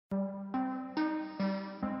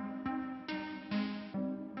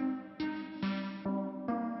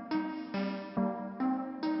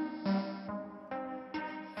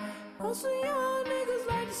Know some young niggas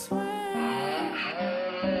like to swing.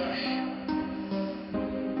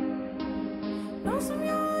 Know some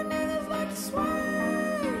young niggas like to swing.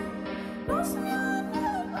 Know some young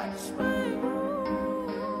niggas like to swing.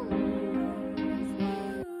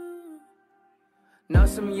 Know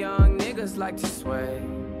some young niggas like to sway.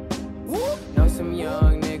 Know some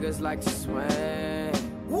young niggas like to sway.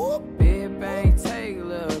 Big bang, take a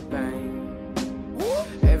little bang.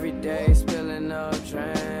 Every day spilling up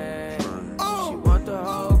drain. She want the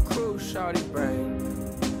whole crew, shorty brain.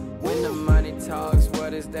 When the money talks,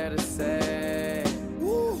 what is there to say?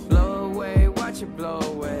 Blow away, watch it blow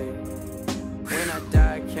away. When I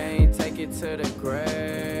die, can't take it to the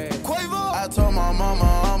grave. I told my mama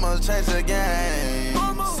I'ma change the game.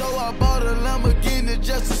 So I bought a Lamborghini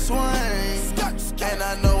just to swing. And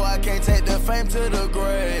I know I can't take the fame to the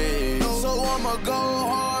grave. So I'ma go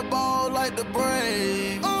hardball like the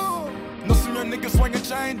Braves. Know some young niggas swinging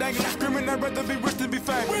chain dangling, screaming I'd rather be rich than be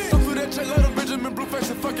famous. Stuff for that check, let them Benjamin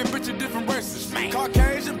Blueface and fucking bitches different races.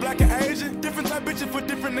 Caucasian, black and Asian, different type bitches for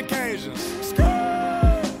different occasions.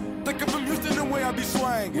 Think of from Houston the way I be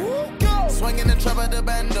swinging. Swinging the trap at the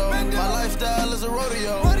bando. My lifestyle is a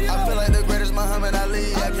rodeo. I feel like the greatest Muhammad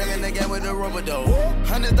Ali. I came in the game with the rubber dough.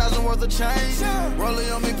 100,000 worth of change.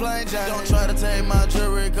 Rolling on me plain Jane. Don't try to take my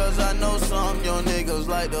jewelry, cause I know some young niggas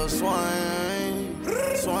like to swing.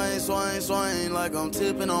 Swing, swing, swing, like I'm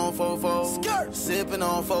tipping on fofo. Sipping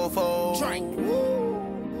on fofo.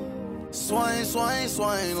 Swing, swing,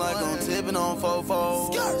 swing, like I'm tipping on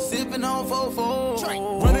fofo. Sipping on fofo.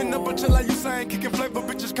 Running up a chill like Usain, kicking flavor,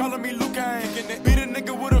 bitches calling me Luke Kane. Beat a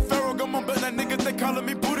nigga with a pharaoh, got my bet that nigga, they calling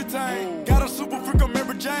me Booty Tang. Got a super freak, I'm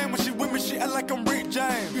Mary Jane. When she with me, she act like I'm Rick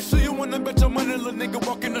James. You see you wanna bet your money, little nigga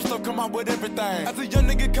walk in the store, come out with everything. As a young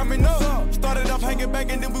nigga coming up, started off hanging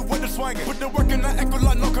back and then we went to swinging. Put the work in, I echo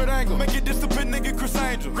like no Kurt Angle. Make it disappear, nigga, Chris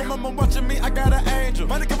Angel. Grandmama watching me, I got an angel.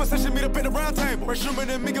 Money conversation, meet up at the round table. Ray Schumann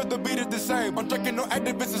and me got the beat is the same. I'm drinking no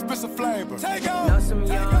activists, expensive flavor. Take off. Know some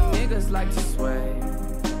young niggas like to sway.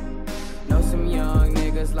 Know some young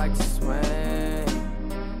niggas like to sway.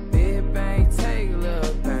 Big bang, take a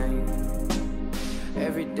little bang.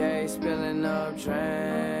 Every day spilling up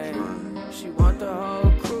drain. She want the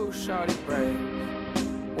whole crew, shorty break.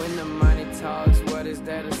 When the money talks, what is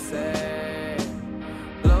there to say?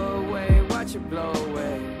 Blow away, watch it blow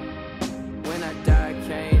away. When I die,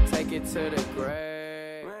 can't take it to the grave.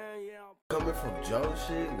 Coming from Joe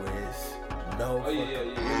shit where it's no fucking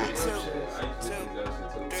to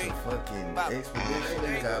fucking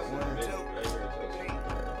Expedition got one.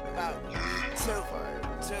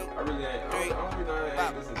 I really ain't. I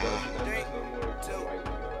ain't listen to Joe shit no more.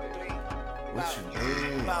 What you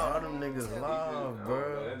mean? All them niggas live, bro.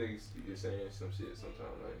 That niggas be saying some shit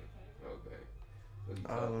sometimes. Like, okay.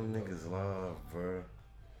 All them niggas live, bro.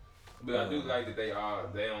 But I do like that they all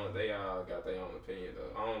got their own opinion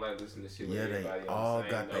though. I don't like listening to shit with everybody they all on the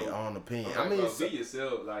same got their note. own opinion. I mean, be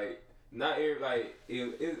yourself. Like, not every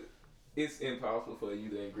it's impossible for you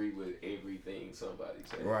to agree with everything somebody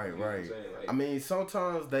says. Right, you know right. Like, I mean,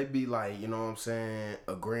 sometimes they be like, you know what I'm saying,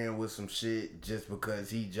 agreeing with some shit just because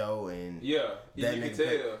he Joe and yeah, that you nigga can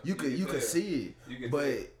tell. You can see it.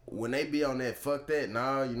 But when they be on that fuck that,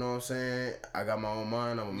 nah, you know what I'm saying, I got my own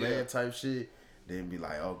mind, I'm a man type shit. Then be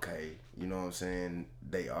like, okay, you know what I'm saying?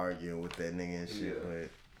 They arguing with that nigga and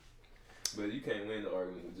shit, but you can't win the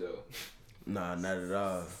argument with Joe. Nah, not at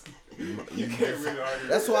all. You can't win the argument.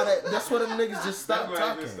 That's why them niggas just stop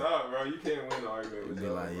talking. Just stop, bro. You can't win the argument with Joe. Be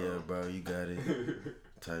like, bro. yeah, bro, you got it.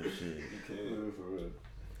 Type shit. You can't for real.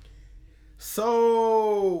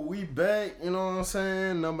 So we back, you know what I'm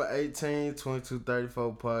saying? Number 18,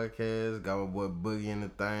 2234 podcast. Got my boy Boogie in the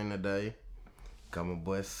thing today. Got my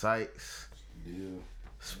boy Sykes. Yeah.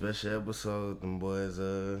 Special episode. Them boys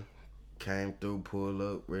came through, pulled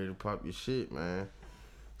up, ready to pop your shit, man.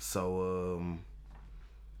 So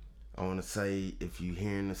I wanna say if you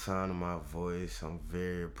hearing the sound of my voice, I'm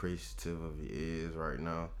very appreciative of your ears right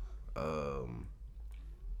now.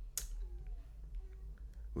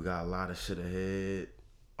 We got a lot of shit ahead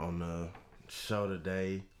on the show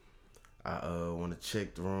today. I wanna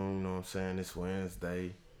check the room, you know what I'm saying, this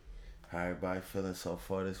Wednesday. How everybody feeling so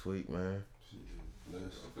far this week, man? I'm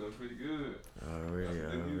feeling pretty good.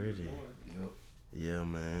 Already. Yep. Yeah,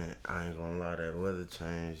 man. I ain't gonna lie, that weather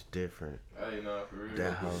changed different. Hey, nah, for real.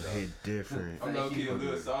 That hoe hit different. I'm low-key a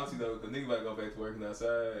little salty though, cause niggas might go back to working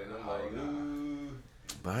outside, and I'm like, ooh.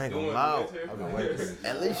 But I ain't gonna Doing lie. military? I've been waiting for this.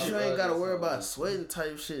 At least you ain't gotta worry about sweating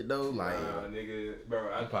type shit though. Like, Nah, nigga,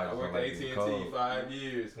 bro, I probably worked feel at like AT&T it's cold. 5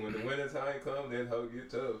 years. When the winter time come, that hoe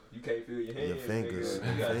get tough. You can't feel your hands. your fingers, nigga.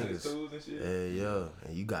 You your got fingers. just tools and shit. Yeah,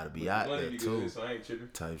 and you gotta be But out the money there be too. good, so I ain't tripping.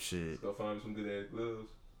 Type shit. Let's go find me some good ass gloves.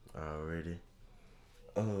 Already.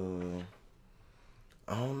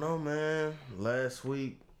 I don't know, man. Last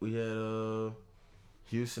week we had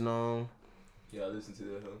Houston on. Yeah, I listened to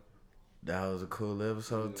that, huh? That was a cool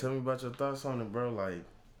episode. Yeah. Tell me about your thoughts on it, bro. Like,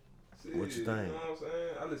 Shit, What you think? You know what I'm saying?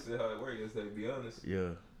 I listened to how it worked yesterday, to be honest. yeah.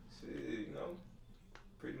 Shit, you know.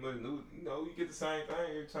 Pretty much new. You know, you get the same thing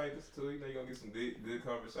every time you listen to it. You know, you're going to get some good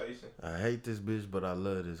conversation. I hate this bitch, but I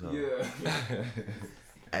love this hoe. Yeah.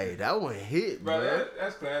 Hey, that one hit, Bro, bro.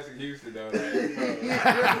 that's classic Houston, though. Like,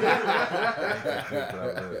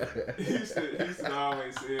 Houston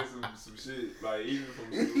always says some shit, like, even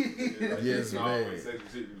from school. Like, Yes, Houston man. always says some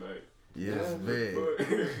shit, like. Yes, man. But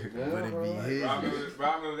But it be I hit.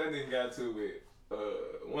 remember that nigga got to it with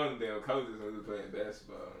one of the damn coaches when we was playing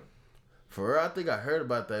basketball. For real, I think I heard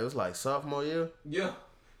about that. It was like sophomore year. Yeah,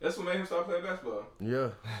 that's what made him start playing basketball. Yeah.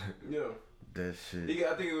 Yeah, That shit. he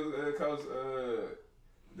got, I think it was coach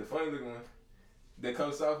the funny looking one, that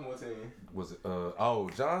coach sophomore team. Was it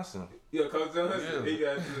Johnson? Yeah, Coach Johnson. Yeah. He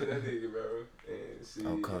got to that nigga, bro. And see,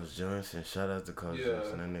 Oh, Coach Johnson. Shout out to Coach Yeah.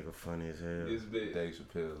 Johnson. That nigga funny as hell. it's big. Dave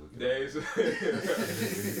Chappelle. Days.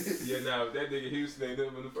 Yeah, now that nigga Houston ain't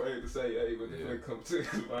never been afraid to say, hey, what the fuck come to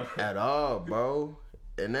his mind. At all, bro.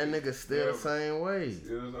 And that nigga still Yeah. the same way.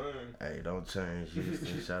 Still the same. Hey, don't change,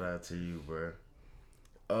 Houston. Shout out to you, bro.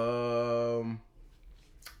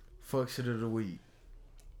 Fuck shit of the week.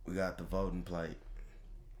 We got the voting plate.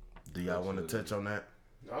 Do y'all Fuck want to shit of touch on that?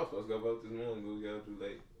 I was supposed to go vote this morning, but we got too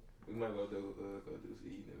late. We might go do some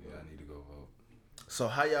eating. Yeah, I need to go vote. So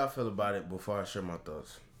how y'all feel about it before I share my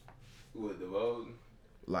thoughts? What, the voting?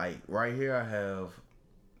 Like, right here I have,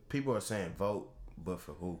 people are saying vote, but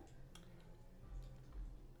for who?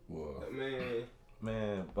 Well,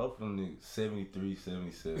 Man, both of them niggas 73,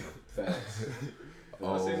 77. facts.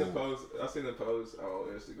 I seen the post on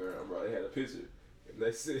Instagram, bro. They had a picture. And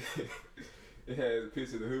they said, it had a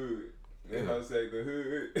picture of the hood. And I say, the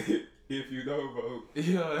hood, if you don't vote.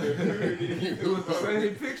 Yeah, it was the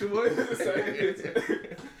same picture, boy. It was the same picture.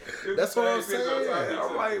 It was That's the what I'm same picture on top saying. of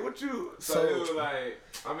I'm each like, what you? So it was like,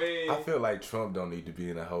 I mean, I feel like Trump don't need to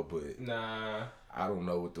be in a hoe, but nah. I don't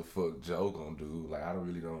know what the fuck Joe gonna do. Like, I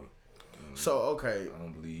really don't. So, okay, I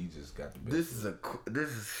don't believe he just got the best. this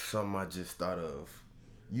is something I just thought of.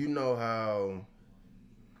 You know how,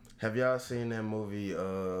 have y'all seen that movie,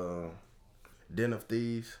 Den of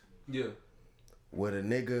Thieves? Yeah. Where the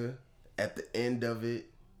nigga at the end of it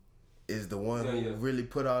is the one who really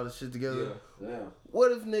put all the shit together. Yeah.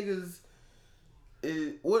 What if niggas?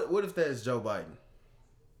 What if that's Joe Biden?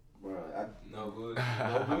 Bro, No good.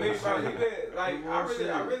 I mean, bro, he been, like, I really,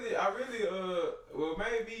 well,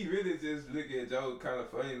 maybe really just look at Joe kind of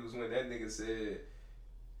funny was when that nigga said,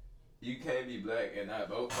 you can't be black and not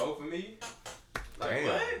vote for me. Like, Damn.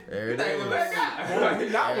 what? There it You think I'm a is. black guy?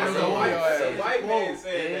 Not That's one of a white, those. that's a white man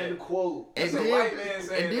saying end that. quote. That's And a white man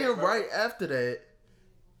saying then that, bro. right after that,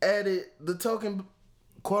 added the token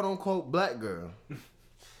quote unquote black girl.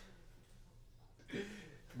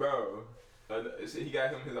 Bro, he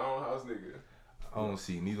got him his own house, nigga. I don't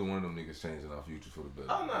see neither one of them niggas changing our future for the better.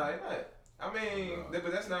 Oh, no, they not. I mean,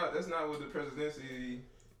 but that's not what the presidency.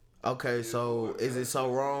 Okay, so is it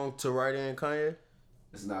so wrong to write in Kanye?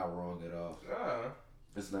 It's not wrong at all.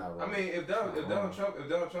 It's not wrong. I mean, if Donald Trump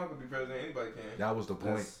could be president, anybody can. That was the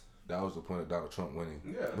point. That's- That was the point of Donald Trump winning.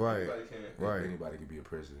 Yeah, Right. anybody can. Right. Anybody could be a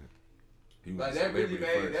president. He was Like a that really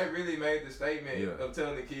celebrity made the statement Yeah. of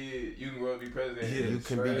telling the kid you can grow up to be president. Yeah, You can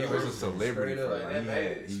straight be He up. was a president. celebrity Straight for up. like, That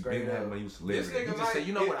man, he straight been that up. when he was a This celebrity. nigga He just might, said,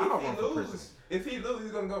 you know what, I'll run for lose, president. if he lose,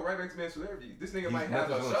 he's gonna go right back to being celebrity. This nigga might He's have a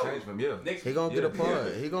nothing's show gonna change from him. next He gonna get a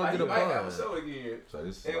pod. He gonna like, get a he might have a pod. show again. So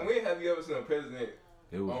this is And like, when have you ever seen a president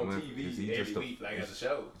it was on when, TV is he every just a, week like as a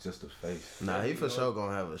show? just a face. Nah, he for sure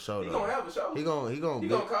gonna have a show He though. gonna have a show. He gonna He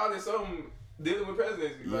gonna call it something dealing with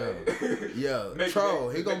presidency. Like, Yeah, make troll.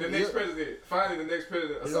 the He gonna the be next president. Finding the next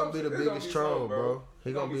president. or he gonna be something. the It's biggest be troll, something, bro. He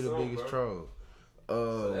It's gonna be the something, biggest bro. troll.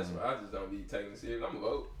 So that's why I just don't be taking it serious. I'm a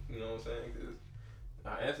vote. You know what I'm saying? Because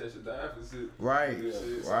our ancestors died for shit. Right, for this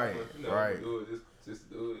shit, so, right, you know, right. Do it just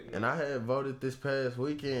to do it. You And know? I had voted this past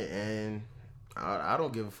weekend, and I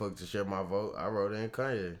don't give a fuck to share my vote. I wrote in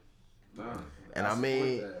Kanye. Nah, And I support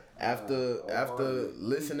mean, that. after wholeheartedly.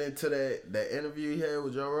 listening to that interview he had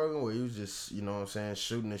with Joe Rogan, where he was just, you know what I'm saying,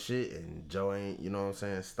 shooting the shit, and Joe ain't, you know what I'm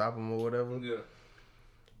saying, stop him or whatever. Yeah.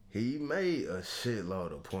 He made a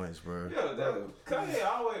shitload of points, bro. Yeah, Kanye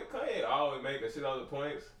always make a shitload of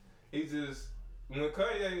points. He just when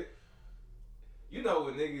Kanye, you know,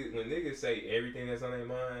 when niggas say everything that's on their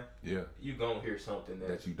mind, you gonna hear something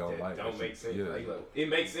that you don't like. Don't make sense. Like, it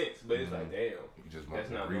makes sense, but it's like, damn, you just that's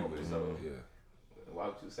not normal. So why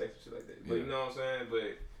would you say some shit like that? But you know what I'm saying?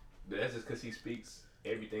 But that's just because he speaks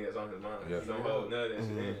everything that's on his mind. He don't hold none of that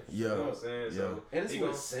shit in. You know what I'm saying? So and it's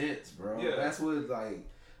with sense, bro. That's what like.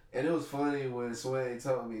 And it was funny when Swain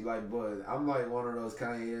told me, like, but I'm like one of those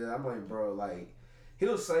Kanye. I'm like, bro, like,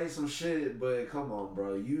 he'll say some shit, but come on,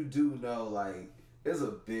 bro, you do know, like, there's a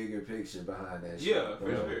bigger picture behind that shit. Yeah, bro.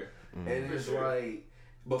 For sure. And it's like,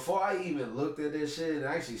 before I even looked at this shit, and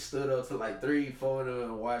I actually stood up to like 3-4 of them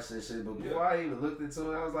and watched this shit, but before I even looked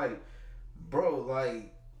into it, I was like, bro,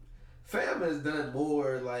 like, fam has done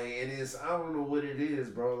more, like, and it's, I don't know what it is,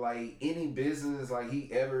 bro. Like, any business, like, he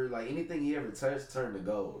ever, like, anything he ever touched turned to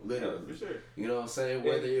gold, literally. Yeah, for sure. You know what I'm saying?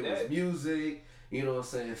 Whether it was music, you know what I'm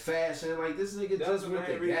saying, fashion, like, this nigga just went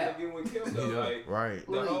the gap. Like, right.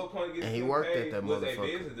 The whole point of getting and he worked at that was motherfucker.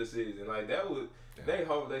 a business decision. Like, that was, their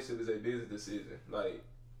whole relationship was a business decision. Like,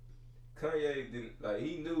 Kanye didn't, like,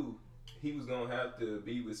 he knew he was going to have to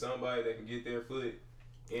be with somebody that can get their foot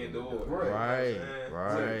indoors. Right.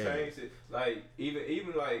 Change it. Like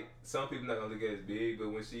even like some people not gonna look at it as big,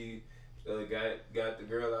 but when she got the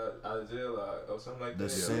girl out of jail or something like the that.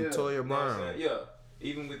 Centoya Brown. Yeah.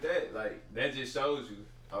 Even with that, like that just shows you,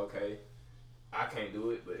 okay, I can't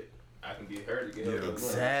do it, but I can get her to get her.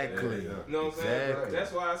 Exactly. You know what I'm saying?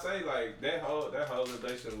 That's why I say like that whole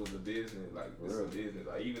relationship was a business. Like it's a business.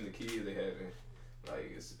 Like even the kids they having,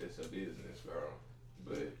 like it's a business, bro.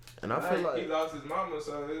 But and I feel like he lost his mama,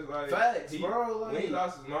 so it's like facts, bro. Like, when he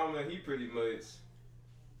lost his mama, he pretty much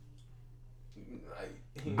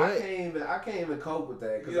like I can't even cope with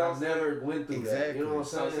that because I never went through that. You know what I'm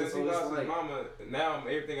saying? So since he lost his mama, now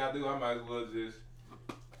everything I do, I might as well just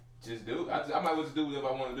do. I might as well just do whatever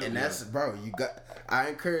I want to do. And that's bro. I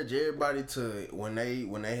encourage everybody to when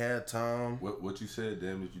they have time. What you said?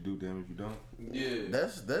 Damn if you do, damn if you don't. Yeah.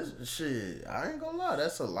 That's shit. I ain't gonna lie.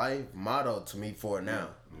 That's a life motto to me for now.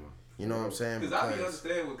 Yeah. You know what I'm saying? Because I can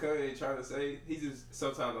understand what Kanye trying to say. He just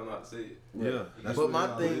sometimes don't know how to say it. Yeah. But my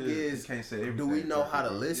thing is, can't say everything. Do we know how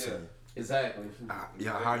to listen? Exactly.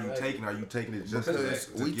 Yeah. How are you taking? Are you taking it just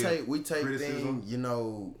because we take criticism? things, you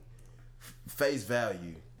know, face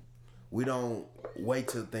value. We don't wait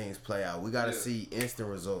till things play out. We gotta see instant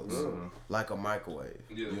results, like a microwave,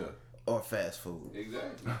 or fast food.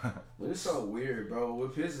 Exactly. But it's so weird, bro.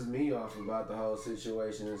 What pisses me off about the whole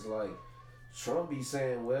situation is like Trump be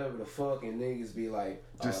saying whatever the fuck, and niggas be like,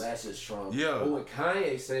 "Oh, that's just Trump." Yeah. But when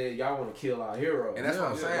Kanye said, "Y'all want to kill our hero," and that's what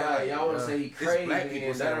I'm saying. Like, y'all want to say he crazy, black people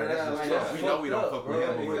and saying like, we know we don't fuck with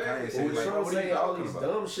him, but when Kanye when said, Trump like, say all these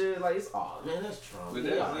dumb shit, like it's man, that's Trump. But and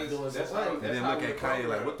then look at Kanye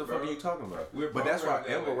like, what the fuck are you talking about? But that's why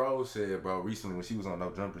Amber Rose said, bro, recently when she was on No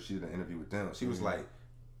Jumper, she did an interview with them. She was like,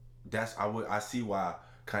 I see why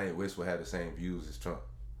Kanye West would have the same views as Trump.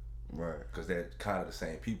 Right. Because they're kind of the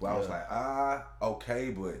same people. I was like,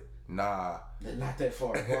 okay, but nah. They're not that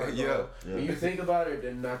far apart. When you think about it,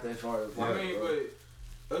 they're not that far apart. I mean,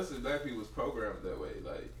 but us as black people was programmed that way.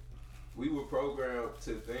 Like, we were programmed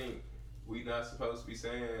to think we not supposed to be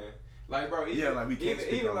saying, like, bro. Like we can't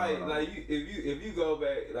speak even like if you go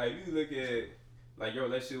back, like if you look at like your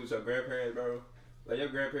relationship with your grandparents, bro. Like your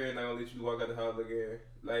grandparents not gonna let you walk out the house again.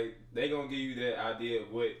 Like they gonna give you that idea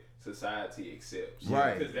of what society accepts,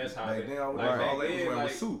 right? Because that's how like, they all they wear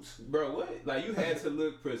was suits, bro. What? Like you had to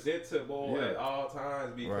look presentable at all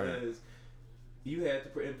times because you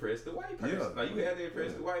had to impress the white person. Like you had to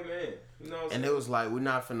impress the white man. You know what I'm saying? And it was like we're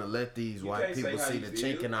not finna let these white people see the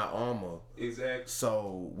chink in our armor. Exactly.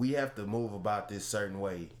 So we have to move about this certain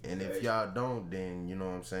way, and if y'all don't, then you know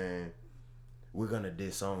what I'm saying, we're gonna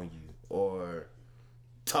disown you or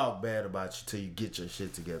talk bad about you till you get your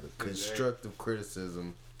shit together. Constructive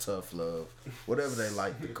criticism, tough love, whatever they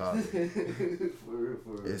like to call it. For real.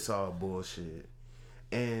 It's all bullshit.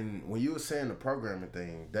 And when you were saying the programming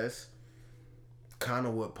thing, that's kind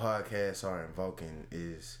of what podcasts are invoking,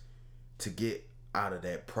 is to get out of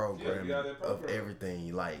that programming of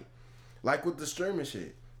everything. Like with the streaming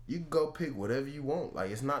shit, you can go pick whatever you want.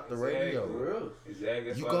 Like it's not the radio.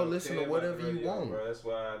 Exactly. You go listen to whatever you want. Bro. That's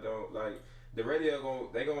why I don't like the radio.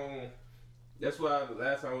 That's why the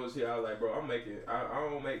last time I was here, I was like, bro, I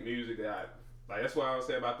don't make music that like. That's why I was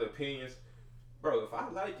saying about the opinions, bro. If I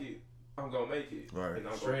like it, I'm gonna make it. Right.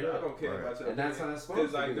 And Straight up. I don't care about your and that's how it's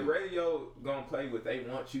supposed to be. Because like the radio gonna play what they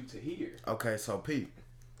want you to hear. Okay, so Pete,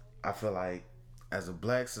 I feel like as a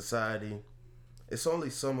black society, it's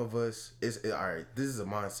only some of us. All right. This is a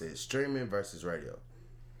mindset: streaming versus radio.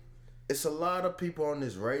 It's a lot of people on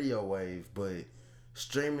this radio wave, but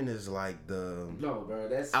streaming is like the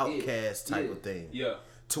that's outcast type of thing. Yeah.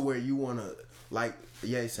 To where you wanna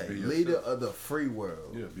leader of the free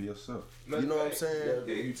world. Yeah, be yourself. You know what I'm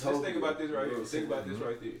saying? Just think about this right here. Think about this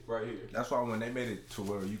right here. That's why when they made it to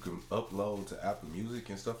where you can upload to Apple Music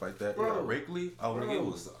and stuff like that directly, nigga, it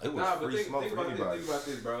was free smoke for anybody. Think about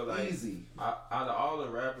this, bro. Like, easy. Out of all the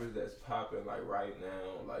rappers that's popping like right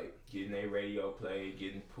now, like getting their radio play,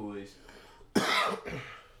 getting pushed,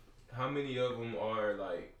 how many of them are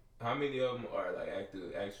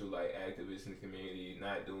actual activists in the community,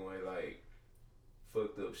 not doing like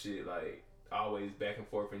fucked up shit, like always back and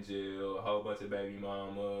forth in jail, a whole bunch of baby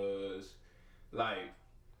mamas. Like,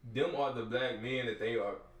 them are the black men that they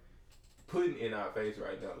are putting in our face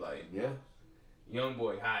right now. Like, Young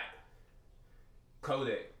Boy, hot.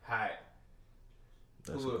 Kodak, hot.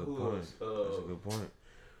 That's a good point.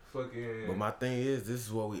 Fucking. But my thing is, this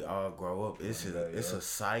is what we all grow up. It's a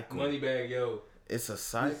cycle. Moneybag Yo. It's a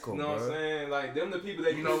cycle, you know what I'm saying? Like, them the people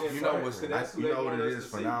that you know what it is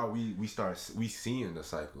for now. We seeing the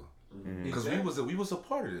cycle because we was a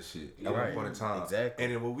part of this shit at one point in time. Exactly.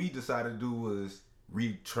 And then what we decided to do was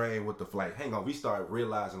retrain with the hang on. We started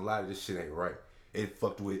realizing a lot of this shit ain't right. It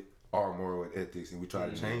fucked with our moral and ethics, and we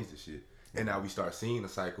tried to change the shit. And now we start seeing the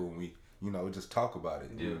cycle, and we just talk about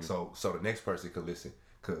it. Yeah. So the next person could listen,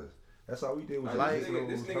 cause that's all we did. Was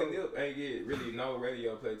this nigga Nip ain't get really no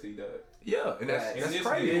radio play till he died. Yeah, and that's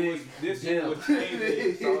crazy. This nigga was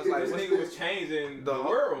changing. So it's like this nigga was changing the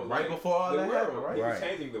world right before all that happened. Right, he was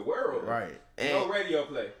changing the world. Right. No radio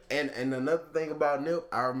play. And another thing about Nip,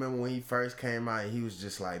 I remember when he first came out, he was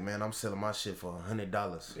just like, man, I'm selling my shit for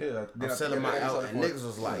 $100. Yeah, I'm selling my out, and niggas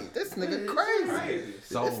was like, this nigga crazy.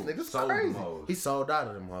 This nigga's crazy. He sold out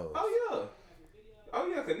of them hoes. Oh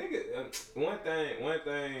yeah, cause nigga, one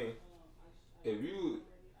thing, if you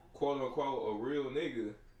quote unquote a real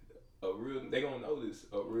nigga. They gonna know this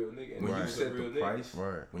a real nigga. When you set the price,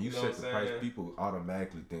 when you know set the price, people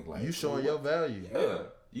automatically think like you showing your value. Yeah,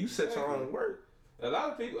 you set your own worth. A lot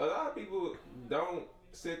of people don't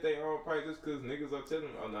set their own price just because niggas are telling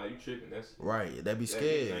them, oh nah, you tripping. That's right. They be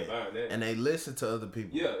scared, and they listen to other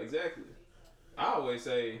people. Yeah, exactly. I always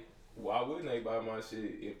say, why wouldn't they buy my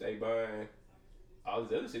shit if they buying all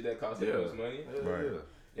this other shit that costs that much money? Right.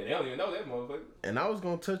 And they don't even know that motherfucker. And I was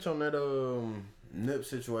gonna touch on that Nip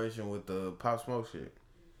situation with the Pop Smoke shit.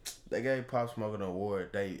 They gave Pop Smoke an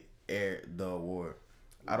award. They aired the award.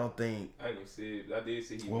 I don't think. I didn't see it. I did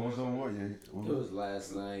see. What was the award? It was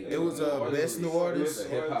last night. It was Best New Artist.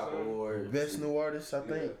 Hip Hop Award. Best New Artist, I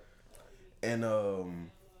think. And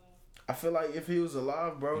I feel like if he was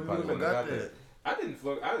alive, bro, he would have got that. I didn't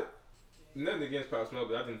fuck. Nothing against Pop Smoke,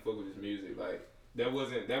 but I didn't fuck with his music. Like that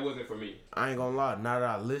wasn't for me. I ain't gonna lie. Now that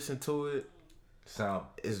I listen to it.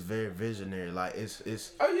 It's very visionary. Like it's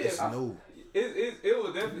new. It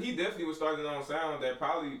was definitely he definitely was starting on sound that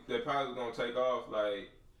probably was gonna take off. Like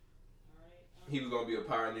he was gonna be a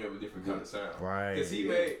pioneer of a different kind of sound. Right. Because he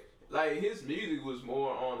made like his music was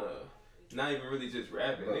more on a not even really just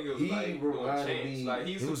rapping. Nigga was like doing chants. Like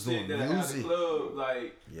he was doing that out the club,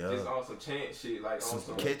 like just on some chant shit, like some on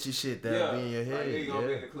some catchy shit that be in your head. Like nigga gonna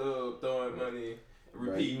be in the club throwing money.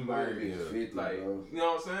 Repeating words, like bro. You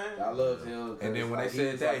know what I'm saying? I love him. And then when they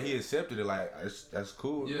said that, he accepted it. Like that's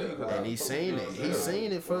cool. Yeah, and he seen it. He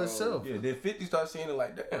seen it for himself. Yeah. Then 50 started seeing it.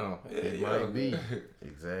 Like damn, it might be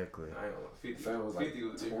exactly. I ain't know. 50 was like 50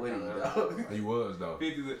 was 20. He was though.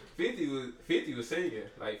 50 was singing.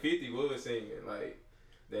 Like 50 was singing. Like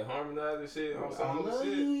they harmonizing shit on songs and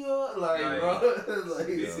shit. New York, bro.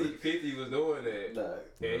 50 was doing that,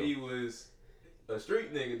 and he was a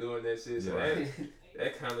street nigga doing that shit. So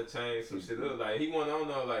that kind of changed some shit up. Like he went on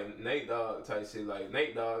like Nate Dogg type shit. Like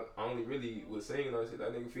Nate Dogg only really was singing on shit.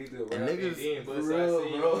 That nigga 50 rap and then bust out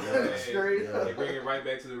singing and bring it right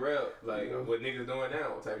back to the rap. Like what niggas doing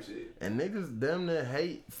now type shit. And niggas damn near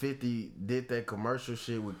hate 50 did that commercial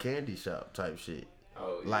shit with Candy Shop type shit.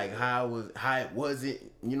 Oh, yeah. Like how it wasn't,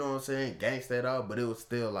 you know what I'm saying, gangsta at all, but it was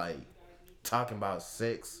still like talking about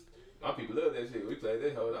sex. My people love that shit. We played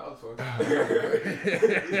that whole house for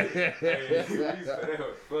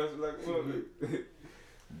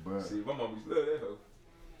Bruh. See, my mom used to love that hoe.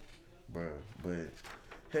 Bruh, but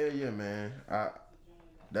hell yeah, man.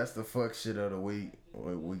 That's the fuck shit of the week.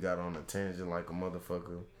 We got on a tangent like a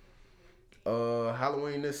motherfucker.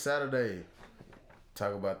 Halloween this Saturday.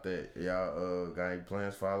 talk about that. Y'all got any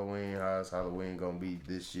plans for Halloween? How's Halloween gonna be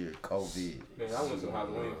this year? COVID. Man, I went to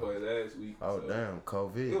Halloween party last week. Oh so. damn,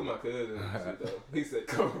 COVID. It was my cousin and shit, though. He said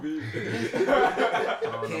COVID.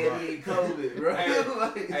 Can't eat COVID, bro.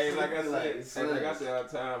 Hey, like I said all the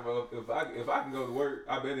time, bro. If I can go to work,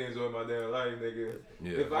 I better enjoy my damn life, nigga.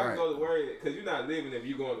 Yeah, if I can go to work, cause you're not living if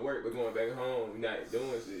you going to work, but going back home, you're not doing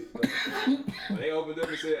shit. When they opened up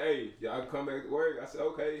and said, "Hey, y'all can come back to work," I said,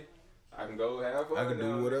 "Okay, I can go have fun." I can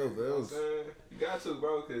do whatever you know else. You got to,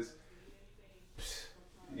 bro, cause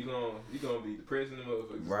you gonna be depressed in the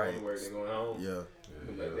motherfuckers going to work and going home. Yeah.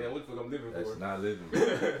 Like, damn, what the fuck I'm living for? That's not living.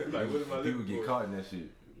 Like, what am I living People get for? caught in that shit.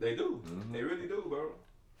 They do. They really do, bro.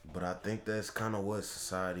 But I think that's kind of what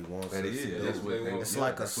society wants That us is. to do. That's what they want. It's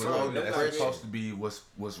like a slow that's depression. supposed to be what's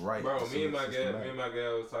right. Bro, me and my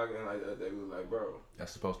gal was talking like the other day. We was like, bro,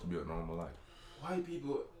 That's supposed to be a normal life. white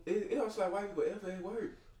people, it don't sound like white people ever at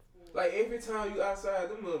work. Like every time you outside,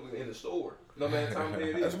 them motherfuckers in the store. No matter time of day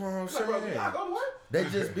it is. That's what I'm Like, bro, saying. I go to work. They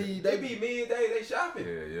just be They be midday, they shopping.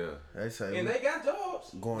 Yeah. They say And they got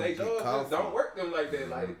jobs. Going They to get jobs coffee. don't work them like that.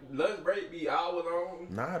 Like lunch break be hour long.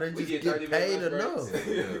 nah, they We just get 30 get paid minute lunch enough.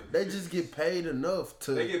 breaks. They just get paid enough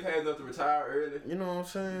to. They get paid enough to retire early. You know what I'm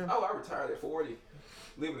saying? Oh, I retired at 40.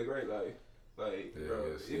 Living a great life. Like, bro,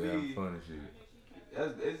 it be fun and shit.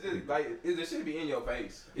 it's just like it should be in your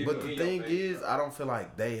face. It But be the in your thing face, is, bro. I don't feel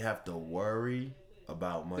like they have to worry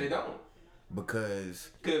about money. They don't. Because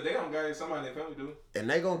Cause they don't got it, somebody in their family do. and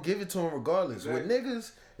they gonna give it to them regardless. With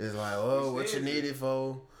niggas, it's like, oh, what you stingy. need it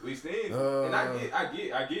for? We stingy, and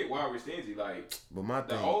I get why we're stingy. Like But my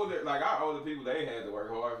the thing, older, like our older people, they had to work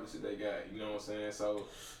hard for the shit they got. You know what I'm saying? So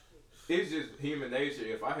it's just human nature.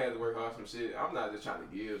 If I had to work hard for some shit, I'm not just trying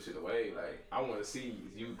to give shit away. Like I want to see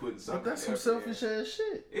you putting something. but that's some effort in. selfish ass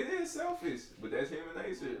shit. It is selfish, but that's human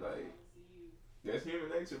nature. Like that's human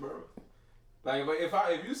nature, bro. Like, but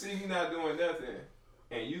if you see me not doing nothing,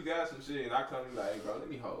 and you got some shit, and I come and be like, hey, bro, let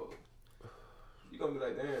me hold. You gonna be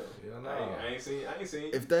like, damn. Yeah, nah. I ain't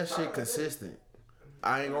seen. If that shit consistent,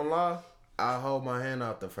 I ain't gonna lie, I hold my hand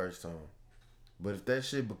out the first time. But if that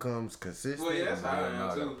shit becomes consistent, well, yeah, that's how I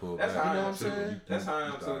am too. That's how I am too. That's how I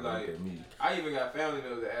am too. Like, I even got family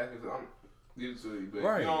members that ask me, I'm give it to you, but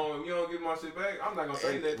Right. you don't give my shit back. I'm not gonna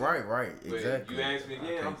say that. Right, But exactly. you ask me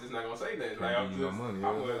again, I'm just not gonna say that. Like Can't I'm give you just, no money,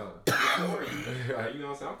 I'm yeah. like, you know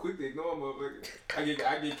what I'm saying? I'm quick to ignore motherfuckers.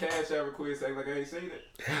 I get cash out requests acting like I ain't seen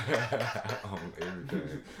it. On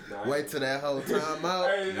everything. Nah, Wait till that whole time out.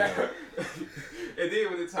 Hey, and then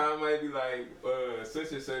when the time might be like,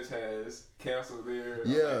 such and such has canceled their.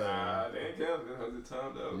 Yeah. Like, nah, they ain't canceled. It was the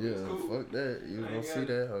time though. It's Yeah, cool. fuck that. You I gonna ain't see got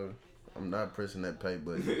that hoe. I'm not pressing that pay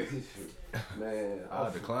button. Man,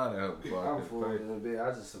 I'll decline that before I I'm get full paid. in a bit.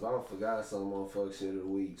 I forgot some motherfucking shit of the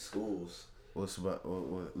week. Schools. What's about?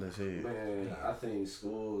 What, let's hear it. Man, I think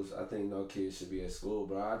schools. I think no kids should be at school,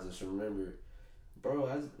 bro. I just remember,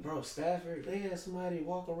 bro, Stafford. They had somebody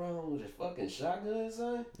walk around with a fucking shotgun,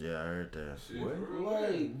 son. Yeah, I heard that. Shit, What? for real.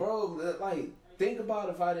 Like, bro, like think about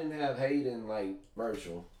if I didn't have Hayden like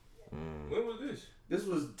virtual. When was this? This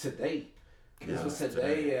was today. This Yeah, was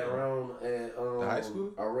today today, at around at The high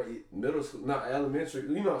school? middle school, not elementary.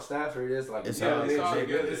 You know, Stafford is like It's elementary. all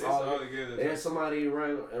together. It's all together. They had somebody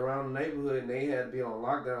around the neighborhood and they had to be on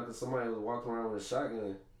lockdown because somebody was walking around with a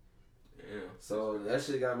shotgun. Yeah. So that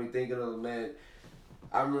shit got me thinking of, man.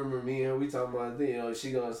 I remember me and we talking about, you know,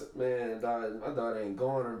 she gonna say, man, dog, my daughter ain't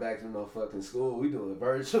going back to no fucking school. We doing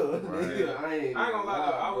virtual. Right. Nigga, I ain't gonna lie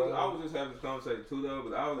though, bro. I was just having this conversation too though,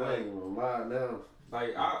 but I was I like, ain't gonna lie now.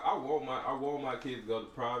 like I want my kids to go to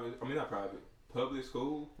public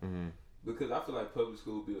school, because I feel like public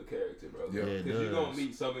school build character, bro. Yeah, it Because you're gonna does.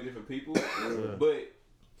 meet so many different people, but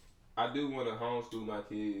I do want to homeschool my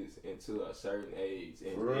kids until a certain age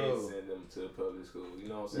and For then real. send them to public school. You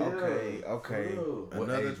know what I'm saying? Yeah, Okay. for real. What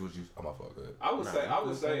Another. age would you? Oh my fuck. Go ahead.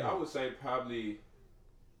 I would say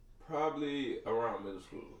probably around middle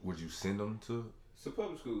school. Would you send them to? So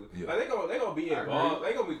public school, Yeah. like they gonna be I involved. agree.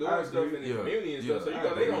 They gonna be doing I stuff agree. in the Yeah, community and yeah, stuff. So I they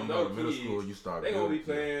agree. gonna You know middle kids. school, you start They gonna be building,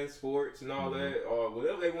 playing sports and all that, or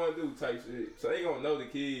whatever they want to do type shit. So they gonna know the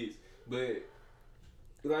kids. But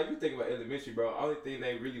like you think about elementary, bro, only thing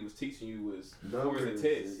they really was teaching you was for the Numbers,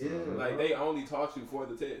 test. yeah, Like bro. they only taught you for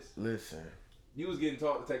the test. Listen, You was getting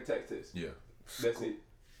taught to take tax tests. Yeah. That's it.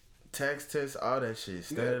 tax tests, all that shit,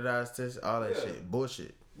 standardized tests, all that Yeah. shit,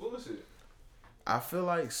 bullshit. Bullshit. I feel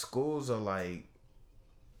like schools are like,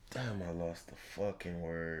 damn, I lost the fucking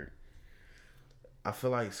word. I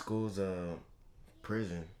feel like schools are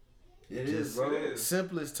prison. It is, bro. It is.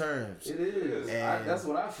 Simplest terms. It is. That's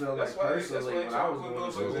what I felt like personally when I was going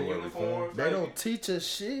to school. Uniforms. They don't teach us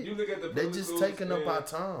shit. You look at the they just taking up our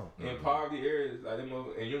time. In poverty areas, like them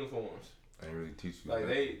in uniforms. They ain't really teach you. Like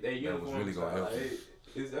they uniforms. Really gonna help you.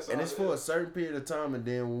 And it's for a certain period of time, and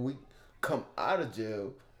then when we come out of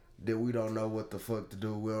jail, then we don't know what the fuck to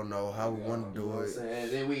do. We don't know how we want to do it.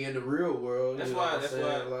 And then we in the real world. That's why I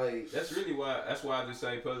just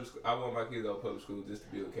say public school. I want my kids to go to public school just to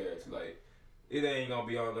build character. Like, it ain't gonna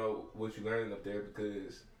be on what you learning up there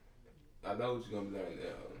because I know what you're gonna be learning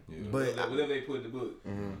there. Yeah. But whatever they put in the book.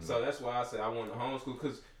 Mm-hmm. So that's why I say I want to homeschool,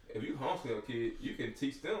 because if you homeschool a kid, you can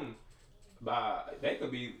teach them they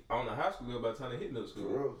could be on the high school level by the time they hit middle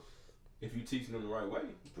school. If you teach them the right way.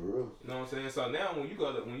 For real. You know what I'm saying? So now when you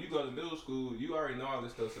go to middle school, you already know all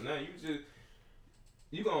this stuff. So now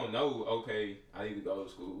you gonna know, okay, I need to go to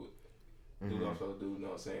school. Do what I'm supposed to do, you know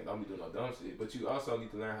what I'm saying? Don't be doing no dumb shit. But you also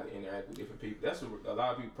need to learn how to interact with different people. That's a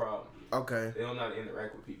lot of people's problem. Okay. They don't know how to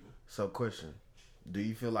interact with people. So question. Do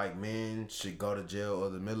you feel like men should go to jail or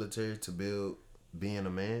the military to build being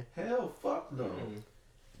a man? Hell fuck no. Mm-hmm.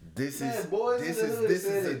 This is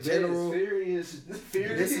a general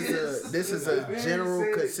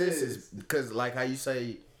general consensus, because like how you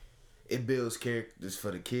say it builds characters for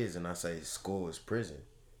the kids, and I say school is prison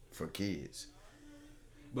for kids.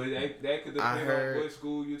 But that could depend on what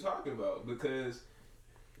school you're talking about, because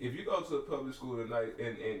if you go to a public school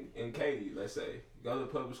in Katy, let's say, you go to a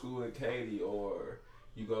public school in Katy, or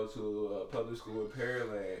you go to a public school in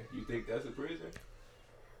Pearland, you think that's a prison?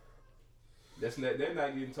 They're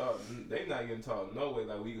not getting taught. They're not getting taught no way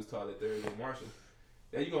like we was taught at Third and Marshall.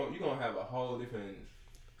 Then you gonna have a whole different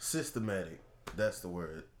systematic. That's the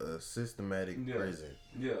word. A systematic prison.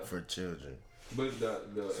 For children. But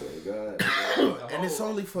and it's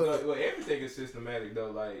only for everything is systematic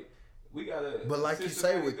though. Like we gotta. But like you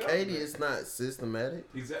say with Katy, it's not systematic.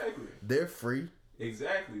 Exactly. They're free.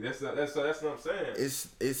 Exactly. That's what I'm saying.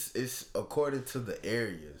 It's according to the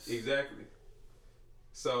areas. Exactly.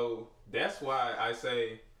 So that's why I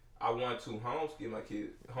say I want to homeschool my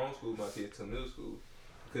kids to middle school,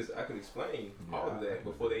 because I can explain all of that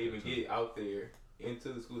before they even get out there into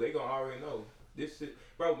the school. They gonna already know this shit,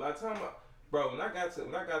 bro. By the time when I got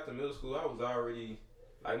to middle school, I was already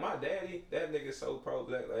like, my daddy. That nigga so pro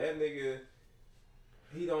black. Like that nigga,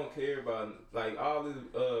 he don't care about like all this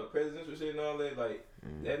presidential shit and all that. Like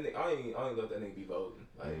that nigga, I ain't let that nigga be voting.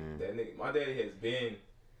 Like that nigga, my daddy has been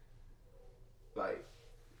like,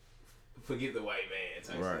 forget the white man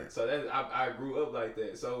type shit. So I grew up like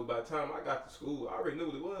that. So by the time I got to school, I already knew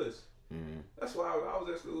what it was. Mm-hmm. That's why I was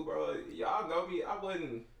at school, bro. Y'all know me. I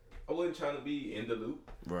wasn't trying to be in the loop.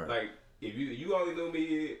 Right. Like if you only knew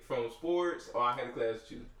me from sports, or I had a class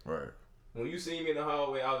with you. Right. When you see me in the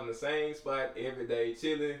hallway, I was in the same spot every day,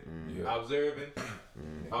 chilling, observing.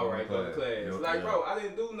 All right, go to class. Bro, I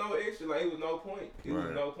didn't do no extra. Like, it was no point. It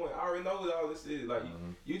was no point. I already know what all this is. Like,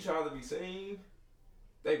 you trying to be seen.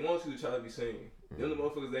 They want you to try to be seen. Them the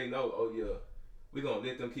motherfuckers, they know, oh yeah, we gonna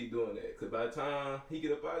let them keep doing that. Cause by the time he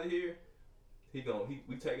get up out of here, we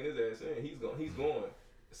taking his ass in. He's going.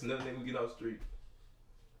 It's another nigga we get off the street.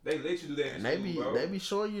 They let you do that. And they be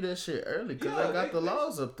showing you that shit early, cause they got the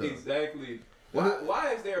laws up there. Exactly.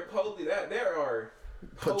 Why is there police? There are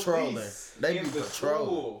patrolling. They be patrolling.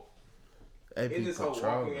 School. They be in this whole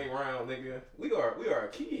walking around, nigga. We are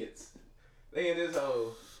kids. They in this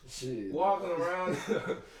whole shit walking around.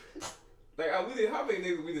 Like, how many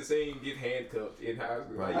niggas we just seen get handcuffed in high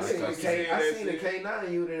school? Like, I seen the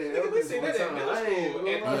K9 unit in Elkins. We seen that at middle school.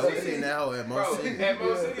 We seen that hoe at Mo City. At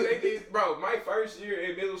Mo City, they did, bro, my first year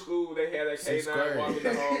in middle school, they had a K9 walking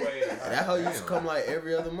the hallway. That hoe used to come like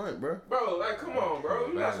every other month, bro. Bro, like, come on, bro.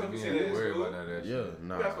 You're not supposed to see that in school. Yeah,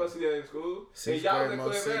 nah. You're not supposed to see that in school. Sixth grade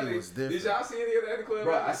Mo City was different. Did y'all see any of that in Club Valley?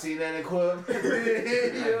 Bro, I seen that in Club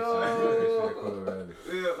Valley. Yo.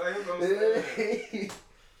 Yeah, like, that's what I'm saying.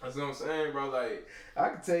 That's what I'm saying, bro. Like, I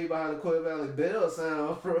can tell you about how the Quail Valley Bell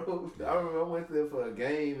sound, bro. I remember I went there for a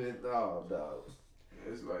game and dog.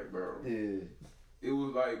 It's like, bro. Yeah. It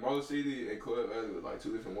was like Mo City and Quail Valley was like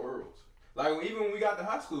two different worlds. Like, even when we got to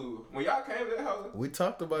high school, when y'all came to that house, we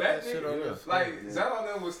talked about that shit on this. Like, Zell on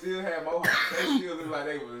them would still have mohawks. They still look like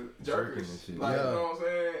they was jerkers and shit. Like, you know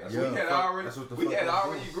what I'm saying? We had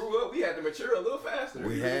already grew up. We had to mature a little faster.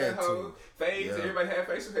 We had to. Fades, everybody had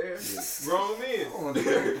facial hair. Grown men. I don't know what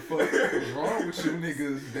the fuck was wrong with you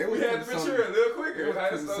niggas. We had to mature a little quicker.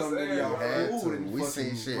 That's what I'm saying. We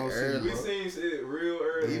seen shit early. We seen shit real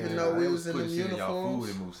early. Even though we was in the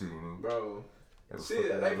uniforms. Bro.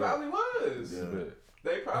 Shit, they probably was. Yeah.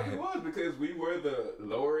 They probably was, because we were the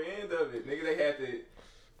lower end of it. Nigga, they had to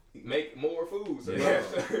make more food. So they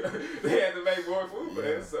had to make more food for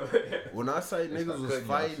that. So when I say niggas was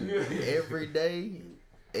fighting every day,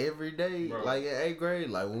 bro. Like in 8th grade,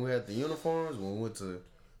 like when we had the uniforms, when we went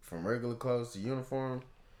from regular clothes to uniform,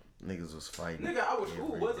 niggas was fighting. Nigga, our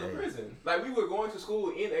school was a prison. Like, we were going to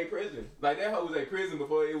school in a prison. Like, that hoe was a prison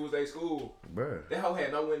before it was a school. Bruh. That hoe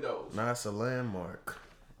had no windows. Nah, it's a landmark.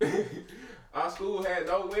 Our school had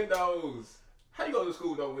no windows. How you go to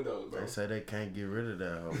school with no windows, bro? They say they can't get rid of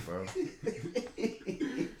that hoe, bro.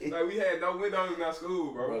 Like, we had no windows in our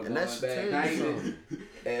school, bro. And that's back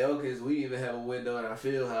at Oakers, we even have a window in our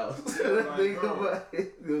field house. Like,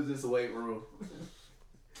 it was just a weight room.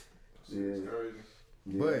 Yeah. Crazy.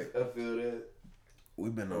 But I feel that.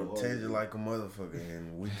 We've been on tangent like a motherfucker,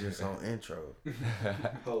 and we just on intro.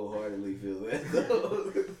 Wholeheartedly feel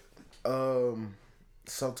that.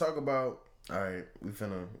 So talk about. All right, we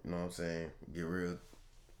finna, you know what I'm saying, get real.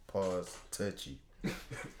 Pause. Touchy.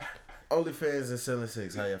 OnlyFans and selling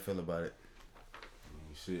sex. How y'all feel about it?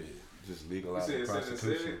 Shit, just legalize the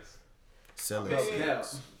prostitution. Selling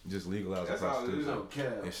sex. Just legalize the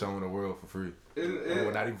prostitution and showing the world for free.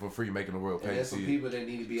 Well, not even for free, making the world pay. There's some people that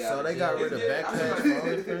need to be out. So they got rid of backpacks for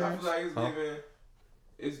OnlyFans? I feel like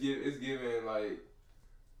it's giving like,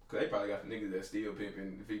 cause they probably got niggas that still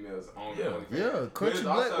pimping the females on OnlyFans. Yeah, Country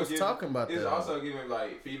Black was talking about that. It's also giving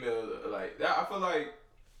like females like that. I feel like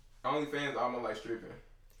OnlyFans almost like stripping.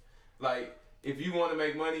 Like, if you want to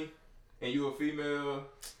make money and you a female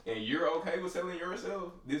and you're okay with selling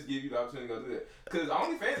yourself, this gives you the opportunity to go do that. Cause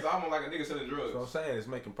OnlyFans is almost like a nigga selling drugs. That's what I'm saying. It's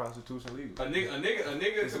making prostitution legal. A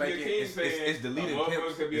nigga it's could be a kingpin. It's deleting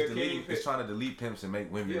pimps. It's trying to delete pimps and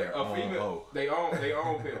make women their own hoe. They own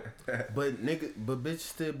pimp. But bitches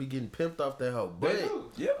still be getting pimped off that hoe. But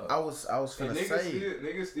yeah, I was finna say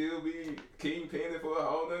niggas still be kingpinning for a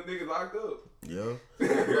whole nother nigga locked up. Yeah.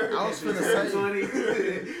 I was finna say.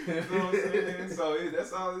 You know what I'm saying? So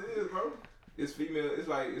that's all it is, bro. It's female. It's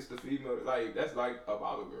like it's the female. Like that's like a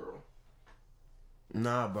bottle girl.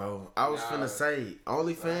 Nah, bro. I was finna say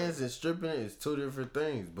OnlyFans and stripping is two different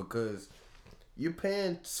things because you're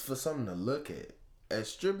paying for something to look at. At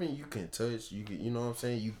stripping, you can touch. You can, you know what I'm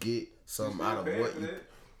saying. You get something out of what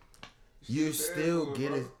you still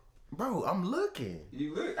get it. Bro, I'm looking.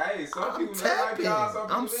 You look. Hey, some people tapping. Like y'all, some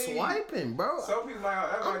people I'm need. swiping, bro. Some people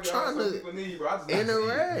like trying some to people need, bro. I just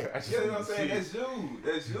interact. You know what I'm saying?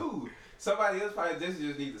 That's you. Somebody else probably just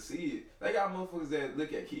need to see it. They got motherfuckers that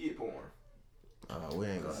look at kid porn. We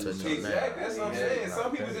ain't gonna touch on that. Exactly, that's what I'm saying.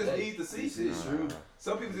 Some people just need to see shit.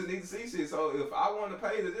 Some people just need to see shit. So if I want to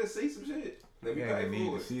pay to just see some shit, let me pay for it. You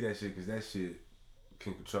need to see that shit because that shit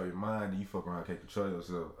can control your mind. You fuck around, can't control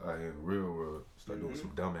yourself out here in the real world. Start doing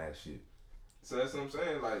some dumbass shit. So that's what I'm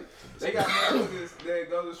saying. Like, they got motherfuckers that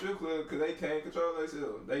go to the strip club because they can't control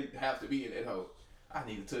themselves. They have to be in that hoe. I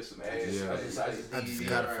need to touch some ass. Yeah. I just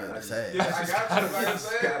gotta feel the same. Yeah, I got you. Like I'm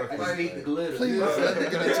saying, I just need the glitter. Please let me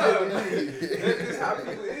get a That's just how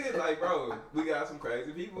people is. Like, bro, we got some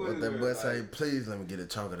crazy people. But that boy say, please let me get a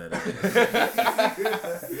chunk of that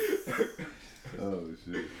ass. Oh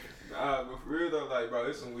shit. Nah, but for real though, like, bro,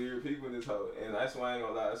 there's some weird people in this hoe, and that's why I ain't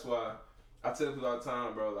gonna lie. That's why I tell people all the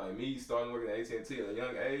time, bro. Like me starting working at AT&T at a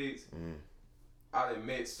young age, I done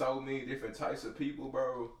met so many different types of people,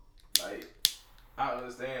 bro. Like, I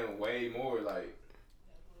understand way more. Like,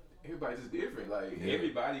 everybody's just different. Like,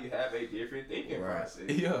 everybody have a different thinking process.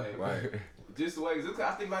 Yeah, like, right. Just the way,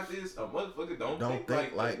 I think like this, a motherfucker don't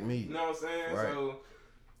think like me. You know what I'm saying? Right. So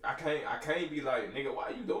I can't be like, nigga, why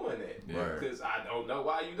you doing that? Because I don't know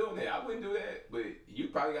why you doing that. I wouldn't do that. But you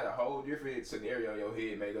probably got a whole different scenario in your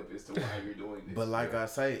head made up as to why you're doing this. But like I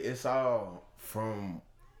say, it's all from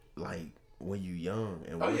like when you young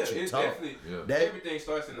and what you talk. Definitely. That everything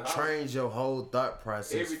starts in the house. Trains your whole thought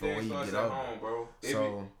process for when you get older. Home, bro.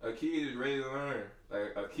 So a kid is ready to learn.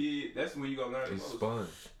 Like a kid, that's when you gonna learn. It's sponge.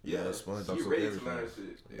 Yeah, it's sponge. You ready to learn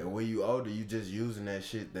shit. And when you older, you just using that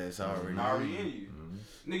shit that's already in you.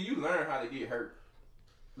 Nigga, you learn how to get hurt.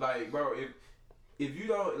 Like, bro, if you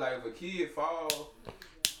don't, like, if a kid fall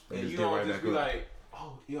and you don't just be like,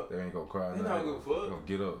 oh, yo, they ain't gonna cry. They not gonna fuck. They gonna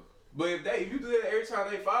get up. But if you do that every time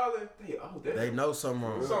they falling, they know something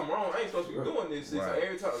wrong. Something wrong. I ain't supposed to be doing this shit. Right. So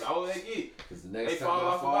every time, all they get, the next they time fall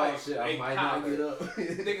off the bike. Shit, I might not get up.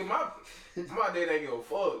 Nigga, my daddy ain't give a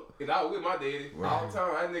fuck. Cause I was with my daddy all the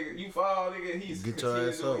time. That nigga, you fall, nigga, he's get your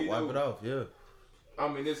ass up, wipe it off, yeah.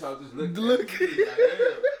 I'm in this house just looking. Like,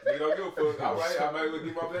 damn, nigga don't give a fuck. All right, I might as well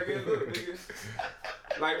get my black ass look,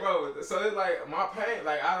 nigga. Like, bro, so it's like my pain.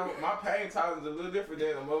 Like my pain tolerance is a little different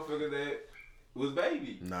than a motherfucker that was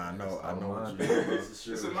baby. Nah, I know what you mean, bro. It's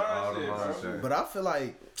a mindset, bro. But I feel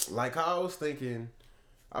like I was thinking,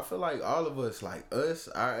 I feel like all of us, like us,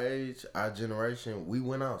 our age, our generation, we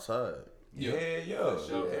went outside. Yeah.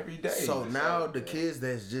 Every day. So now the kids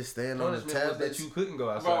that's just staying on the tablet, that you couldn't go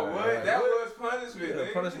outside. Bro, what? Right? That was punishment.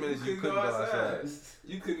 Yeah, punishment is you couldn't go outside.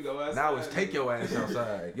 You couldn't go outside. Now it's take your ass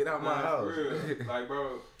outside. Get out my house. For real. Like,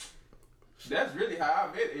 bro, that's really how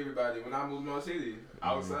I met everybody when I moved to Mo City.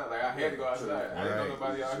 Outside, like I had to go outside. I didn't know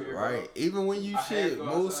nobody out here. Right. Bro. Even when you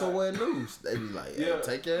move somewhere new, they be like, hey,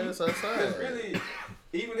 take your ass outside. Because really,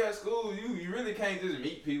 even at school, you really can't just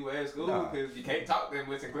meet people at school because you can't talk that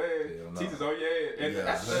much in class. Teachers on your ass. And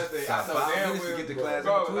that's another thing. I know damn well. Get to class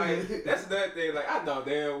bro, like, that's another thing. Like, I know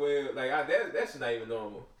damn well. Like, that's not even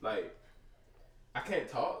normal. Like, I can't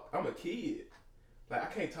talk. I'm a kid. Like, I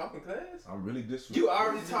can't talk in class. I'm really disrespectful. You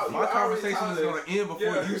already taught. My conversation is gonna end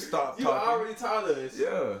before you stop talking. You already taught us.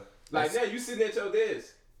 Yeah. Like, now you sitting at your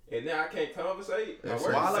desk. And now I can't conversate.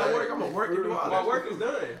 While I work, I'm gonna work and do all that. My work is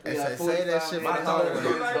done. Say that shit. My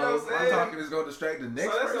talking is gonna distract the next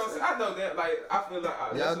person. I know that. Like, I feel like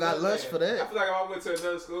y'all got lunch for that. I feel like if I went to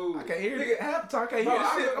another school. I can't hear it. Half the time I can't hear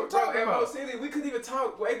the shit I'm talking about. At Mo City, we couldn't even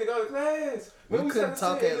talk waiting to go to class. We couldn't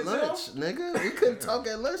talk at lunch, nigga. We couldn't talk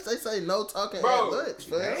at lunch. They say no talking at lunch.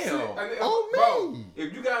 Damn. Oh, me.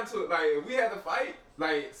 If you got into it, like, if we had to fight,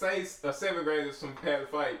 like, say a 7th grader had to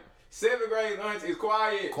fight. 7th grade lunch is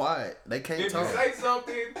quiet. Quiet. They can't talk. If you say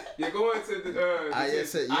something, you're going to the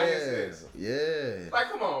ISS. Yeah. Like,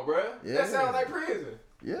 come on, bro. Yeah. That sounds like prison.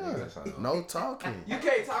 Yeah. No talking. You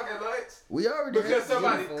can't talk at lunch. We already because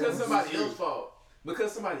somebody else's fault.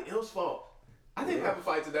 Because somebody else's fault. I didn't have a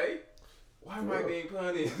fight today. Why am I being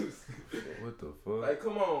punished? What the fuck? Like,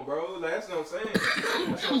 come on, bro. Like, that's what I'm saying.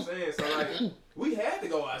 That's what I'm saying. So, like, we had to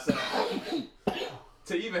go outside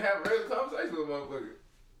to even have a regular conversation with a motherfucker.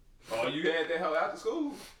 Oh, you had that hell after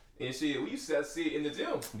school. And shit, we used to sit in the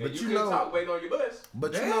gym. But and you couldn't talk waiting on your bus.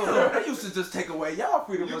 But you know, they used to just take away y'all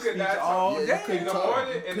freedom of speech all day. In the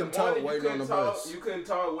morning, you couldn't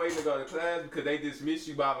talk waiting to go to class because they dismiss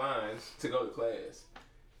you by lines to go to class.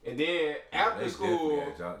 And then after school,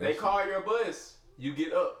 they call your bus. You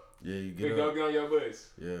get up. Yeah, you get up. You go get on your bus.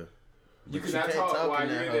 Yeah. You cannot talk while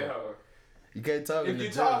you're in that hole. You can't talk if you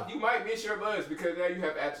talk, you might miss your bus because now you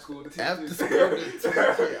have after school to teach. After school to teach.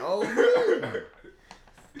 Oh, man.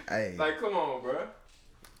 Hey. Like, come on, bro.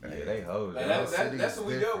 Yeah, they hoes. Like, that's what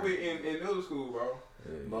we dealt with in middle school, bro.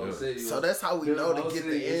 Yeah. So that's how we know to get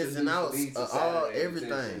the ins and outs of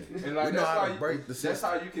everything. And like, we know how to break the system. That's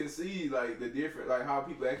how you can see like the different, like how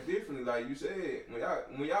people act differently. Like you said,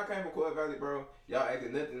 when y'all came from Quad Valley, bro, y'all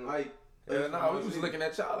acted nothing like. Nah, we was looking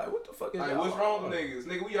at y'all like, what the fuck is like, y'all? What's wrong with niggas?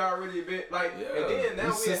 Nigga, we already been like, and then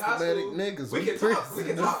now we in high school. Niggas. We can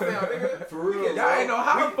talk now, nigga. For real, y'all ain't know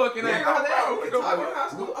how to fucking act. We can talk in high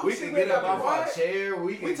school. We can get up off our chair.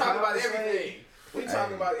 We talk about everything. We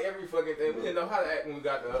talking about every fucking thing. We didn't know how to act when we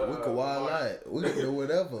got the. We could wild out. We could do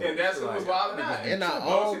whatever. And that's what was wilding out. In our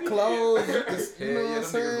own clothes. You know what I'm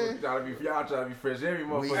saying? Y'all trying to be fresh every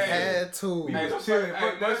motherfucker. We had to.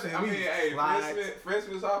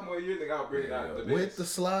 Freshman, sophomore year, nigga, I was bringing out the best. With the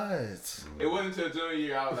slides. It wasn't until junior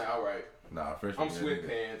year I was like, all right. Nah, freshman year. I'm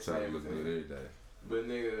sweatpants. Trying to look good every day. But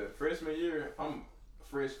nigga, freshman year, I'm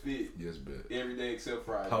fresh fit. Yes, bet. Every day except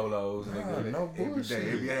Friday. Polos, nigga. No bullshit.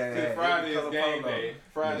 Every day. Friday is game day.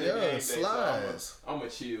 Friday is game day. Slides. So I'm a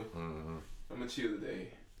chill. Mm-hmm. I'm a chill today.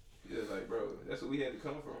 Just like, bro, that's what we had to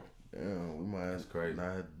come from. Damn, we might have to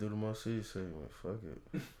not have to do the Mo City segment. Fuck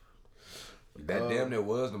it. That damn near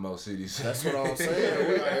was the Mo City segment. That's what I'm saying.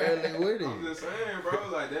 We early with it. I'm just saying, bro,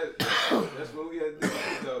 like that's what we had to do,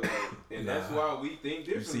 though. Like, and that's why we think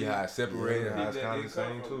differently. You see how it separated, how it's kind of the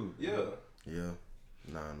same too. Yeah. Yeah.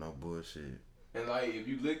 Nah, no bullshit. And like, if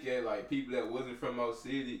you look at like people that wasn't from Mo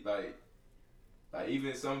City, like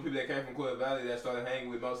even some people that came from Quad Valley that started hanging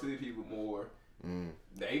with Mo City people more.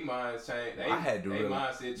 They minds changed. I had to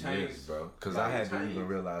mindset changed, yes, bro. Because I had to even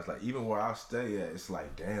realize, like, even where I stay at, it's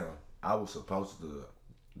like, damn, I was supposed to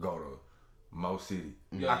go to Mo City.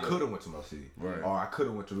 I could have went to Mo City, right? Or I could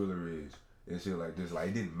have went to Willow Ridge and shit like this. Like,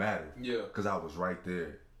 it didn't matter, because I was right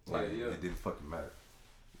there. Like, it didn't fucking matter.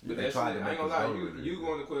 But they tried to make I ain't gonna lie, you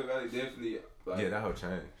going to Quad Valley definitely. Like, that whole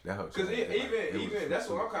change. Because even that's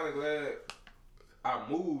why I'm kind of glad I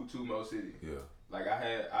moved to Mo City. Yeah. Like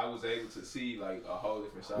I was able to see like a whole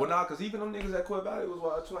different side. Well, nah, cause even them niggas at Quad Valley was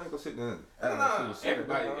wild too. I ain't gonna sit there.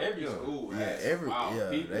 Every school,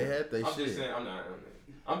 they had their shit.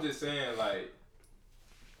 I'm just saying, like,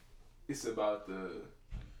 it's about the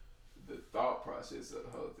thought process of the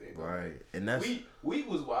whole thing. Right, and that's we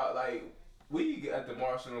was wild. Like we got the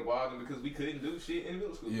Marshall and Walden because we couldn't do shit in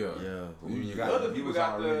middle school. Yeah. Other people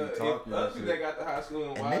got the that got the high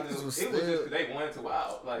school and Walden. It was just because they wanted to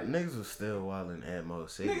wild. Like niggas was still wilding at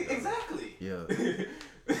most. Exactly. Yeah.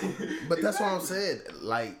 But that's what I'm saying.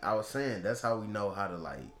 Like I was saying, that's how we know how to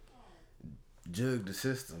like jug the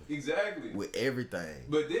system. Exactly. With everything.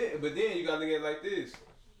 But then you gotta look at it like this.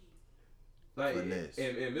 Like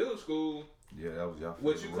in middle school. Yeah, that was y'all.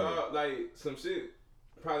 What you call like some shit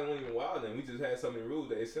probably wasn't even wilding. We just had so many rules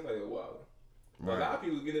that it seemed like it was wilding. Right. A lot of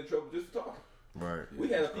people was getting in trouble just for talking. Right. We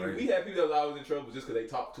had people that was always in trouble just because they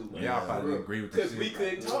talked too much. Yeah, I probably agree with that. Because we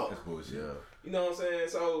couldn't talk. That's bullshit. Yeah. You know what I'm saying?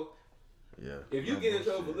 So if you get in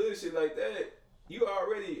trouble for little shit like that, you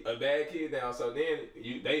already a bad kid now. So then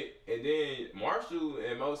then Marshall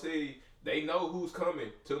and Mo City, they know who's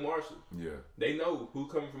coming to Marshall. Yeah. They know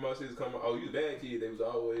who's coming from Mo City is coming. Oh, you the bad kid. They was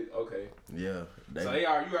always okay. Yeah. So you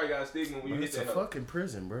already got a stigma when you hit that hoe. It's a fucking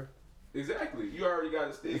prison, bro. Exactly. You already got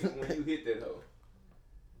a stigma when you hit that hoe.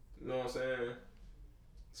 You know what I'm saying?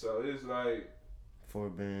 So it's like.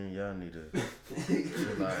 Fort Bend, y'all need to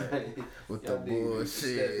like with the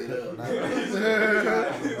bullshit.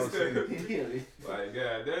 Like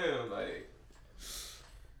goddamn, like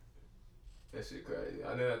that shit crazy.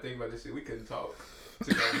 I never think about this shit. We couldn't talk.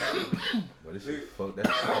 But this shit fucked that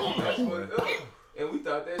shit up. And we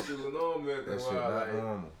thought that shit was normal after a while. Like,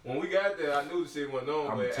 normal. when we got there, I knew the shit wasn't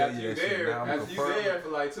normal. But after you there for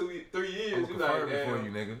like 2-3 years, you like, damn,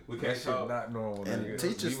 you, nigga. We can't talk. Not normal. And nigga.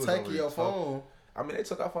 teachers taking your phone. I mean, they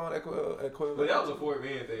took our phone at Quill. But that was a Fort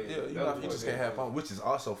Bend thing. Yeah, you just can't have phone, which is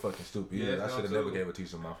also fucking stupid. Yeah, I should have never gave a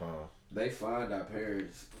teacher my phone. They fined our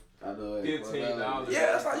parents. I know $15.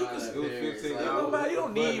 Yeah, that's like you can. It was $15. Man, you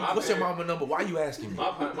don't need. What's your mama number? Why you asking me?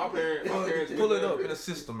 My parents pull it up in the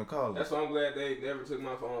system and call it. That's why I'm glad they never took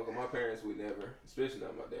my phone. Cause my parents would never, especially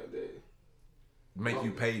not my damn daddy. Make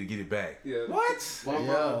you pay to get it back. Yeah. What? My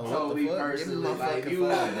mom told me personally, like, you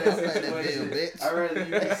out that situation, bitch. I'd rather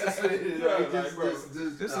you be suspended.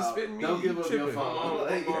 Just suspend me. Don't give up your phone.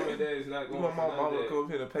 My mom and dad is not going to my mama come up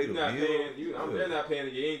here to pay the bill. They're not paying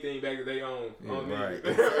to get anything back that they own. Right.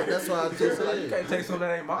 That's why I just said. You can't take something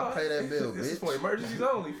that ain't mine. I pay that bill, bitch. This is for emergencies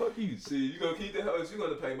only. Fuck you. See, you gonna keep the house. You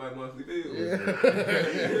gonna pay my monthly bill.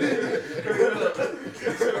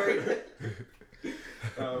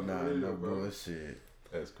 No bullshit.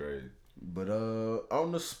 That's crazy. But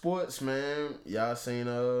on the sports, man, y'all seen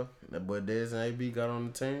that boy Dez and AB got on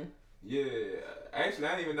the team? Yeah, actually,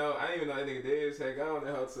 I didn't even know that nigga Dez had got on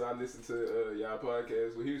that hoe till I listened to y'all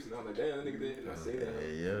podcast with Houston. I'm like, damn, that nigga Dez. I see that.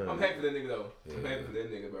 Yeah. I'm happy for that nigga though. I'm happy for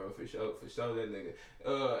that nigga, bro. For sure, that nigga.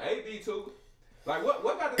 AB too. Like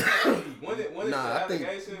what got the AB? When the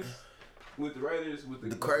allegations with the Raiders with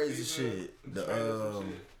the crazy shit.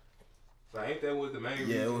 Like, ain't that what the main reason?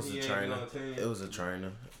 Yeah, it was a trainer. It was a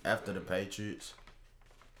trainer after the Patriots.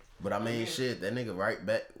 But I mean, shit, that nigga right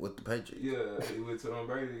back with the Patriots. Yeah, he with Tom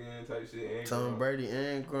Brady again type shit. And Tom Brady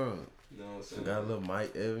and Gronk. You know what I'm saying? Got a little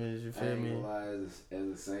Mike Evans, you feel me? I ain't gonna lie, as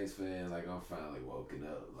a Saints fan, like, I'm finally woken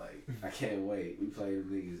up. Like, I can't wait. We play them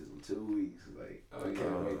niggas in 2 weeks. Like, I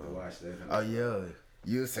can't wait to watch that. Oh, yeah.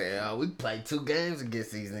 You say, we played 2 games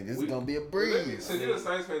against these niggas. It's gonna be a breeze. So you're a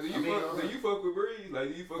Saints fan. Do you fuck with Breeze? Like,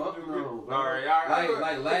 do you fuck with Breeze? No, all right.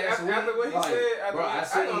 Like last week. After what he said, bro, I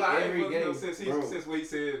see every game. Since what he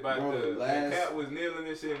said about the cat was kneeling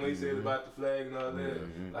and shit, when he said about the flag and all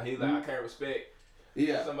that. Like, he's like, I can't respect.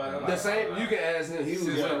 Yeah, the same. You can ask him. He was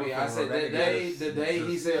with me. I said the day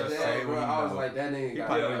he said that, bro. I was like, that nigga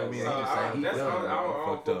got me. I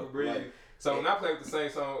don't fuck with Breeze. So when I play with the same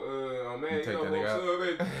song on Man, you know what's up,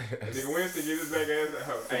 baby? Nigga Winston get his back ass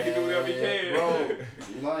out. Hey, he do whatever he can.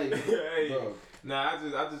 Bro, like, hey. Bro. Nah,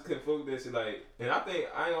 I just couldn't fuck with that shit. Like, and I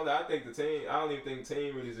think the team, I don't even think the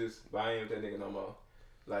team really just buying that nigga no more.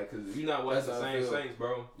 Like, cause you not watching the same Saints,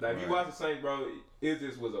 bro. Like, if you watch the Saints, bro, it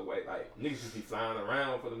just was a way. Like, niggas just be flying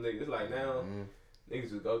around for them niggas. It's like now, niggas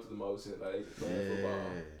just go to the motion. Like, they just playing football.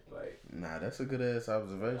 Like, nah, that's a good ass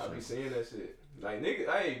observation. I be seeing that shit. Like, niggas,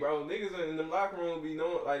 hey, bro, niggas in them locker room be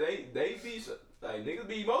knowing, like, they be, like, niggas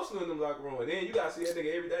be emotional in them locker room. And then you gotta see that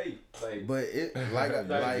nigga every day. Like, but it, like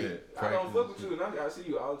I don't fuck with you, and I gotta see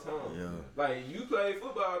you all the time. Yeah. Like, you play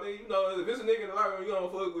football, then you know, if it's a nigga in the locker room you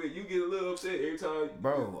don't fuck with, you get a little upset every time.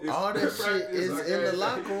 Bro, all that shit is like in the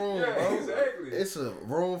locker room, yeah, bro. Exactly. It's a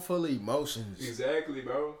room full of emotions. Exactly,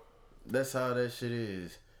 bro. That's how that shit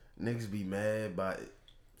is. Niggas be mad by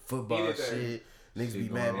football shit. Niggas be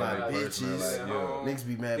mad by bitches. Niggas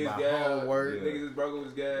be mad by homework. Niggas is broke with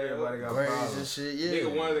his gas. Everybody got grades problems and shit. Yeah.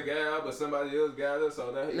 Nigga wanted a guy, but somebody else got us.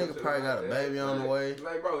 So that nigga probably got a baby on the way.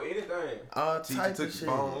 Like, bro, anything. All type of shit.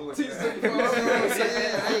 Teacher took the You know what I'm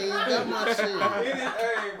saying? I ain't got my shit.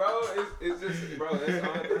 Anything, bro. It's just, bro, that's the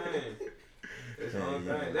only thing. That's the only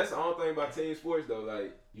thing. That's the only thing about team sports, though.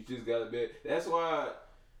 Like, you just gotta bet. That's why,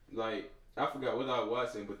 like, I forgot what I was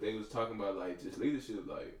watching, but they was talking about, like, just leadership.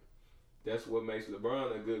 Like, that's what makes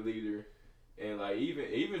LeBron a good leader. And, like,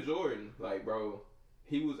 even Jordan, like, bro,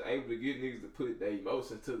 he was able to get niggas to put their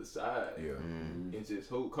emotions to the side. Yeah. And just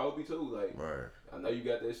hold Kobe, too. Like, right. I know you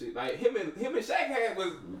got that shit. Like, him and Shaq had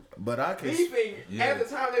was beefing at the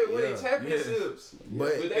time they were winning championships.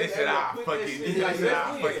 But they said,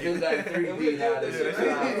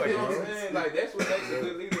 like, that's what makes a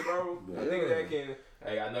good leader, bro. A nigga that can,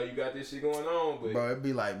 hey, I know you got this shit going on, but bro, it'd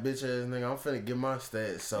be like, bitch ass nigga, I'm finna get my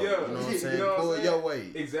stats, so yeah, you know what I'm saying? Pull it your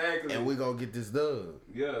way. Exactly. And we gonna get this dub.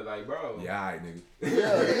 Yeah, like, bro. Yeah, alright, nigga.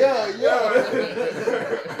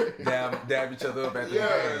 Yeah. Dab each other up at the game.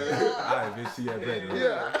 Alright, bitch, see you at better.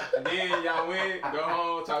 Yeah. And then y'all win, go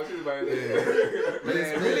home, talk shit about it.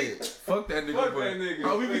 Man, really? Fuck that nigga. Fuck that nigga.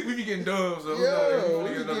 Oh, we be getting dubs, so we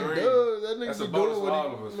get another ring. That nigga That's be a bonus doing for all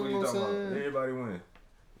what of us. he, What you talking about? Everybody win.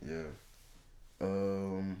 Yeah.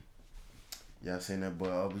 Y'all seen that boy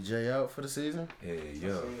OBJ out for the season?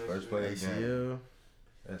 Yeah. First play ACL.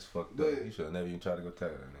 That's fucked up. You should never even try to go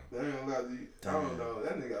tackle that nigga. I ain't gonna lie to you. I don't know.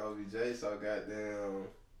 That nigga OBJ so goddamn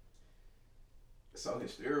so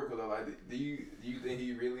hysterical though. Like, do you think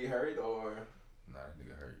he really hurt or? Nah, that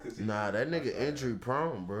nigga hurt. Nah, that nigga injury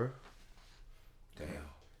prone, bro. Damn.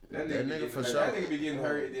 That nigga for sure. That nigga be getting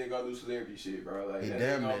hurt and then go do celebrity shit, bro. Like, he that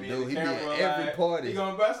damn nigga it, dude. He be camera, at every like, party. He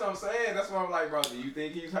gonna bust. I'm saying. That's why I'm like, bro. Do you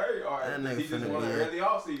think he's hurt or he just want to early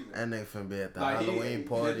off season? That nigga finna be at the like Halloween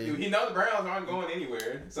party. He know the Browns aren't going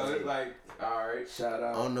anywhere, so it's like, all right. Shout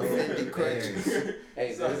out on the Fendi crutches.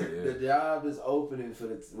 Hey, the job is opening for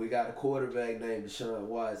the. We got a quarterback named Deshaun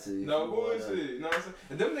Watson. No bullshit. You know what I'm saying?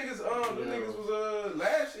 And them niggas was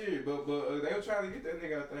last year, but they were trying to get that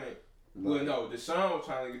nigga, I think. Well, no, Deshaun was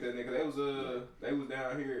trying to get that nigga. They was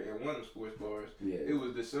down here at one of the sports bars. Yeah. It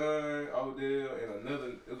was Deshaun, Odell, and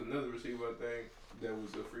another receiver, I think, that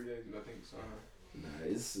was a free agent. I think Deshaun.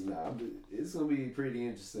 It's gonna be pretty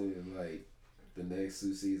interesting. Like the next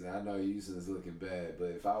 2 seasons. I know Houston is looking bad, but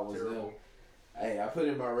if I was them, hey, I put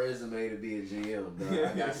in my resume to be a GM. Dog.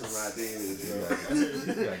 I got some ideas.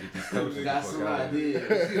 Got some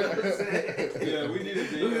ideas. You know what I'm saying? Yeah, we need a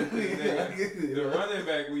GM. The running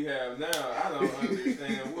back we have now, I don't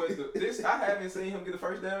understand I haven't seen him get a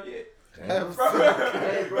first down yet. Hey, bro,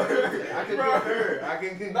 I can concur. I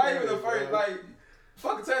can concur. Not even the first, like,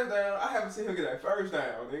 fuck a touchdown. I haven't seen him get that first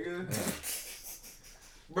down, nigga.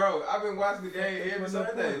 Bro, I've been watching the game every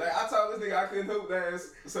Sunday. Like, I told this nigga I couldn't hoop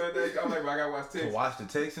last Sunday. I'm like, bro, I gotta watch Texans. To watch the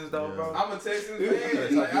Texans, though, bro? I'm a Texans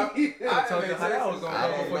fan. Like, I told you how that was going to go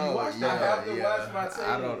before you watched that. I have to watch my team.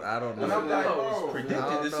 I don't know. And I'm like, bro.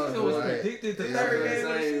 The season was predicted. The third game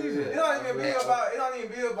of the season. It don't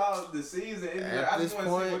even be about the season. I just want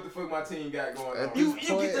to see what the fuck my team got going on. You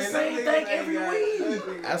get the same thing every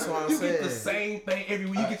week. That's what I'm saying. You get the same thing every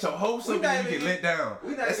week. You get your hopes up and you get let down.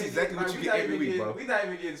 That's exactly what you get every week, bro. We not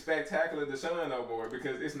even getting spectacular Deshaun no more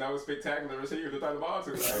because it's no spectacular receiver to throw the ball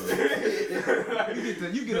to.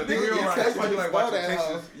 You get a thrill ride. That's why you like watching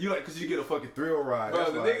Texas. You like because you get a fucking thrill ride.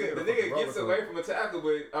 Bro, the nigga gets away from a tackle,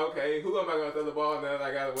 but okay, who am I gonna throw the ball now?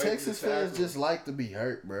 I got away. Texas fans just like to be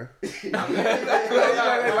hurt, bro. They like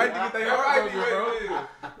to get their heart broken,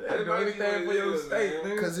 bro. They do anything for your state,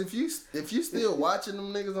 man. Because if you still watching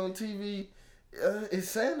them niggas on TV, it's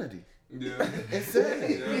sanity. Yeah.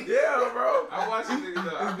 Insanity. Yeah, bro. I watch you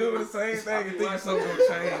niggas. It's doing the same thing and thinking something gonna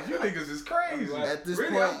change. You niggas is crazy. At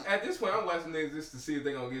this point, I'm watching niggas just to see if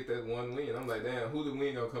they gonna get that one win. I'm like, damn, who the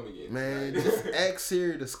win gonna come again? Man, just ask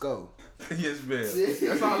Siri to score. Yes, man.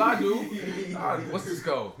 That's all I do. What's the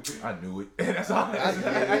score? I knew it. That's all I do.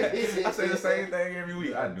 I say the same thing every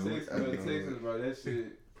week. I knew it. Texas, bro, that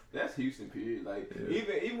shit. That's Houston, period. Like,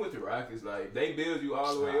 even with the Rockets, like, they build you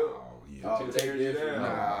all the way up. To tear you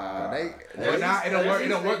down. It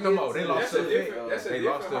don't work no more. They lost their fit. They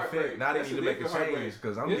lost their fit. Now they need to make a change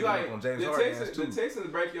because I'm giving up on James Harden too. The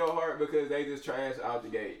Texans break your heart because they just trash out the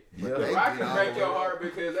gate. Yeah, the Rockets break your heart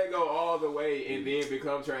because they go all the way and then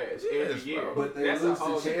become trash every year. But they lose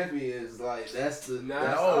to champions. Like, that's the... They were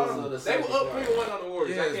up 3-1 on the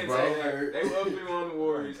Warriors. I can't say that. They were up 3-1 on the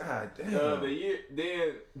Warriors. God damn. The year,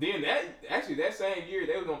 then that same year,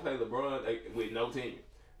 they were going to play LeBron with no team.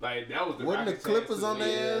 Like, that was the Wasn't the Clippers on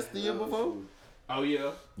their ass the year before? Oh,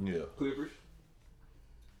 yeah. Yeah. Clippers.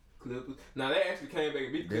 Clippers. Now they actually came back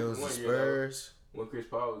and beat the There Clippers was the 1 year Spurs. when Chris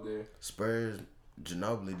Paul was there. Spurs,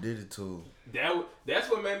 Ginobili did it too. That's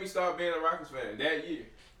what made me start being a Rockets fan that year.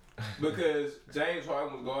 Because James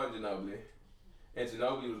Harden was guarding Ginobili. And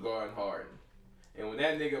Ginobili was guarding Harden. And when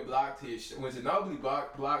that nigga blocked when Ginobili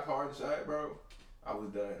blocked Harden's shot, bro, I was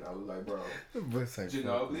done. I was like, bro,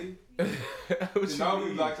 Ginobili?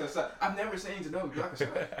 Ginobili blocked that shot. I've never seen Ginobili block a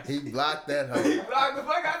shot. He blocked that hoe. He blocked the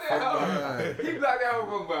fuck out that hoe. He blocked that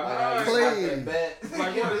hoe from behind. Clean.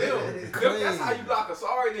 Like one of them. That's how you block a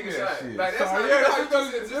sorry nigga shot. Shit. Like that's how you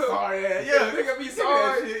supposed to do. Sorry, Yeah, nigga be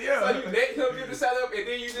sorry. Shit, yeah. So you let him get the shot up and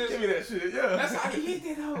then you just Give me that shit, yeah. That's how he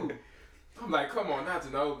hit that hoe. I'm like, come on, not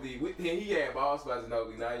Ginobili. He had balls by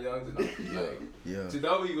Ginobili, not young Ginobili. Like, Yeah.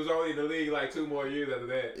 Ginobili was only in the league like 2 more years after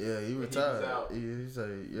that. Yeah, he retired. He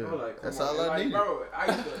said, yeah. I'm like, that's come on. all I need. Bro, I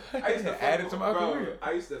used to Add fuck it to with, my bro, career.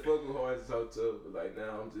 I used to fuck with Harden so tough, but like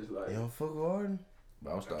now I'm just like, You don't fuck with Harden?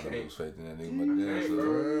 But I'm starting to can't. lose faith in that nigga. My damn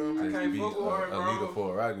self. I Just can't be fuck with Harden, a bro. leader for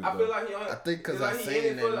a Rockets, I feel like he. I think because it's I like he in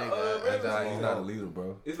seen it that for the, nigga. regular He's season. not a leader,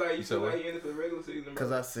 bro. It's like you You feel said like what? he in it for the regular season. Bro.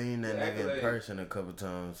 Because I seen that The nigga in accolades. person a couple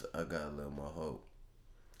times. I got a little more hope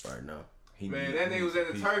right now. Man, that nigga was in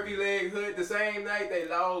the turkey leg hood the same night they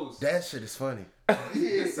lost. That shit is funny.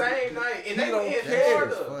 The same night. And they were in That shit is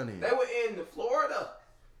Florida. funny. They were in Florida.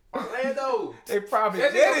 Orlando. They probably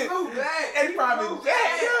That did nigga it. flew back. They He probably flew did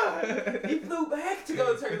back. He flew back to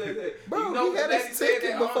go to Turkey Leg Hood. Bro, you know he had what his said ticket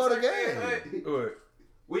that on before the Turkey Leg game. Hood? What?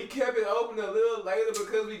 We kept it open a little later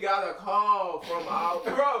because we got a call from our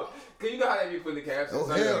bro. Cause you know how they be putting the captions. Oh,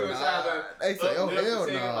 Some hell people nah. trying to They say, oh, uplift hell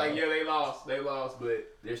the team, nah. Like, yeah, they lost, but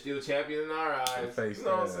they're still champion in our eyes. Face You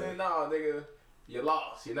know what I'm that. saying? No, nigga, you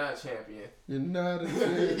lost. You're not a champion. You're not a You're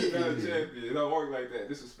not a champion. champion. It don't work like that.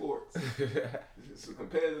 This is sports. It's a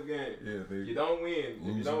competitive game. Yeah, You don't win.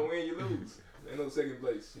 If you don't win, you lose. Ain't no second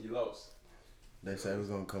place. You lost. They say we're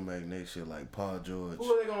going to come back next year like Paul George.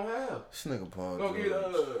 Who are they gonna have? This nigga Paul Gonna George.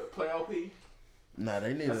 get playoff P. Nah,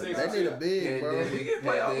 they need I a see big, bro.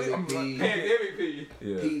 Pandemic P.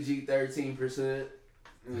 Yeah. PG 13%.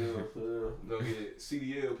 Gonna get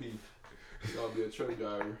CDLP. He's gonna be a truck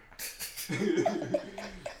driver. you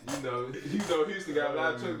know, Houston got a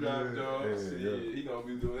lot of truck driving jobs. Yeah. He gonna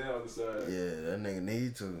be doing that on the side. Yeah, that nigga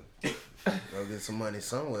need to. Go get some money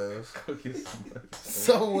somewhere else. Go get some money.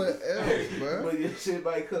 Somewhere else, bro. But your shit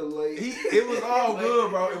might come late. It was all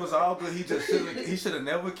good, bro. It was all good. He should have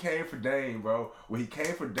never came for Dame, bro. When he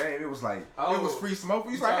came for Dame, it was like it was free smoke.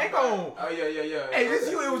 He's like, hang on. Oh yeah. Hey, this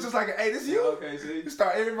you. It was just like, hey, this you. Okay, see.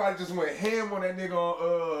 Everybody just went ham on that nigga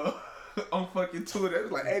on on fucking Twitter. It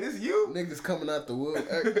was like, hey, this you. Niggas coming out the wood.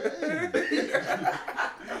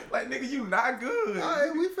 Like, nigga, you not good.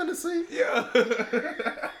 Alright, we finna see. Yeah.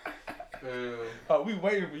 Oh, we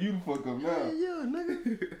waiting for you to fuck up now. Yeah,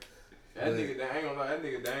 nigga. That nigga, I ain't gonna lie, that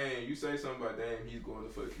nigga Dame, you say something about Dame, he's going to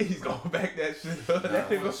fuck you. He's going back that shit up. That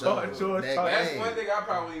for nigga sure. Paul George That talking. That's game. one thing I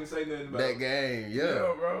probably wouldn't even say nothing about. That game, yeah.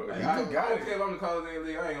 Yeah, bro. Like, He I got don't it. care if I'm the college nigga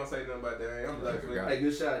league, I ain't gonna say nothing about that. I'm like, Got Hey,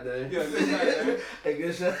 good shot, Dave. yeah, good shot, Dame. Hey,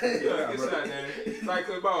 good shot. Yeah, good shot, Dame. Like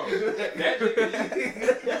the ball. That nigga,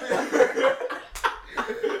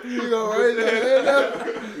 You gonna raise your hand up?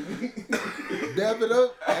 Dab it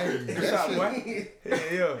up? Hey, Good that shot, shit. boy.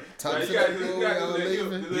 Yeah. Talk Like, to you gotta that do- boy you gotta y'all do that hip,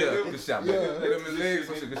 leaving. do that Yeah, hip. good shot, Yeah. man. Let him in the legs.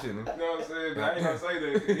 Some shit, good shit, man. you know what I'm saying? But I ain't gonna say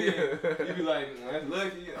that. 'cause then you be like, that's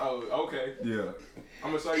lucky. Oh, okay. Yeah. I'm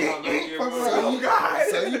gonna show you how lucky it So was. you,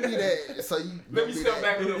 so you be that. So you. Let me be step that-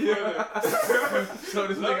 back a little further. So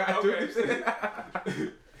this nigga I do Okay. this shit.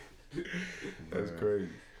 That's crazy.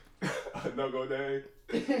 No go Dame.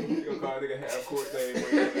 You gonna call a nigga half court Dame.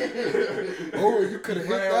 Oh, you could have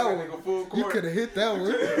hit that one. Nigga full You court. could have hit that one.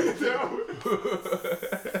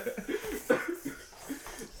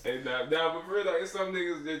 And now, but for real, like, it's some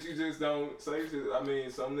niggas that you just don't say shit. I mean,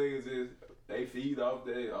 some niggas just, they feed off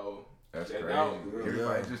that, That's that crazy. dog.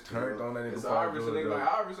 Everybody just turned on that nigga It's Paul Iverson, George, nigga, though.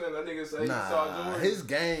 like Iverson, that nigga say he saw Nah, Jordan. his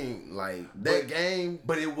game, like that game.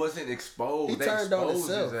 But it wasn't exposed. He They turned on exposed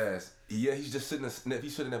himself. his ass. Yeah, he just shouldn't have. He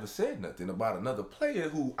should have never said nothing about another player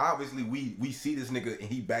who obviously we see this nigga and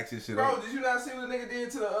he backs his shit Bro, up. did you not see what the nigga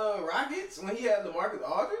did to the Rockets when he had LaMarcus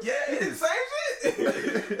Aldridge? Yes. He did the same shit.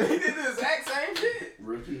 He did the exact same shit.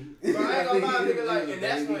 Rookie. Bro, I ain't gonna lie, nigga, like, and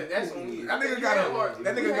that's when we, That nigga we got had a. Harden.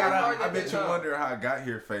 That We nigga had got a. Harden I at bet that you time. wonder how I got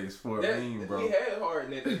here face for a meme, bro. We had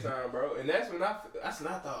Harden at that time, bro, and that's when I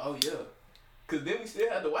thought, oh yeah, cause then we still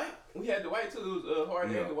had the White. We had the White too. It was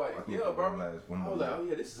Harden and the White. I think Yeah, bro. one I more was like, year. oh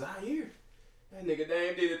yeah, this is our year. That nigga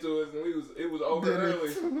Dame did it to us, and it was over early.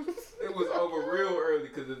 It was over real early,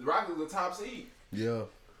 cause the Rockets was the top seed. Yeah.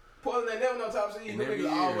 Portland ain't never no top seed. And Them every niggas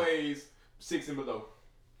year. always 6 and below.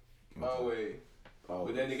 Always.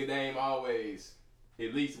 But that nigga Dame always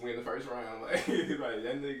at least win the first round. Like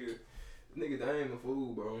that nigga Dame a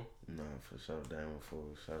fool, bro. Nah, for sure, Dame a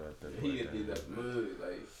fool. Shout out that boy. He did that mud,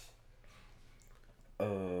 like.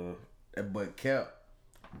 That boy Cap,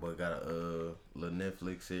 boy got a little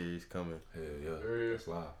Netflix series coming. Hell yeah, it's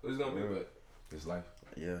live. What's gonna be about? It's life.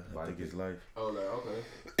 Yeah, I think it's life. Oh, like, okay.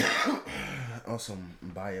 On some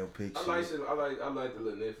biopic I like shit. I like the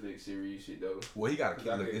little Netflix series shit though. Well, he got to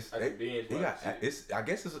keep. I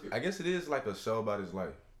guess it is like a show about his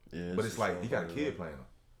life. Yeah, but it's like he got a kid playing him.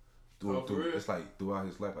 It's like throughout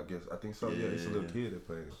his life, I guess. I think so. Yeah, it's a little kid that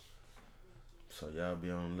playing him. So y'all be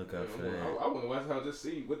on the lookout for that. I want to watch how just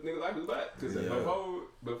see what nigga life is about. Because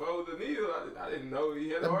before the Neil, I didn't know he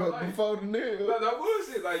had a hard life. Before the Neil. No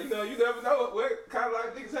bullshit. Like, you know, you never know what kind of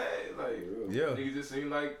life niggas had. Like, niggas just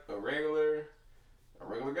seemed like a regular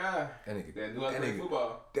guy. That nigga, that knew how to play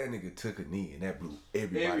football. That nigga took a knee and that blew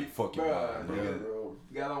everybody fucking mind. Bro.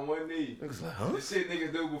 Got on one knee. Niggas like, huh? The shit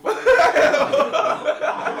niggas do before they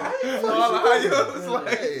was like,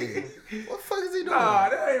 hey, what the fuck is he doing? Nah,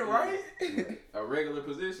 that ain't right. A regular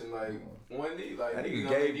position, like one knee, like that nigga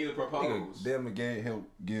gave need to propose. Damn the help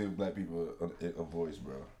give black people a voice,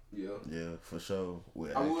 bro. Yeah, for sure.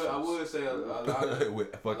 I would say a lot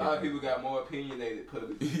of people got more opinionated.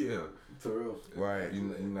 For real. Right. You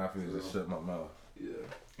not finna just shut my mouth. Yeah.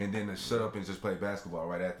 And then to shut up and just play basketball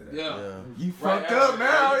right after that. Yeah. You fucked up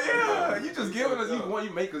now. Yeah. You just giving us.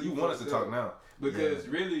 You want us to talk now. Because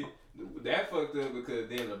really, that fucked up because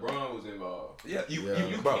then LeBron was involved. Yeah. You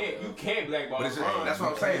can't blackball LeBron. That's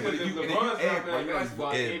what I'm saying. But if LeBron's not playing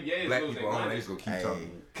basketball, NBA is black losing people money. just gonna keep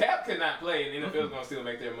talking. Cap cannot play, and NFL's gonna still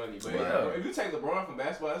make their money. But if you take LeBron from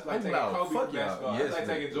basketball, that's like taking Kobe from basketball. That's like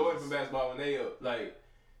taking Jordan from basketball when they up. Like,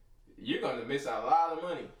 you're gonna miss out a lot of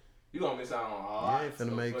money. You're gonna miss out on a lot. You ain't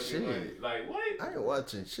finna make shit. Money. Like, what? I ain't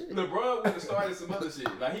watching shit. LeBron would have started some other shit.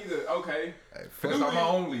 Like, he's okay. First on my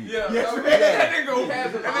own league. Yeah. That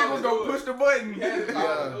nigga was gonna push the button.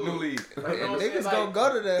 New league. And niggas gonna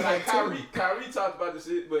go to that. Like, Kyrie talked about the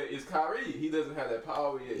shit, but it's Kyrie. He doesn't have that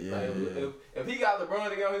power yet. Yeah, like, if he got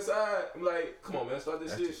LeBron on his side, I'm like, come on, man, start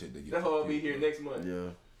this shit. That hoe will be here next month.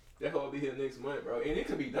 Yeah. That hoe will be here next month, bro. And it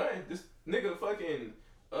could be done. This nigga fucking,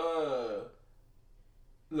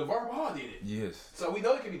 LeVar Ball did it. Yes. So we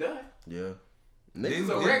know it can be done. Yeah. Niggas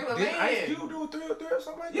a regular man. Ice Cube do a 3 or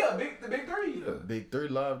something like that? Yeah, the big three. Yeah. Big three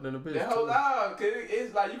live in the bitch. That whole live, cause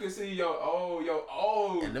it's like you can see your old.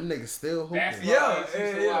 And them niggas still hooping.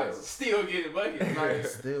 Yeah. Still getting buckets. Like,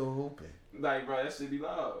 still hooping. Like, bro, that shit be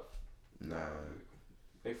live. Nah.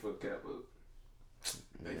 They fucked Cap up.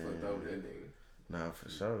 They fucked over that nigga. Nah, for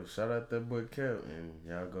sure. Shout out that boy Cap, and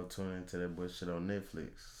y'all go tune into that boy shit on Netflix.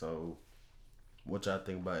 So, what y'all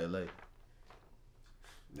think about LA?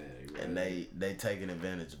 Yeah, and they taking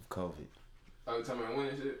advantage of COVID. Oh, you talking about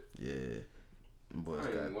winning shit? Yeah. Them boys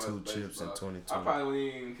got 2 chips in 2020. I probably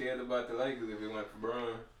wouldn't even care about the Lakers if it went for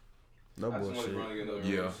Bron. No I bullshit. just wanted Bron to get no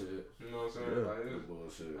bullshit. You know what I'm saying? Yeah. Like, it was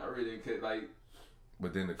bullshit. I really didn't care. Like,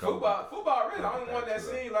 but then the football really the only one that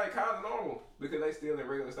seemed like kind of normal because they still in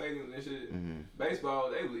regular stadiums and shit. Mm-hmm. Baseball,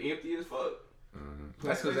 they was empty as fuck. Mm-hmm.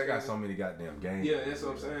 That's because they got so many goddamn games. Yeah, that's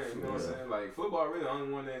what I'm saying. You know what I'm saying? Like, football really the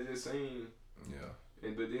only one that just seemed. Yeah.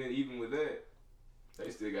 But then even with that, they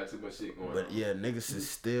still got too much shit going on. But yeah, niggas is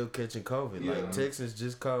still catching COVID. Yeah. Like Texas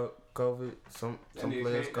just caught COVID. Some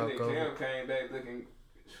players caught COVID. Cam came back looking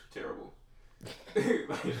terrible.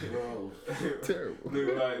 Bro, terrible.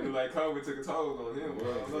 Look like COVID took a toll on him.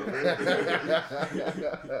 Bro,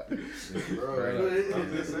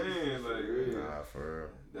 I'm just saying, like, really, nah, for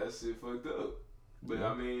real. That shit fucked up. But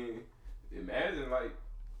I mean, imagine like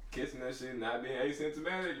catching that shit, not being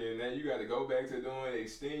asymptomatic, and then you got to go back to doing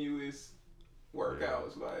extenuous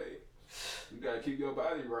workouts. Yeah. Like, you got to keep your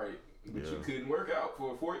body right, but you couldn't work out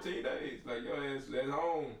for 14 days. Like, your ass at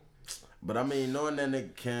home. But I mean, knowing that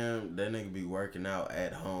nigga Cam, that nigga be working out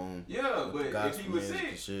at home. Yeah, but if he was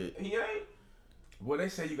sick, he ain't. Well, they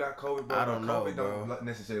say you got COVID, bro. I don't know, COVID bro. Don't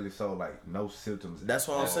necessarily show like no symptoms. That's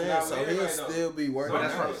what I'm saying. So he'll still be working. But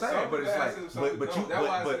that's what I'm saying. But it's like,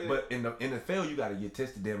 but in the NFL, you gotta get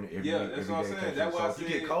tested damn near every week. That's what I'm saying. That's why if you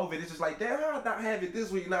get COVID, it's just like, damn, I not have it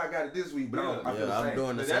this week. Now I got it this week. But I feel the same. I'm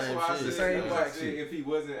doing the same shit. That's why I said if he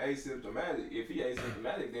wasn't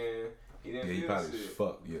asymptomatic, then he didn't feel probably sick.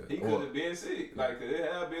 Fucked, yeah. He could have been sick. Like,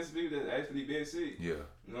 there have been some people that actually been sick. Yeah.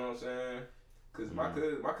 You know what I'm saying? Because my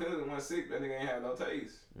cousin wasn't sick, that nigga ain't have no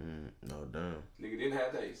taste. No, damn. Nigga didn't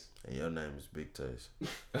have taste. And your name is Big Taste.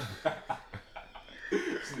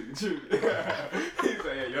 True. He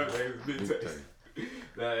said, your name is Big Taste.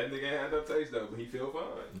 Nah, that nigga ain't had no taste though, but he feel fine.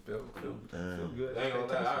 He feel good. I ain't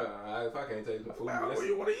gonna lie, if I can't taste my food, where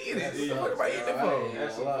you want to eat it? What am I eating it for?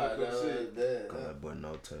 That's some fucked up shit. Call that boy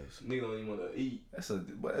no taste. Nigga don't even want to eat. That's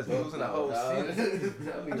losing the whole sense.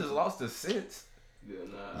 I just lost the sense. Yeah,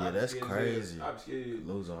 nah. Yeah, that's crazy. I'm scared.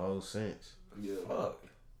 Lose a whole sense. Yeah. Fuck.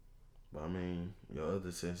 But I mean, your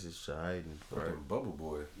other senses should heighten. Right. Bubble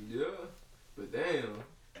boy. Yeah. But damn.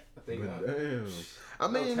 I think damn. I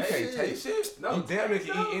mean, you can't taste shit. No, you damn near can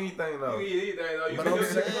eat anything though. You can eat anything though. But I'm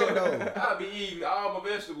saying though, I'll be eating all my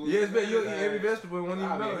vegetables. Yes, man, you'll eat every vegetable and won't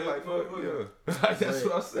even know it. Like, fuck, yeah. Like, that's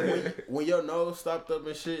what I'm saying. When your nose stopped up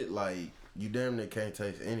and shit, like, you damn near can't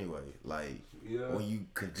taste anyway. Like, when you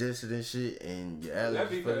congested and shit and your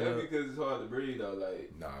allergies. That's because it's hard to breathe though.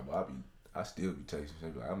 Like, nah, but I still be tasting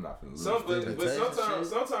shit. Like, I'm not finna lose. But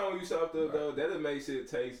sometimes when you stopped up though, that'll make shit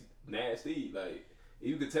taste nasty. Like,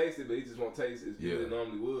 you could taste it, but you just won't taste it as good as it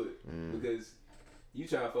normally would because you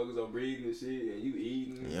trying to focus on breathing and shit, and you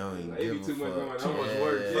eating. You don't even it be too much going on. Too much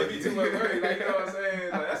work. It be too much work. Like, you know what I'm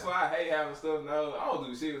saying? Like, that's why I hate having stuff now. I don't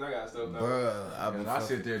do shit when I got stuff now. Bruh, I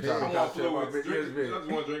sit there trying I to want fluids. I just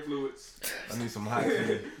want to drink fluids. I need some hot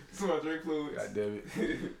tea. Just want to drink fluids. God damn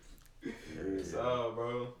it. So,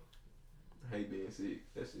 bro. I hate being sick.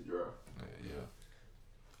 That shit dry. Yeah.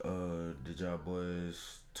 Did y'all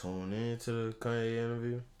boys tune in to the Kanye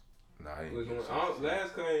interview? Nah, I ain't.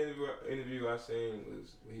 Last Kanye interview I seen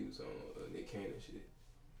was when he was on Nick Cannon shit.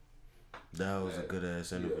 That was a good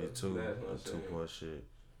ass interview too. A 2-part shit.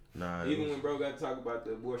 Nah, even when bro got to talk about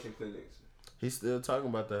the abortion clinics. He's still talking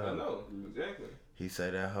about that. I know exactly. He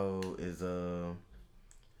said that hoe is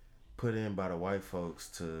put in by the white folks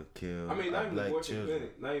to kill not even black abortion children.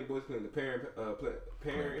 clinic, not even abortion clinic. The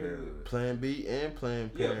Parenthood. Plan B and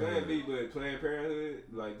Planned Parenthood. Yeah, Plan B, but Planned Parenthood,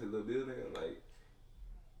 like the little building, like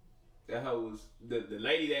that hoe was the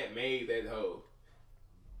lady that made that hoe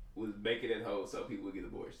was making that hoe so people would get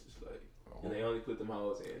abortions, like, and they only put them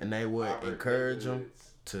hoes in. And they would encourage them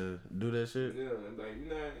to do that shit. Yeah, like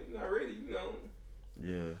you're not ready, you know.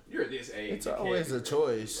 Yeah. You're this age. It's always a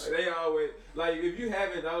choice. Like, they always if you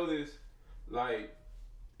haven't noticed, like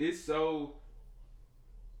it's so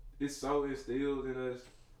instilled in us,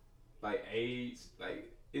 like age, like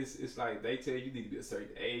it's like they tell you need to be a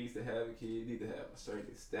certain age to have a kid, you need to have a certain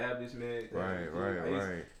establishment.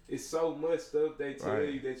 Right. It's so much stuff they tell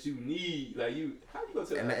you that you need. Like how you gonna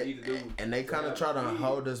tell them need to do? And they kind of try to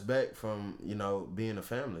hold us back from being a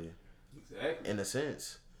family. Exactly. In a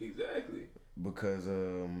sense. Exactly. Because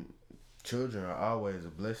children are always a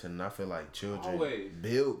blessing, and I feel like children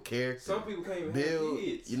build character. Some people can't even build, have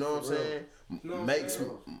kids. you know what I'm saying? Makes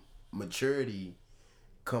maturity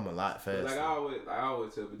come a lot faster. But like I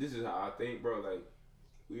always tell, but this is how I think, bro. Like,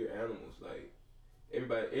 we're animals. Like,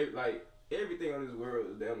 everything on this world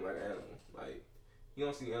is damn like an animal. Like, you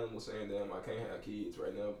don't see animals saying, "Damn, I can't have kids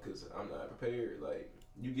right now because I'm not prepared." Like,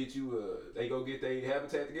 they go get their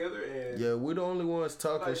habitat together, and we the only ones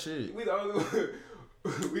talking shit. We the only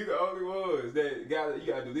ones that you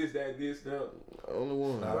gotta do this, that, this, that. Only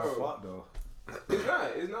one. Not our fault though. It's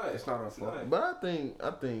not. It's not our fault. But I think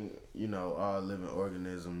all living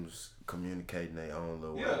organisms communicate in their own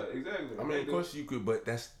little way. Yeah, exactly. I mean, of course you could, but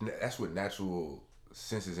that's what natural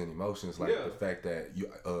senses and emotions, like the fact that you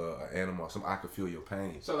an animal, I could feel your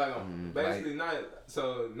pain. So like basically not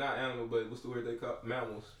animal, but what's the word they call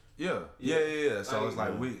mammals? Yeah. So it's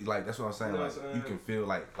like that's what I'm saying. Like you can feel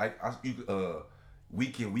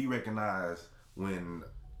we recognize when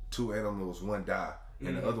two animals, one die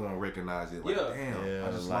and the other one recognize it. Like damn,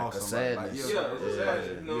 I just lost somebody. Like, it's sad.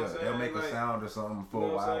 You know what I'm saying? They'll make a sound or something for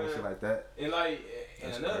a while and shit like that. And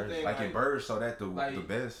and another thing, like in birds, so that the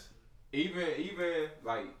best. Even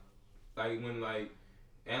like when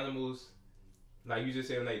animals, like you just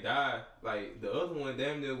said, when they die, like the other one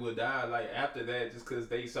damn near will die like after that just because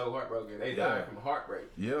they so heartbroken. They die from heartbreak.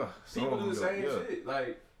 Yeah. People do the same shit.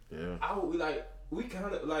 Like I would we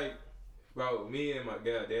kind of like, bro. Me and my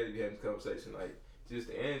daddy be having this conversation like just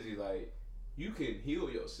the energy. Like you can heal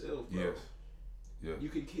yourself, bro. Yes. You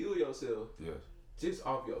can kill yourself. Yes. Just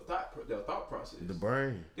off your thought process. The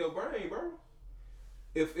brain. Your brain, bro.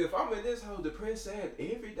 If I'm in this whole depressed, sad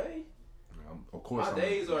every day, of course my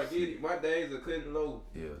days are cutting low.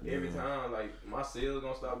 Yeah. Every time, like my cells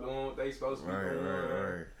gonna stop doing what they supposed to be doing.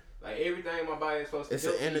 Right. Like everything my body is supposed to. It's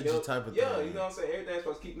an energy type of thing. Yeah, you know what I'm saying. Everything's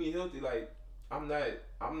supposed to keep me healthy. Like I'm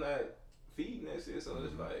not feeding that shit. So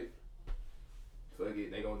it's like, fuck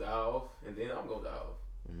it, they gonna die off, and then I'm gonna die off.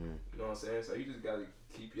 Mm-hmm. You know what I'm saying? So you just gotta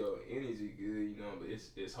keep your energy good. You know, but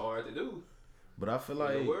it's hard to do. But I feel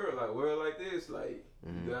like in a world like this, like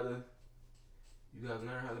you You gotta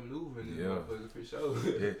learn how to maneuver in this motherfucker for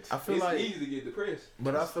sure. I feel it's like easy to get depressed.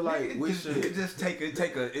 But I feel like we should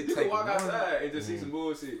You can walk outside and just see some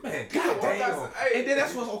bullshit. Man, goddamn. And then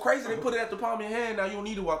that's what's so crazy. They put it at the palm of your hand. Now you don't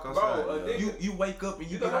need to walk outside. Bro, you wake up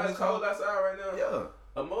and you know get how on it's this cold outside right now? Yeah.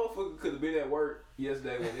 A motherfucker could have been at work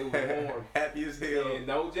yesterday when it was warm. Happy as hell. And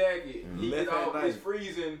no jacket. He Left get off, at it's night.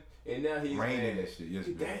 freezing, and now he's Raining mad. and shit. Yes,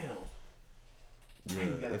 Damn. Yeah,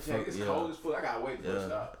 You gotta check. It's cold as fuck. I gotta wait for the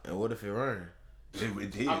stop. And what if it rain?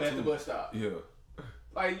 It did I'm at the too. bus stop. Yeah.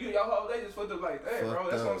 Like your whole day just fucked up like that,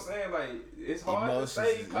 bro. That's what I'm saying. Like it's hard Emotions, to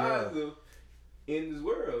stay positive in this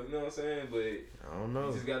world. You know what I'm saying? But I don't know.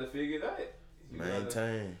 you just gotta figure it out. You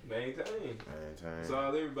Maintain. That's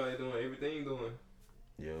all everybody doing. Everything doing.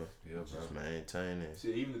 Yeah, bro. Just maintain it.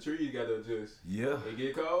 Shit, even the trees gotta adjust. Yeah. They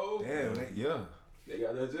get cold. Damn. They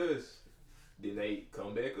gotta adjust. Then they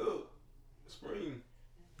come back up. Spring.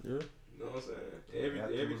 Yeah. You know what I'm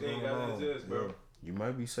saying? Everything gotta adjust, bro. Yeah. You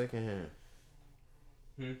might be secondhand.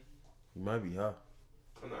 You might be hot.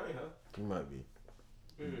 I'm not huh? You might be.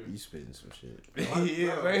 You spitting some shit.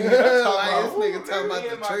 Yeah, man. Like this nigga talking about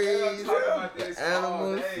the trees, the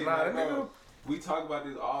animals. Nigga. We talk about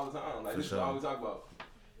this all the time. Like For this sure. is all we talk about.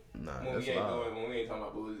 Nah, When that's we ain't loud. when we ain't talking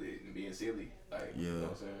about bullshit and being silly. Like you know what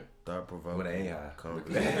I'm saying? Thought provoking. When they ain't high.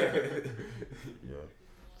 Conversation. Yeah,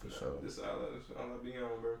 for sure. This all I be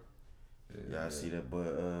on, bro. Yeah, I see that,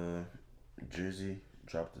 but Drizzy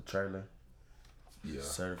dropped the trailer. Yeah.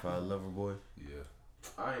 Certified Lover Boy. Yeah.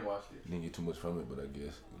 I ain't watched it. Didn't get too much from it, but I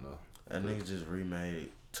guess, you know. That nigga just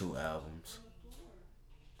remade 2 albums.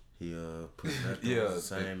 He put that the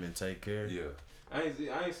same and Take Care. Yeah. I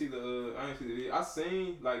ain't see the video. I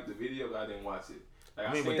seen like the video, but I didn't watch it. Like,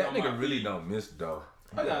 I mean, but that nigga really don't miss though.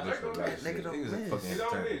 Oh, yeah, Drake don't miss. Nigga don't miss. He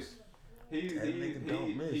don't miss.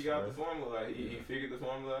 He miss, got bro. the formula. Like, he figured the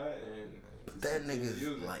formula out, and That nigga's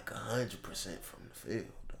using it. like 100% from the field,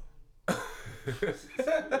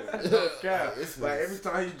 God, like every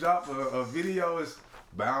time he drop a video, it's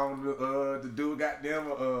bound to do goddamn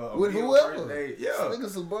a with video whoever. first day. This Yeah.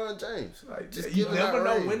 nigga's LeBron James. Like, Just you giving never out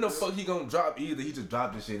know ratings. when the fuck he gonna drop either. He just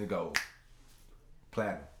dropped this shit and go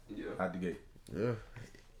platinum. Yeah. Out the gate. Yeah.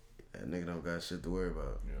 That nigga don't got shit to worry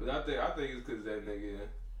about. But I think it's cause that nigga.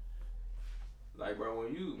 Like, bro,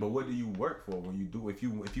 when you. But what do you work for when you do? If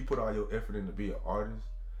you put all your effort in to be an artist,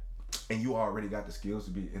 and you already got the skills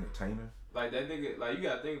to be an entertainer. Like that nigga, like you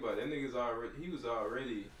gotta think about it. That nigga's already. He was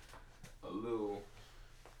already a little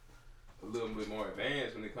bit more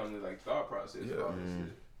advanced when it comes to like thought process. Yeah. For all this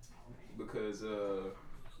shit. Because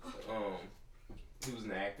he was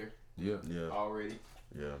an actor. Yeah. Yeah. Already.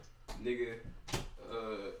 Yeah. Nigga,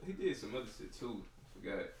 he did some other shit too.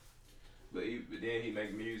 Forgot. But then he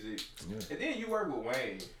make music. Yeah. And then you work with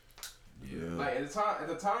Wayne. Yeah. Like at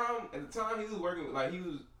the time he was working with, like he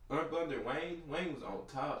was under Wayne. Wayne was on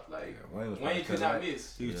top. Like Wayne could not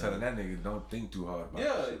miss. He was telling that nigga don't think too hard about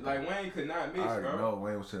Yeah, this shit. like Wayne could not miss, I already bro. know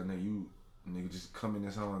Wayne was telling that nigga just come in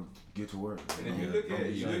this home and get to work. And if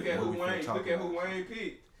you look at who Wayne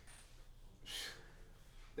picked,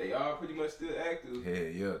 they all pretty much still active.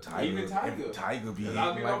 Yeah, Tiger. Even Tiger. Tiger be A lot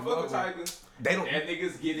of people don't fuck with Tiger. They don't. That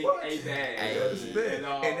nigga's getting What? a bag.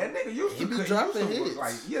 And that nigga used He to be dropping he used to, hits.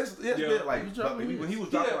 like yes, Yeah. man, like He be dropping when he was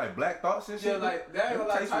hits. dropping Yeah. like Black Thoughts and shit. Yeah, like that. them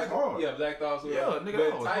Like takes was Tiger. hard. Yeah, Black Thoughts. Yeah, nigga,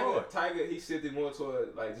 that was hard. Tiger, he shifted more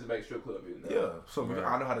toward like just make strip club music. now. Yeah, so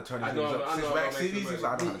I know how to turn these I know- niggas up. I Since know Rack how to make Cities, some I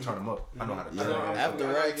know how to turn them up. I know how to. Yeah. turn them up. After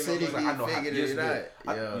I Rack know City, how- he I know how- figured yes, it man.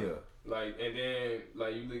 out. Yeah. Yeah. Like, and then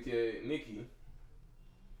like you look at Nicki.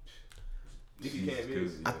 Nicki Jesus can't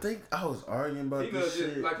miss. Christ. I think I was arguing about Females this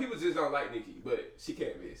just shit. like people just don't like Nicki, but she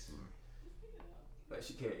can't miss. Like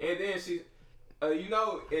she can't. And then she, and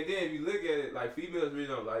then if you look at it, like females really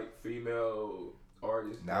don't like female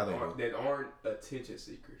artists Now they that aren't attention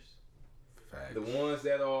seekers. Facts. The ones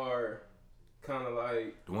that are kind of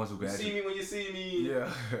like The ones who you got see me when you see me. Yeah.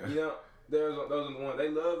 You know, those are the ones. They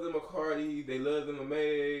love them a Cardi. They love them a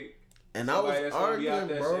Meg. And I Somebody was that's gonna be out arguing,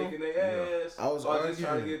 there bro. shaking their ass. I was or just trying to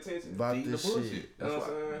arguing get attention. about Feeding this the bullshit. shit. You know what I'm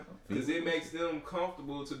That's why. saying? Because it makes them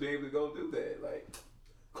comfortable to be able to go do that. Like,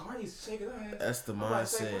 Cardi's shaking her ass. That's the I'm about to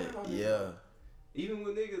say mindset. Cardi. Yeah. Even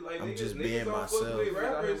with niggas, like, I'm just niggas being don't myself. fuck with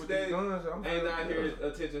rappers that I'm ain't out here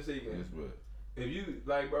attention seeking. Yes, but If you,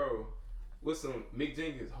 like, bro, with some Mick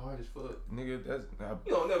Jenkins, hard as fuck. nigga, that's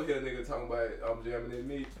You don't never hear a nigga talking about I'm jamming in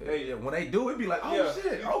me. hey, yeah, when they do it, be like, oh Yeah.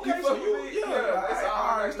 shit, You okay, so fuck you, with me? yeah, That's all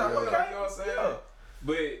all right, stop, yeah, okay, you know what I'm saying? yeah.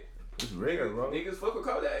 But It's rare, bro. niggas fuck with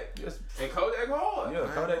Kodak. Yes, And Kodak hard. yeah,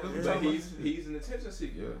 Kodak do Yeah. be But talking he's an attention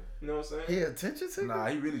seeker. Yeah. You know what I'm saying? He attention seeker? Nah,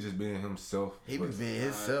 he really just being himself. He be but- being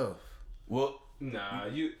himself. Well, Nah,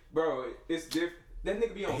 bro, it's different. That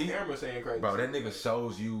nigga be on camera saying crazy. Bro, that nigga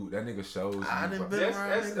shows you. That nigga shows you. I done been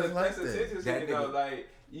around niggas like that. That nigga, like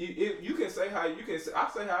you can say how you can. I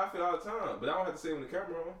say how I feel all the time, but I don't have to say it when the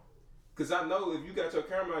camera on. Cause I know if you got your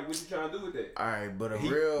camera, like, what you trying to do with that? All right, but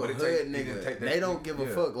real hood nigga, they don't give a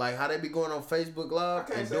fuck. Like how they be going on Facebook Live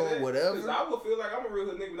and doing whatever. Cause I would feel like I'm a real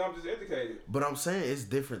hood nigga, but I'm just educated. But I'm saying it's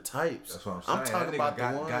different types. That's what I'm saying. I'm talking about the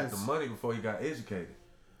ones got the money before he got educated.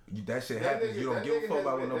 That shit happens. You don't give a fuck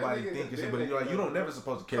about what nobody thinks. But you're like, you don't never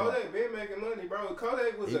supposed to care. Kodak been making money, bro.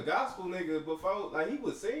 Kodak was a gospel nigga before. Like he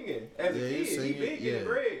was singing as a kid. He been getting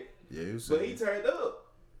bread. Yeah, he was singing. But he turned up.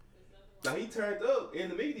 Like he turned up in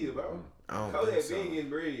the media, bro. Kodak been getting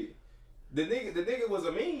bread. The nigga was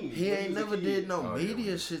a meme. He ain't never did no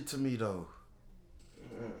media shit to me though.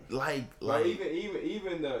 Like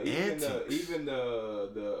even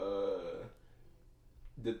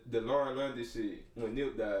the Lauren London shit when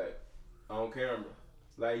Nip died on camera.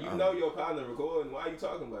 Like you know your partner recording. Why are you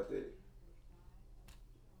talking about that?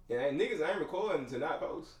 And niggas ain't recording to not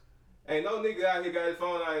post. Ain't no nigga out here got his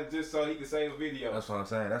phone out just so he can save a video. That's what I'm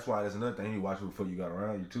saying. That's why there's another thing you watch before you got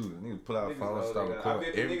around you too. Niggas pull out a phone and start recording. I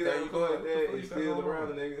bet the nigga that recorded that, he still around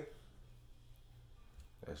the nigga.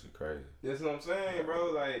 That shit crazy. That's what I'm saying,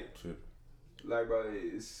 bro. Like, bro,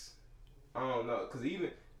 it's I don't know, cause even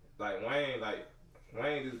like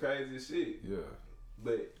Wayne do crazy as shit. Yeah.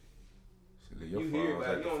 But your you hear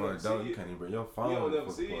about it, you don't never see it. You can't even bring your phone. You don't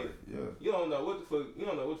never see it. Yeah. You don't know what the fuck. You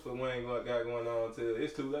don't know what the fuck Wayne got going on until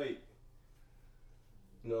it's too late.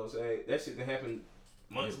 You know what I'm saying? That shit that happened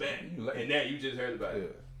months back, and now you just heard about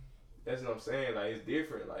it. That's what I'm saying. Like it's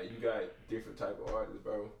different. Like you got different type of artists,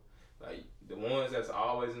 bro. Like the ones that's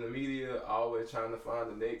always in the media, always trying to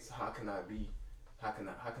find the next. How can I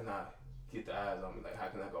get the eyes on me? Like how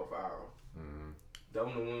can I go viral? Mm-hmm.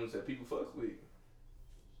 Those the ones that people fuck with.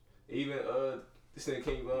 Even this nigga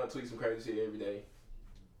King Von tweet some crazy shit every day.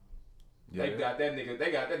 Yeah. They got that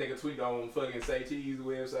nigga tweet on fucking Say Cheese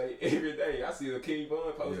website every day. I see a King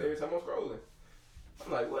Von post every time I'm scrolling.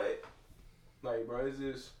 I'm like, what? Like, bro, it's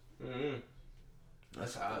just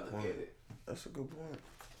That's how I look at it. That's a good point.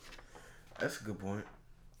 That's a good point.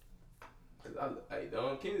 Cause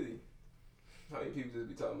Don Kennedy. How many people just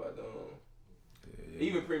be talking about Don? Yeah.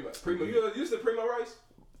 Even Primo. You listen to Primo Rice?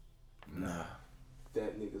 Nah.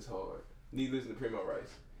 That nigga's hard. Need to listen to Primo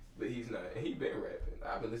Rice. But he's not. And he been rapping.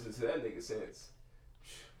 I've been listening to that nigga since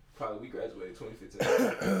probably we graduated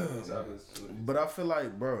 2015. So but I feel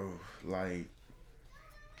like, bro, like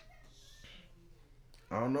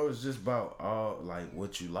I don't know, it's just about all like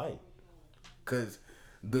what you like. Cause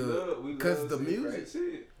the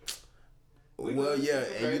music. Well, yeah,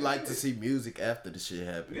 and you like to see music after the shit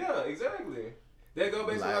happen. Yeah, exactly. That go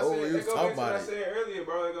back to what I said earlier,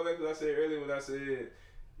 bro. That go back to what I said earlier when I said,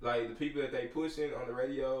 like, the people that they pushing on the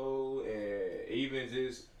radio and even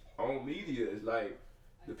just on media is like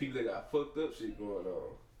the people that got fucked up shit going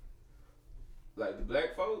on. Like the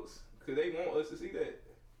black folks, cause they want us to see that.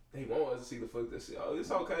 They want us to see the fucked up shit. Oh,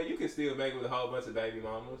 it's okay. You can still make with a whole bunch of baby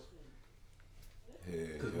mamas.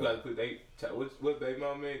 Yeah. Cause we gotta put what baby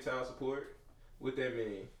mama mean? Child support. What that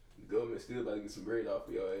mean? The government still about to get some bread off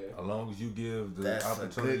of your ass. As long as you give the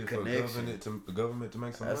opportunity for the government to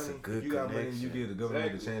make some money, if you got money, you give the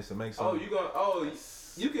government a chance to make some.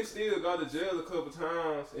 You can still go to jail a couple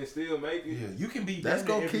times and still make it. Yeah, you can be. That's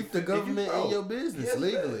gonna keep the government in your business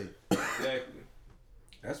legally. Exactly.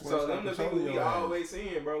 That's what. So them the people we always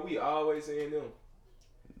seeing, bro. We always seeing them.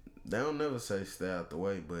 They don't never say stay out the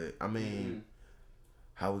way, but I mean,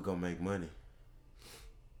 how we gonna make money?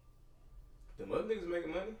 The other niggas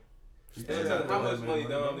making money. How much money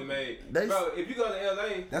Dom they made? Bro, if you go to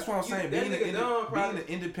LA, that's what I'm saying. Being an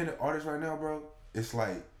independent artist right now, bro, it's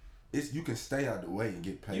like you can stay out the way and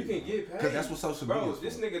get paid. You can get paid because that's what social media is. Bro,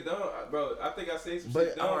 this nigga Dom, bro, I think I seen some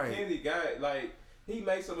shit. Dom Kennedy got like he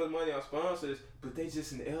makes so much money on sponsors, but they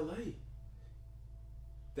just in LA.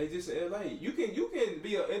 They just in LA. You can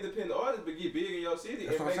be an independent artist but get big in your city.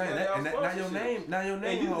 That's and what I'm saying. Now your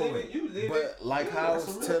name. You live but like how I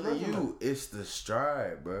was telling you, it's the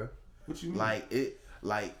stride, bro. What you mean?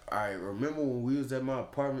 Like alright, remember when we was at my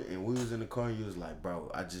apartment and we was in the car and you was like, bro,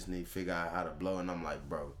 I just need to figure out how to blow, and I'm like,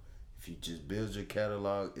 bro, if you just build your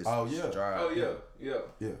catalog, it's the stride. Oh yeah.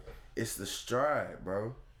 It's the stride,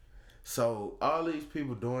 bro. So all these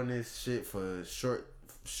people doing this shit for short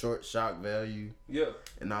shock value,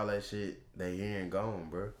 and all that shit, they here and gone,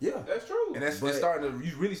 bro. Yeah, that's true. And it's starting to,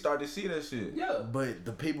 you really start to see that shit. Yeah. But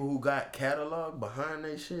the people who got catalog behind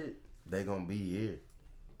that shit, they gonna be here,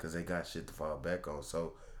 cause they got shit to fall back on.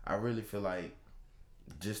 So I really feel like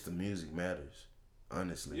just the music matters,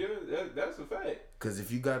 honestly. Yeah, that's a fact. Cause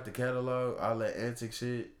if you got the catalog, all that antic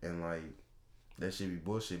shit, and like that should be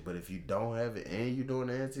bullshit. But if you don't have it and you doing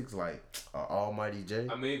the antics like Almighty J,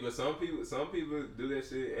 I mean, but some people do that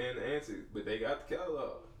shit and the antics, but they got the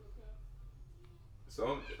catalog.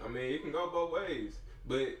 So I mean, it can go both ways.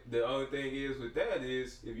 But the only thing is with that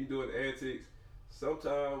is if you doing the antics,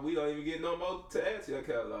 sometimes we don't even get no more to add to your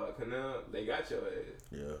catalog. Cause now they got your ass.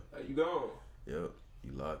 Yeah. Like, you gone. Yep.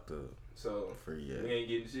 You locked up. So free. Yeah. We ain't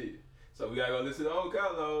getting shit. So we gotta go listen to the old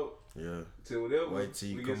catalog. Yeah. Till whatever. Wait till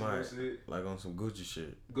you we come out. shit. Like on some Gucci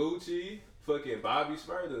shit. Gucci, fucking Bobby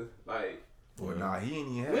Smurda, like. Well, nah, he ain't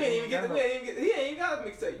even. He ain't even got a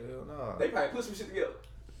mixtape. Hell nah. They probably put some shit together.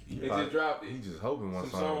 He just dropped it. He just hoping one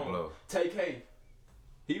song blow. Take K.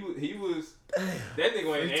 He was that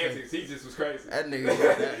nigga ain't antics. He just was crazy. That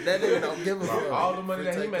nigga don't give a fuck. All the money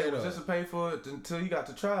that he made was just to pay for it until he got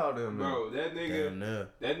the trial. Them bro, that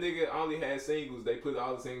nigga only had singles. They put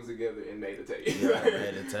all the singles together and made a tape. Yeah,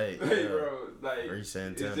 made a tape. Like, bro, like it's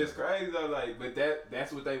just crazy though. Like, but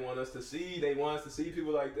that's what they want us to see. They want us to see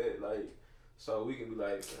people like that. Like, so we can be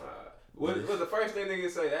like, what the first thing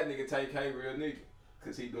niggas say? That nigga Take K real nigga,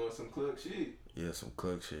 cause he doing some cluck shit. Yeah, some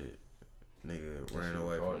cluck shit. Nigga ran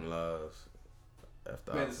away from laws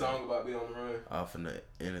after made a song about being on the run. Off an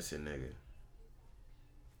innocent nigga.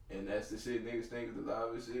 And that's the shit niggas think is the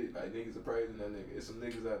loudest shit. Like, niggas are praising that nigga. There's some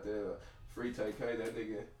niggas out there, free Take K, that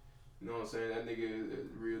nigga, you know what I'm saying? That nigga is a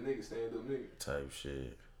real nigga, stand up nigga. Type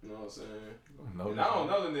shit. You know what I'm saying? And I don't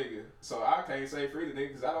know the nigga, so I can't say free the nigga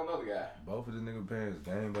because I don't know the guy. Both of the nigga parents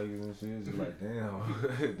gangbangers and shit. It's just like,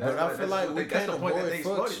 damn. But I feel like we can't avoid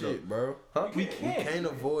fuck shit, bro. Huh? We can't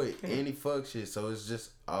avoid any fuck shit, so it's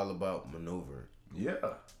just all about maneuvering. Yeah.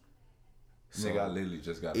 So nigga, I literally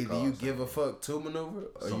just got either you give a fuck to maneuver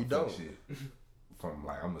or you don't. Shit. From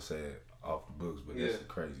like, I'm gonna say it off the books, but this shit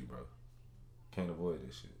crazy, bro. Can't avoid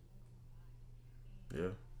this shit. Yeah.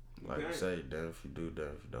 Like you say, damn if you do, damn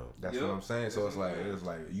if you don't. That's what I'm saying. So it's like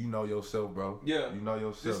you know yourself, bro. Yeah. You know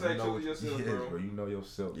yourself. Just you know yourself, bro. You know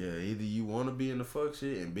yourself. Yeah, either you want to be in the fuck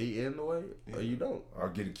shit and be in the way, or you don't. Or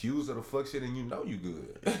get accused of the fuck shit and you know you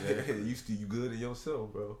good. Yeah. you good in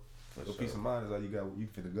yourself, bro. Your peace of mind is all you got. You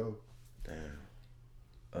finna go. Damn.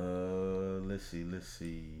 Let's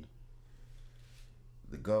see.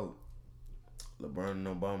 The GOAT, LeBron and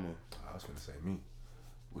Obama. I was gonna say me.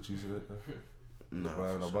 What you said? No,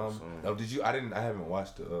 LeBron Obama. Oh, did you? I haven't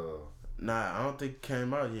watched the. Nah, I don't think it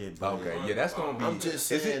came out yet. But okay, yeah, that's gonna be. I'm just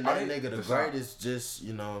saying that nigga the greatest. Just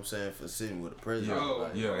you know what I'm saying, for sitting with the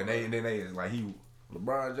president. Yeah, and then they like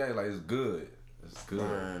LeBron James like it's good. It's good.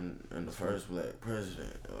 LeBron and the first black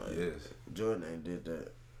president. Yes. Jordan ain't did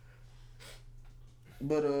that.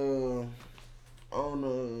 But on you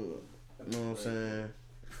know what I'm saying,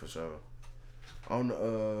 for sure. On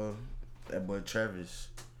that boy Travis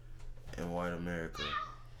in White America.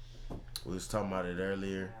 We was talking about it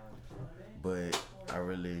earlier, but I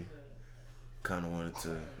really kind of wanted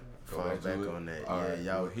to fall back on that. All yeah, right,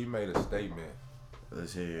 y'all. He made a statement.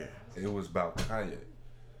 Let's hear it. It was about Kanye.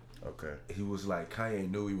 Okay. He was like,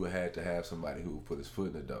 Kanye knew he would have to have somebody who would put his foot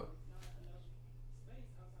in the door,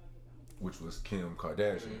 which was Kim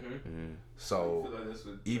Kardashian. Mm-hmm. So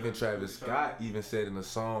even Travis Scott even said in the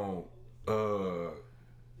song,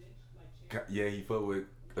 he fucked with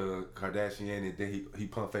Kardashian and then he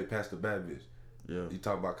pump fake past the bad bitch. Yeah. He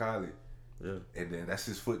talk about Kylie. Yeah. And then that's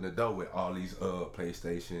his foot in the door with all these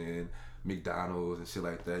PlayStation, McDonald's and shit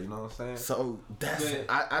like that. You know what I'm saying? So that's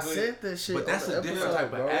I said that shit. But that's a different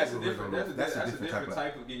type of algorithm. That's a different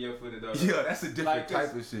type of getting your foot in the door. Yeah, that's a different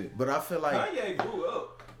type of shit. But I feel like Kanye grew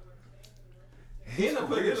up in a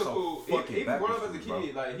political. Even growing up as a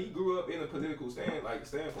kid, like he grew up in a political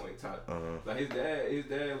standpoint type. Like his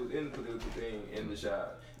dad was in the political thing in the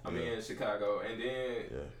shop. In Chicago, and then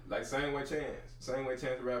like same way Chance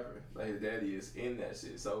the rapper. Like his daddy is in that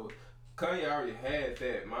shit. So Kanye already had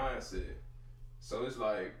that mindset. So it's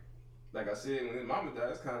like I said, when his mama died,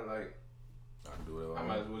 it's kind of like I can do whatever. I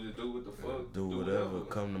might as well just do what the fuck. Do whatever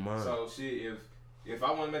come to mind. So shit, if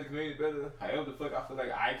I want to make the community better, however the fuck I feel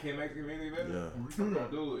like I can make the community better, I'm gonna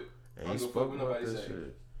do it. And I'm he gonna spoke fuck with about nobody that say.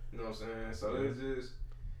 shit. You know what I'm saying? So it's just,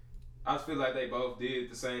 I just feel like they both did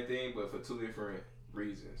the same thing, but for two different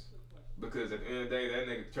reasons. Because at the end of the day, that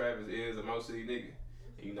nigga Travis is a Mo City nigga.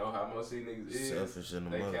 You know how most of these niggas is. Selfish in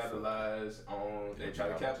the they motherfucker. capitalize on. They try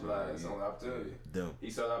to capitalize on opportunity. Dumb.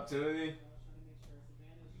 He saw the opportunity.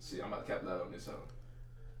 Shit, I'm about to capitalize on this song.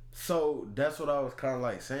 So that's what I was kind of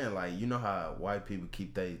like saying. Like, you know how white people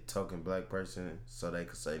keep they token black person so they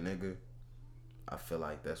could say nigga. I feel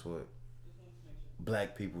like that's what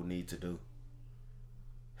black people need to do.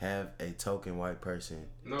 have a token white person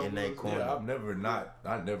in their corner. Yeah, I never not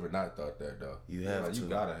thought that though. You have like, to. You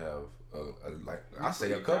gotta have I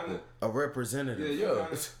say a couple. A representative. Yeah.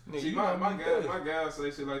 See, my gal say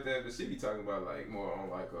shit like that, but she be talking about like more on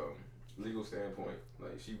like legal standpoint.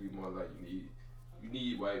 Like she be more like you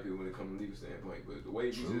need white people when it comes to legal standpoint. But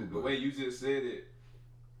the way you just said it,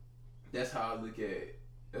 that's how I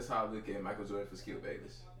look at Michael Jordan for Skip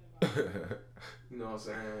Bayless. You know what I'm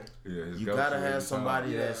saying? Yeah, you gotta have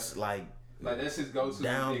somebody that's like that's his go-to.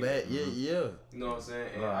 Down bad, yeah. You know what I'm saying?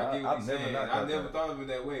 And I get what you're saying. I never thought of it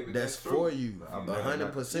that way, but that's for true. you,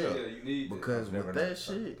 100%. Yeah, you need because with that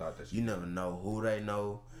shit, you never know who they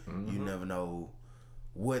know. Mm-hmm. You never know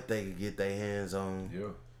what they could get their hands on. Yeah,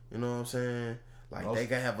 you know what I'm saying? Like they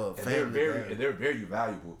can have a family. They're very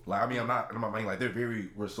valuable. Like I mean, I'm not like they're very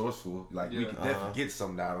resourceful. Like we can definitely get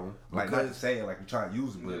something out of them. Like not to say like we try to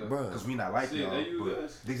use them, but because we not like y'all.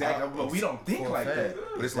 But exactly, but we don't think like that.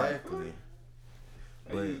 But it's exactly.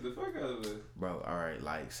 But, I use the fuck out of it. Bro, alright,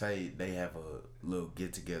 like say they have a little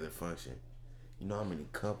get together function. You know how many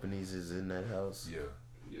companies is in that house?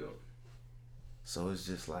 Yeah. So it's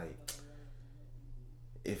just like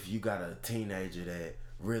if you got a teenager that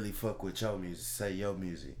really fuck with your music, say your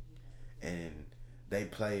music, and they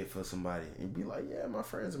play it for somebody and be like, yeah, my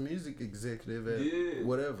friend's a music executive at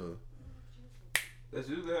whatever. That's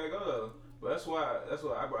usually how it goes. But that's why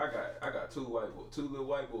I got two little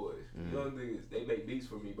white boys. Young niggas, they make beats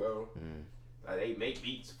for me, bro. Like they make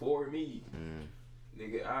beats for me.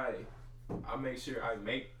 Nigga, I make sure I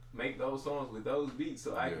make those songs with those beats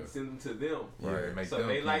so I can send them to them. Right. So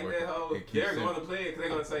they like that whole, they're going to play it because they're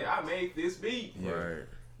going to say, I made this beat. Right.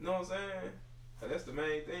 You know what I'm saying? Like, that's the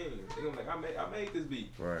main thing. They're going to be like, I made this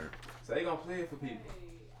beat. Right. So they going to play it for people.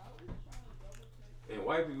 And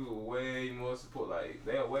white people are way more support, like,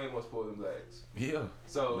 they are way more support than blacks. Yeah.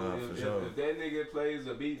 So if that nigga plays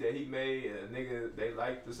a beat that he made and a nigga, they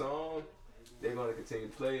like the song, they're going to continue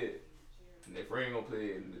to play it. And their friend gonna play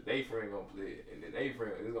it, and they friend gonna play it, and then they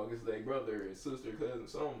friend is gonna get to their brother and sister, cousin,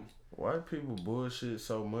 something. White people bullshit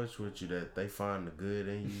so much with you that they find the good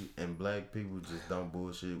in you, and black people just don't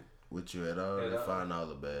bullshit with you at all. They find all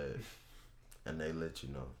the bad, and they let you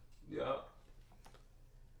know. Yeah.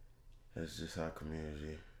 That's just our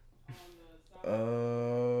community.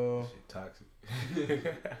 Shit toxic.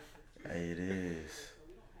 Hey, it is.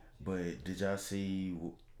 But did y'all see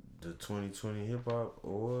the 2020 Hip Hop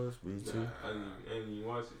Awards? BT? Nah, I didn't even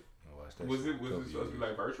watch it. Was it supposed to be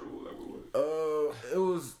like virtual? Like what was it? It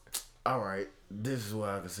was alright. This is what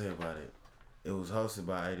I can say about it. It was hosted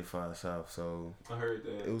by 85 South, so I heard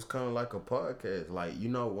that. It was kind of like a podcast, like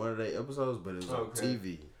one of their episodes, but it was on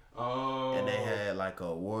TV. Oh. And they had like a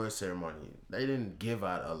award ceremony. They didn't give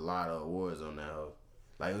out a lot of awards on that.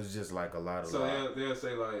 Like it was just like a lot of. So they'll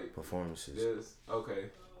say like performances. Yes. Okay.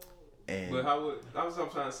 And but that's what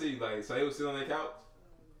I'm trying to see. Like, so they was sitting on their couch.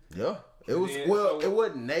 Yeah, it was. It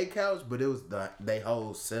wasn't their couch, but it was they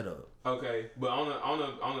whole setup. Okay, but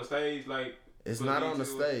on the stage, like it's not on the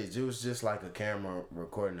stage. It was just like a camera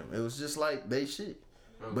recording them. It was just like they shit.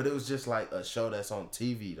 Okay. But it was just like a show that's on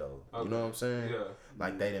TV though. Okay. You know what I'm saying? Yeah.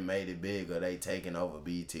 Like they done made it big or they taking over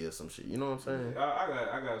BT or some shit. You know what I'm saying?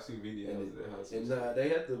 I got to see videos of that. And they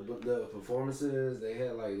had the performances. They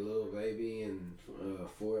had like Lil Baby and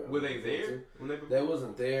Ford. Were they there? They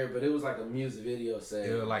wasn't there, but it was like a music video set.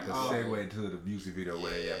 It was like a segue to the music video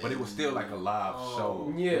where they at, but it was still like a live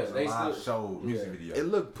show. Yeah, they show music video. It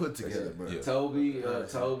looked put together, bro. Yeah.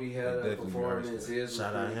 Toby had a performance. His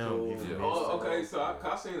shout out him. Cool. Yeah. Oh, okay. So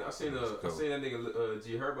I seen that nigga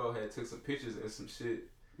G Herbo had took some pictures and some shit.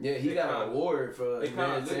 Yeah, he got an award for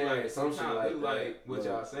humanitarian some shit like what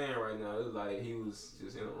y'all saying right now. It was like he was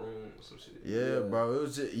just in a room or some shit. Yeah, bro. It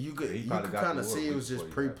was just you could kind of see it was just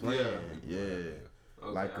pre-planned. Yeah.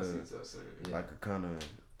 Okay, like a kind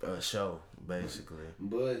of show, basically.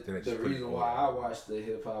 But the reason why I watched the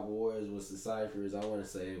Hip Hop Awards was the ciphers. I want to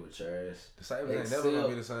say it was trash. The ciphers ain't never gonna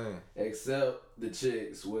be the same. Except the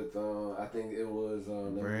chicks with I think it was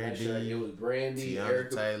Brandy. It was Brandy,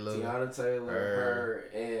 Tiana Taylor, her,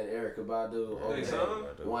 and Erykah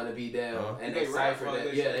Badu. Want to be down, and they ciphered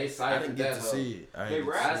that. Yeah, they ciphered that. I didn't get to see it.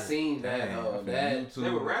 I seen that. They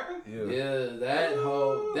were rapping. Yeah, that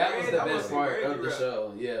was the best part of the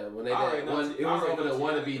show. Yeah, when they it was over the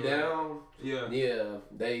Want to Be Down. Yeah,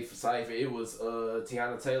 they ciphered. It was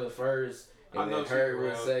Tiana Taylor first, and then her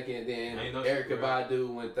was second, then Erykah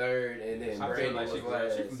Badu went third, and then Brandy was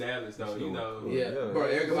last. She from Dallas though, you know. Yeah, bro,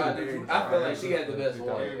 Erykah Badu. I feel like she had the best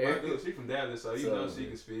one. She from Dallas, so you know she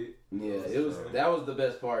can spit. Yeah, that was the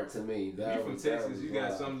best part to me. You from Texas, you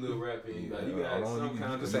got some little rap in you. Like you got some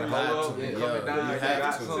kind of say hold up, you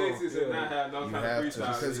have to Texas and not have no kind of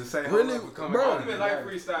freestyle. Really, bro. I even like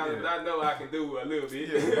freestyling, but I know I can do a little bit.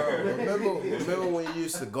 Remember when you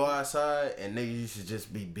used to go outside and niggas used to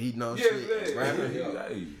just be beating on shit,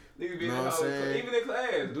 rapping? Niggas be in the house, even in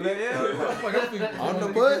class. On the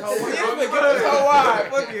bus? So wide.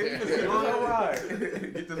 Fuck it. So wide.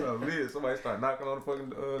 Get this on lid. Somebody start knocking on the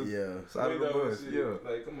fucking side of the bus. Yeah.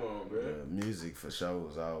 Like, come on, bro. Yeah, music for sure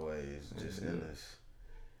was always just in us.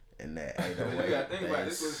 And that 808. You gotta think about it.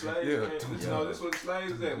 This was slaves. This was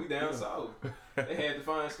slaves that we down south. They had to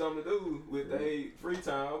find something to do with their free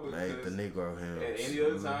time. Made the Negro hymns. And any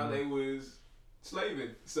other time they was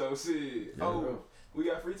slaving. So shit. We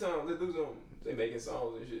got free time. Let's do something. They making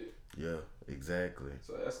songs and shit. Yeah, exactly.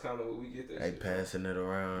 So that's kind of what we get. They passing it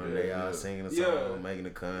around. They all singing a song, making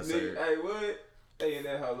a concert. Hey, what? They in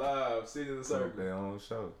that whole live, sitting in the circle. Their own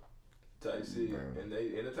show. Type shit. Bro. And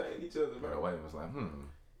they entertain each other, bro. White was like,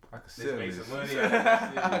 I can sell make this. Some money out of this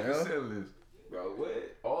shit. I can sell this. Bro,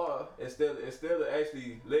 what? Or instead of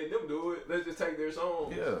actually letting them do it, let's just take their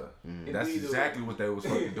songs. Yeah. That's exactly what they was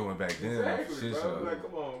fucking doing back then. Exactly, shit, bro. so. Like,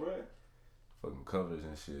 come on, bro. Fucking covers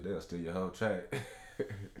and shit. They'll steal your whole track.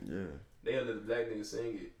 Yeah. They'll let the black nigga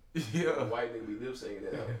sing it. Yeah. The white nigga be lip singing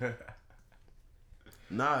that.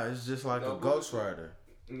 Nah, it's just like a ghostwriter.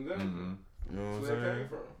 Exactly. You know what I'm That's saying? where they came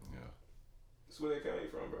from. Yeah. That's where they came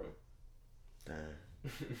from, bro. Damn.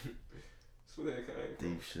 That's where they came from.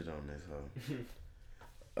 Deep shit on this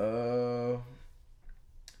hoe.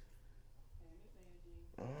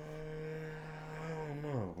 I don't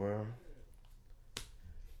know, bro.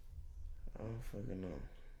 I don't fucking know.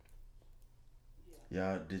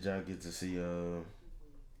 Did y'all get to see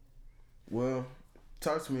well,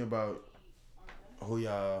 talk to me about who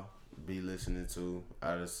y'all be listening to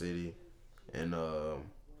out of the city and who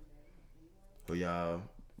y'all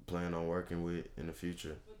plan on working with in the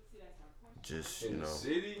future. Just, in you know. The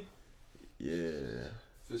city? Yeah.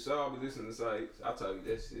 For sure, I'll be listening to Sykes. I tell you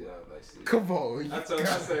that shit. I like shit. Come on. I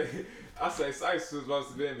say Sykes was supposed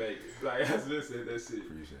to be making. Like, I was listening to that shit.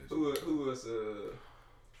 Appreciate you. Who was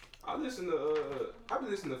I be listening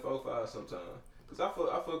to 4-5 sometimes. Cause I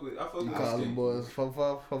fuck with. You call them boys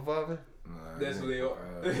 4-5? That's what they are.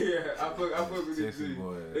 Yeah, I fuck with these Texas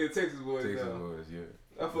boys. They're Texas boys Texas now. boys, yeah.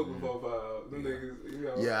 I fuck with 4-5. Them niggas, you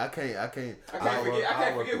know. Yeah, I can't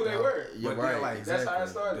forget who they were. You're but right. Like, exactly. That's how it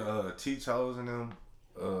started. The T-Chose and them,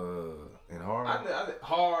 and Harv.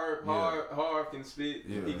 Harv can spit.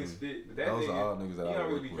 Yeah. He can spit. But that those nigga, are all niggas that he I don't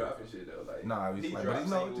really work be with. dropping shit though. Like, nah, he like, drops but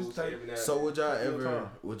you know, singles just take. every now So and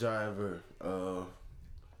would y'all ever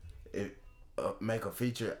make a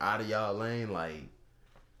feature out of y'all lane? Like,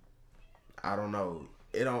 I don't know.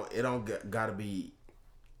 It don't gotta be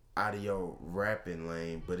out of your rapping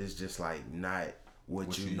lane, but it's just like not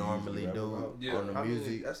what you normally do on the music.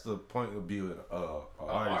 Mean, that's the point of being an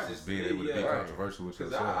artist, is being able to be controversial with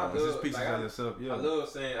yourself. I it's just pieces of yourself. Yeah. I love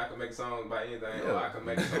saying I can make a song about anything, or I can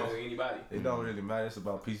make a song with anybody. It don't really matter. It's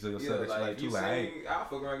about pieces of yourself that you like too. Like, hey, I'll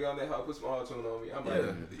fuck around, get on that hoe, put some auto-tune on me. I'm like,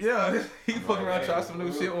 yeah. He fuck around, try some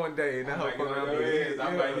new shit one day, and that hoe fuck around.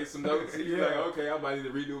 I might get some notes. He's like, okay, I might need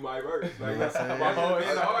to redo my verse. Like, that's my whole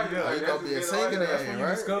you gonna be a singer then,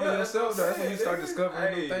 right? Discover yourself. That's when you start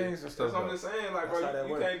discovering new things and stuff. That's what I'm just saying. Like, bro,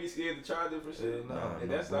 you can't be scared to try different shit.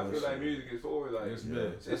 And that's what I feel like music is for. Like,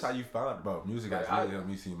 that's how you found about music. Has really helped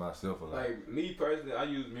me see myself a lot. Like, me personally, I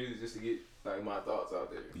use music just to get like my thoughts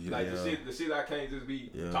out there. Like the shit I can't just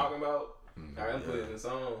be talking about. I put it in a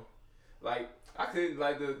song. Like, I couldn't,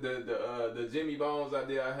 like the Jimmy Bones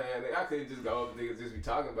idea I had. Like, I couldn't just go up and niggas just be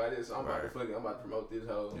talking about it. So I'm about to promote this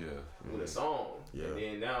hoe with a song. And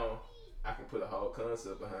then now I can put a whole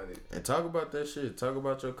concept behind it. And talk about that shit. Talk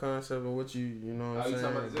about your concept and what you know what I'm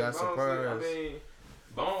saying. Got surprised. I mean,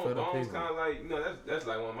 Bones kind of like, you know, that's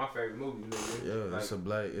like one of my favorite movies, nigga. Yeah, like,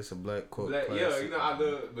 it's a black quote. Yeah, you know, I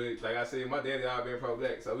love, but like I said, my daddy always been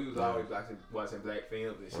pro-black, so we was always watching black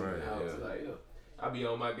films and shit. And I was like, I be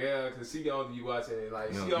on my girl because she don't be watching it.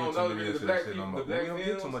 Like, she don't know the black people, the black films. We don't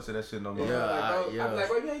get too much of that shit no more. I be like,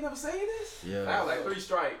 bro, you ain't never seen this? Yeah. I was like, 3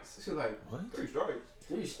 strikes. She was like, what? 3 strikes?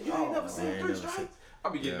 3 strikes? You ain't never seen 3 strikes? I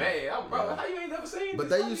be getting mad. I'm bro, how you ain't never seen But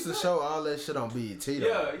this? they used to show all that shit on BET though.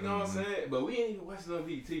 Yeah, you know what I'm saying? But we ain't even watching on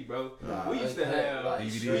BET, bro. We used to have like DVD. We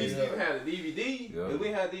straight used to even have the DVD. Yeah. If we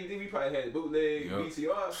had DVD, we probably had the bootleg,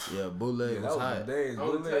 VCR. Yeah, bootleg was hot. Days, On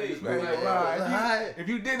the bootleg. tape, Man, bootleg. if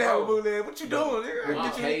you didn't have a bootleg, what you doing? Nigga?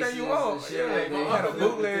 Get you anything you want. Shit, Yeah, like, my they had a uncle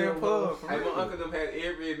bootleg pub. Hey, my uncle them had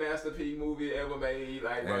every Master P movie ever made.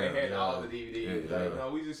 Like, bro, they had all the DVDs. Yeah, Like, no,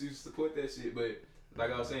 we just used to support that shit. But like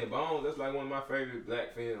I was saying, Bones, that's like one of my favorite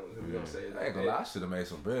black films. If we gonna say it I like ain't gonna lie, I should have made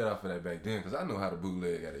some bread off of that back then, because I knew how to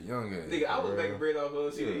bootleg at a young age. Nigga, I was making bread off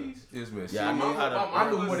of CDs. Yes, man. Yeah, I knew how to. I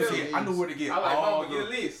knew where to get I like, all mama, get a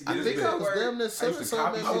list. I think I was damn near I selling used to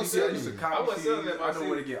copy something on shit. I CD. used to I copy wasn't selling CDs. that by I know where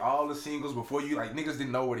to CD. get all the singles before you. Like, niggas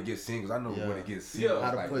didn't know where to get singles. I know where to get singles. Yeah.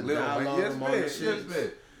 How to like, put Lil download Wayne. Yes, them on man. the Yes, shit.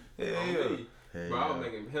 man. Yeah. Hey, Bro, I was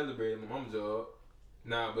making hella bread in my mom's job.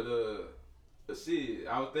 Nah, but shit,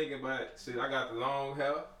 I was thinking about shit. I got the long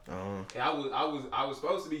hair, and I was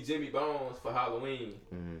supposed to be Jimmy Bones for Halloween,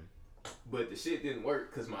 but the shit didn't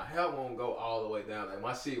work because my hair won't go all the way down. Like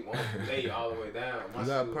my shit won't lay all the way down. My You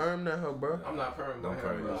got shit perm that hoe, bro. I'm not perm my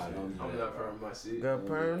hair, bro. I'm not perm my shit. You got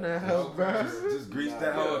perm that hoe, bro. Just grease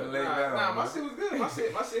that hoe and lay down. Nah, my shit was good. My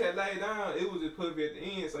shit had laid down. It was just put at the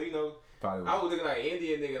end, so you know. Probably I was looking like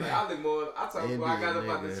Indian nigga. Like I look more. I told him I got up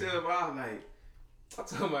out the Indian chill, bro. I was like. I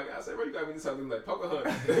told my guy, I said, bro, you got me this looking like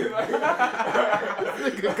Pocahontas.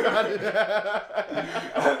 Nigga got it.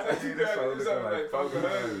 I said, you got me this looking like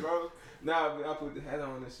Pocahontas, bro. Nah, but I put the hat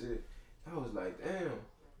on and shit. I was like, damn.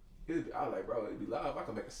 I was like, bro, it'd be live. I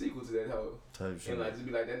could make a sequel to that hoe. Type shit. And like, just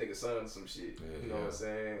be like that nigga son or some shit. You know what I'm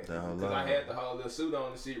saying? That Because I had the whole little suit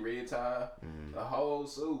on and shit, red tie, the whole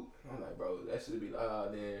suit. I'm like, bro, that should be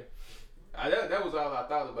live. Then that was all I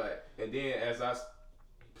thought about. And then as I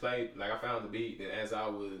played, like I found the beat, and as I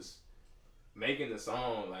was making the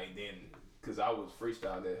song, like then, cause I was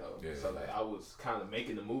freestyling that hoe, so like I was kind of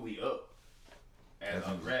making the movie up as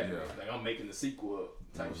I'm rapping, like I'm making the sequel up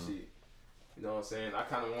type shit. You know what I'm saying?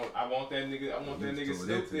 I want that nigga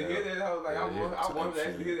Snoop to hear that hoe, like I want to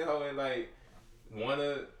actually hear that hoe and like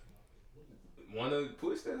wanna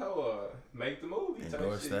push that hoe or make the movie type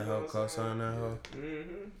Endorse shit. that hoe, co-sign that hoe.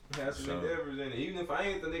 Have some endeavors in it. Even if I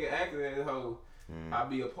ain't the nigga acting that hoe, I'll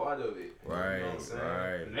be a part of it. Right, You know what I'm saying?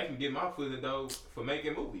 right. And they can get my foot in the door for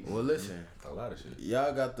making movies. Well, listen. a lot of shit.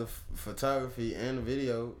 Y'all got the photography and the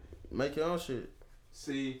video. Make your own shit.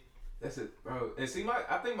 See, that's it, bro. And see,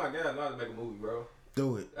 I think my girl know how to make a movie, bro.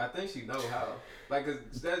 Do it. I think she know how. Like,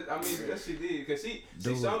 cause that she did. Cause she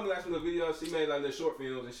Do showed me like some little videos. She made like little short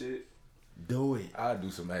films and shit. Do it. I'll do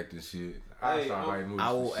some acting shit. I'll start writing movies.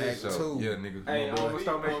 I will act too. Yeah, nigga. Hey, on me,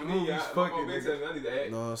 start making movies. Fuck it, nigga. I need to act.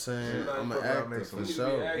 You know what I'm saying? Shit, I'm an fuck around, actor make for some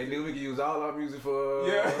sure. And then we can use all our music for.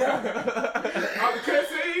 I'm the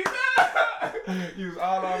cutscenes. Use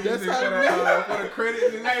all our music how for the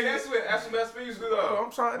credits. Hey, that's what Master P used to do though.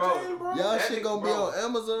 I'm trying to tell you, bro. Y'all That shit nigga, gonna be bro. on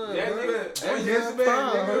Amazon, That bro. nigga- Yes, man.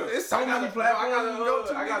 Nigga. It's so many platforms you go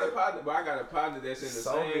to. I got a partner, but I got a partner that's in the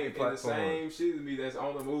So many same platforms. shit as me that's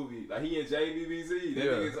on the movie. Like he in JBBZ. That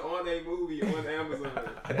nigga's on a movie on Amazon.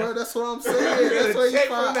 Bro, that's what I'm saying. That's where you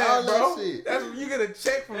find all that shit. That's you get a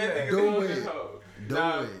check from That that. nigga Do doing it. this hoe. Do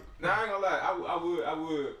Nah, it. Nah, I ain't gonna lie. I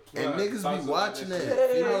would. And niggas talk be to watching that that.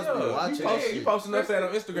 shit. Females be watching that You shit. posting up that on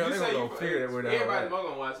Instagram, You they say gonna you- figure that word out. Everybody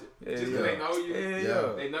gonna watch it. Yeah, Just 'cause yeah. they know you.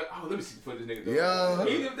 Yeah. They know. Oh, let me see what this nigga do. Yeah.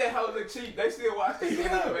 Even if that hoe look cheap, they still watch it. It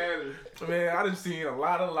doesn't matter. Man, I done seen a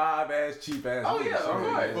lot of live ass, cheap ass. Oh, movies. yeah, So,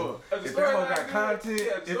 right. If The that hoe storyline got good. content,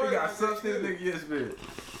 Yeah, if the it got storyline substance, good. nigga, yes, man.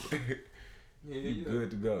 Yeah, You yeah. good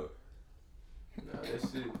to go. Nah, that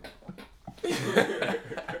shit.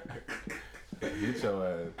 Get your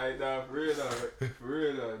ass. Hey, nah, for real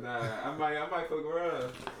though. Nah, I might fuck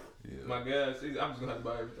around. Yeah. My God, I'm just gonna have to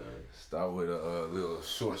buy everything. Start with a little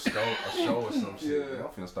short scope, a show or some shit. Yeah. I'm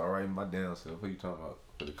finna start writing my damn self. What you talking about?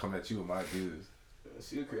 Finna come at you with my ideas.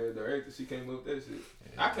 She a creative director. She came up with that shit.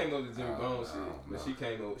 I came up with the Jimmy Bone shit, but no. she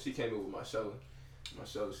came up with my show. My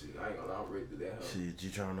show shit. I ain't gonna lie, I'm ready to do that. Hoe. Shit, you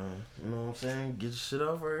tryna, you know what I'm saying? Get your shit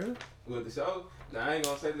off right here. With the show, nah, I ain't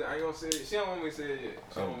gonna say that. I ain't gonna say it. She don't want me to say it yet.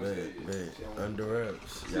 She don't Oh, want me to say it yet. bet. She don't want Under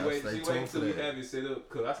wraps. She Y'all wait stay tuned until for we that. have it set up,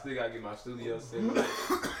 cause I still gotta get my studio set up.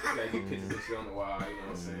 Gotta get pictures and shit on the wall, you know what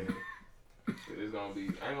I'm saying? But it's gonna be, I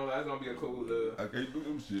ain't gonna lie, it's gonna be a cool, I can't do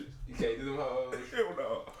them shit. you can't do them hoes. Hell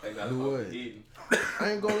no. They not Do supposed what? to be hidden.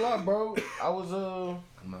 I ain't gonna lie, bro. I was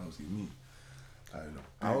I'm not gonna see me. I don't know.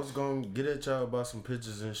 I was gonna get at y'all about some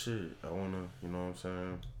pictures and shit. I wanna, you know what I'm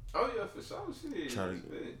saying? Oh yeah, for sure, shit. Try to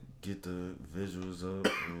get the visuals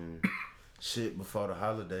up and shit before the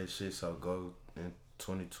holiday shit. So go in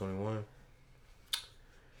 2021.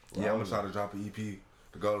 Yeah, I'm gonna try to drop an EP.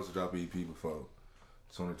 The goal is to drop an EP before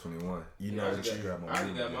 2021. You know what you I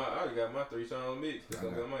already got my 3 song mix. I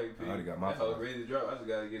already got my. That hoe ready to drop. I just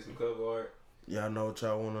gotta get some cover art. Y'all know what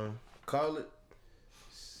y'all wanna call it?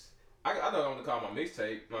 I know what I'm gonna call my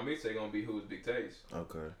mixtape. My mixtape gonna be Who's Big Taste.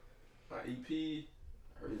 Okay. My EP,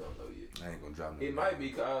 I really don't know yet. I ain't gonna drop no. It might be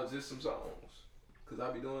called just some songs, cause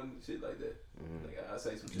I be doing shit like that. Like I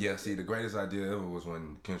say some shit. Yeah, see, the greatest idea ever was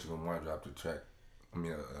when Kendrick Lamar dropped the track. I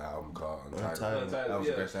mean, an album called Untitled. That was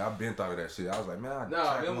the best thing. I've been thought of that shit. I was like, man,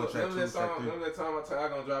 remember that song? Remember that time I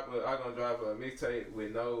gonna drop a mixtape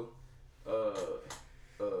with no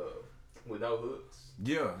hooks.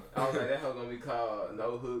 Yeah. I was like, that hoe gonna be called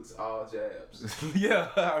No Hooks, All Jabs. Yeah,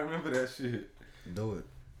 I remember that shit. Do it.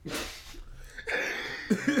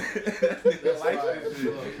 That's Like fire. that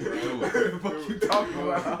shit. What you talking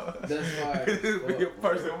about? That's fire. Be a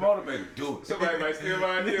personal motivator. Do it. Somebody might steal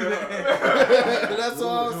mine here. That's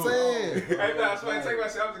all I'm saying. Hey, nah, somebody take my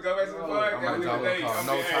shit to go make some fun. I might call it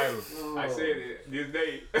No Title. I said it this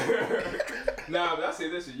day. Nah, but I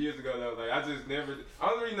said that shit years ago though. Like I just never. I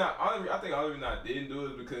think the only reason I didn't do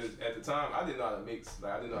it because at the time I didn't know how to mix.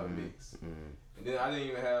 Like I didn't know how to mix, and then I didn't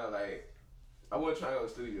even have like. I wasn't trying to go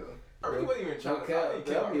to the studio. I really wasn't even trying to.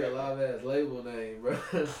 That'd be a live ass label name, bro.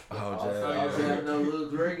 All Jazz No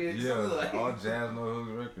Hooks Records. Yeah, all Jazz No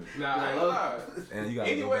Hooks Records. Nah, I ain't lie. And you got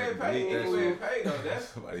Anyway it pay though. That's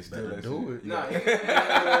somebody still Better that do shit.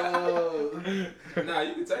 it. Nah,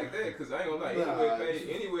 you can take that because I ain't gonna lie.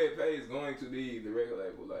 Anyway it pay is going to be the record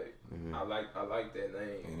label. Like I like that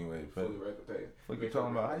name. Anyway it pay. For the record pay. What you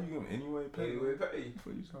talking about? How you give them Anyway Pay? Anyway pay.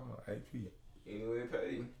 What you talking about? AP. Anyway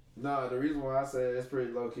pay. No, the reason why I say that's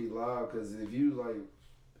pretty low key loud because if you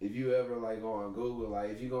ever like go on Google, like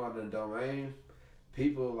if you go on the domain,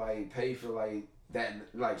 people like pay for like that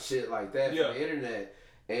like shit like that for the internet,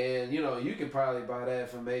 and you know you can probably buy that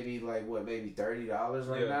for maybe like maybe $30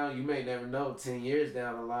 right now. You may never know 10 years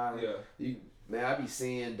down the line. Man, I be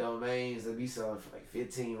seeing domains that be selling for like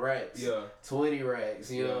 15 racks, 20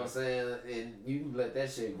 racks. You know what I'm saying? And you can let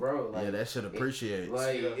that shit grow. Like, that shit appreciates.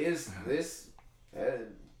 It's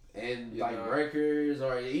and like records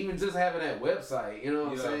or even just having that website, you know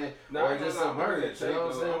what I'm saying? Nah, or just some merch, you know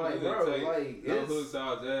what I'm saying? Like, bro, like, No Hooks,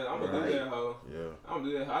 All Jazz. I'm gonna do that, hoe. Yeah. I'm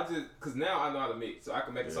gonna do that. I just, cause now I know how to mix, so I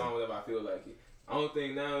can make a song whenever I feel like it. Only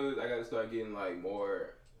thing now is I gotta start getting like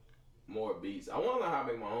more beats. I wanna know how to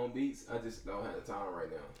make my own beats. I just don't have the time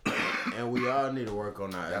right now. And we all need to work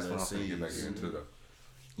on our That's LLCs. what I'm gonna get back into though.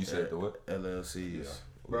 You said the what? LLCs. Yeah.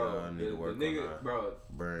 Bro, the nigga, bro,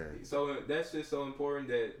 brand. So that's just so important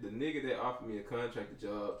that the nigga that offered me a contracted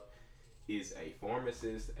job is a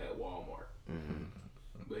pharmacist at Walmart,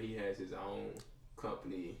 but he has his own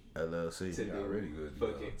company LLC.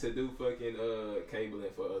 to do fucking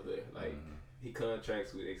cabling for other like he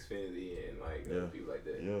contracts with Xfinity and like other people like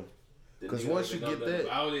that. Yeah. Because once you get that,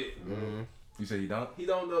 about it, you say you don't? He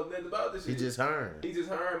don't know nothing about this shit. He just hiring. He just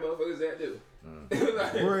hiring motherfuckers that do.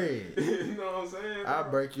 Like, bread. You know what I'm saying?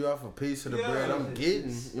 I'll break you off a piece of the bread I'm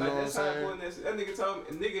getting. You know what I'm saying? That nigga told me,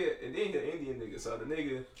 and then he an Indian nigga. So the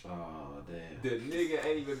nigga, oh damn, the nigga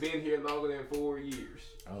ain't even been here longer than 4 years.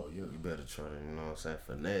 Oh, you better try to, you know what I'm saying,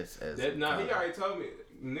 finesse as that. Nah, he already told me.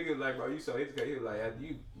 Nigga like, bro, you so educated. He was like, after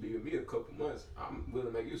you be with me a couple months, I'm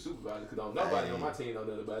willing to make you a supervisor because don't nobody on my team know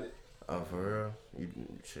nothing about it. Oh, for real? You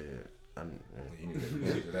shit.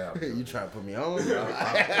 You trying to put me on? I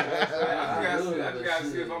just gotta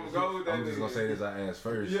see if I'm gonna go with that. I'm just gonna say this. I asked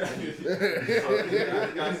first. Yeah. I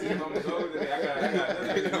gotta see if I'm gonna go with that. I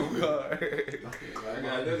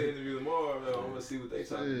got another interview tomorrow. Though. I'm gonna see what they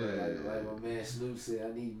talking about. Like my man Snoop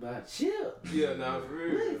said, I need my chip. Yeah, nah, for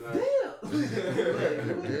real.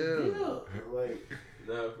 Like,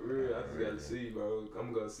 nah, for real. I just gotta see, bro.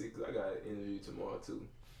 I'm gonna see because I got an interview tomorrow too.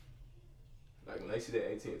 Like when they see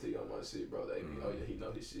that AT&T on my shit, bro, they be, oh yeah, he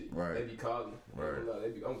know his shit. Right. They be calling. Right.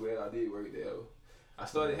 I'm glad I did work at that hoe. I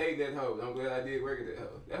started hating that hoe, but I'm glad I did work at that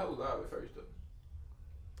hoe. That hoe was live at first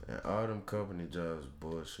though. And all them company jobs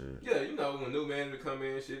bullshit. Yeah, you know when new management come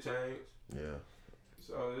in, shit change. Yeah.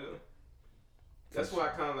 So yeah, that's why I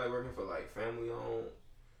kind of like working for like family-owned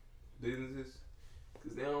businesses.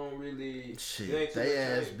 Cause they don't really shit. They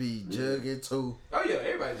ass be jugging too. Oh yeah,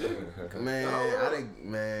 everybody jugging. Man, I think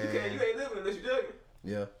man. You ain't living unless you jugging.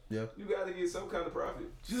 Yeah. You gotta get some kind of profit.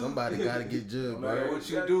 Somebody gotta get jugged, no matter what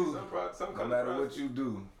you do. No matter what you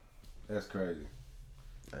do, that's crazy.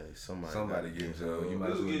 Hey, somebody get jugged. You might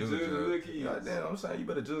as well do the jug. Damn, I'm saying you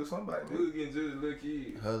better jug somebody. Who's getting jugged, little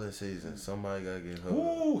kid? Hulling season. Somebody gotta get hugged.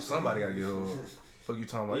 Ooh, somebody gotta get hugged. Fuck you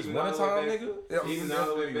talking about? It's one time, nigga. Even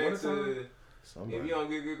though it back to. If you don't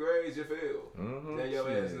get good grades, you fail. Then your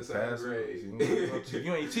ass in the same grade.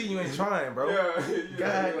 You ain't cheating, you ain't trying, bro.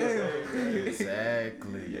 God damn.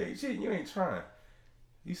 Exactly. You ain't cheating, you ain't trying.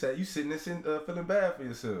 You said you sitting there feeling bad for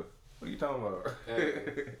yourself. What are you talking about?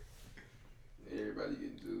 Everybody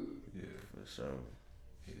getting to it. Yeah, for sure.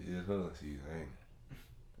 It's hunting season, ain't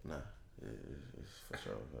it? Nah, it's for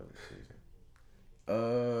sure hunting season.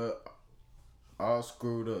 All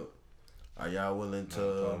screwed up. Are y'all willing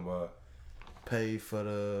to pay for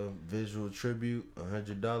the visual tribute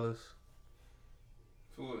 $100?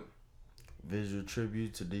 For what? Visual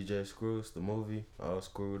tribute to DJ Screws, the movie, All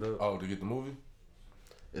Screwed Up. Oh, to get the movie?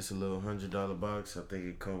 It's a little $100 box. I think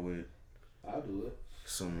it come with I'll do it.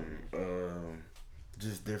 some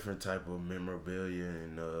just different type of memorabilia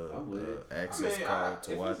and access card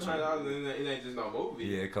to watch it. It ain't just no movie.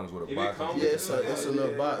 Yeah, it comes with a if box. Yeah, it's a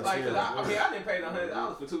little box. Like, yeah. I didn't pay the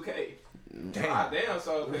 $100 for 2K. Damn. Damn,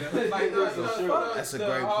 so like, That's a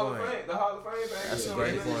great point. The Hall of Fame thing. That's a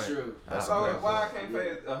great point. That's so a great why point. I can't pay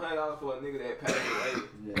 $100 for a nigga that passed away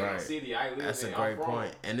in the city I live in? That's a great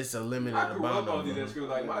point. And it's a limited I grew amount up on of DJ them. Screw.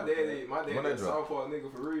 Like, my dad is a softball nigga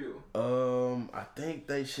for real. I think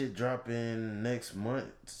they should drop in next month,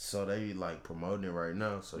 so they like promoting it right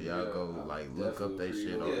now. So y'all go like look up they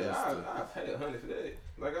shit on Insta. I paid $100 for that.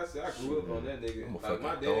 Like I said, I grew up on that nigga. I'm Like fucking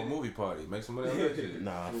my throw a dad. movie party, make some money on that shit.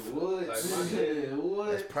 Nah, What? Like my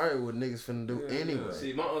dad. that's probably what niggas finna do anyway.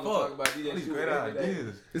 See, my uncle talk about DJ These Screw great every day.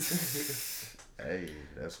 ideas. Hey,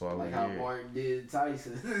 that's why Like we how here. Martin did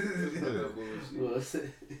Tyson. That bullshit. What's it?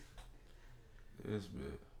 It's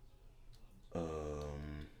big.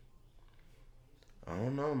 I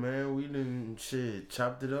don't know, man. We done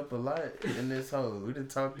chopped it up a lot in this hole. We done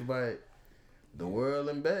talked about the world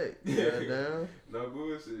and back. Goddamn. No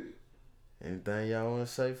bullshit. Anything y'all want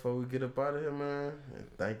to say before we get up out of here, man? And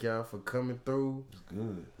thank y'all for coming through. It's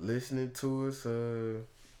good. Listening to us.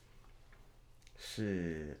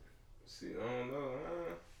 Shit. See, I don't know.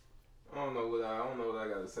 I don't know what I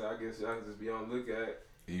gotta say. I guess y'all can just be on the lookout.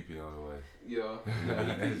 EP on the way. Yeah,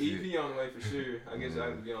 EP on the way for sure. I guess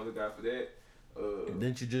y'all can be on the lookout for that.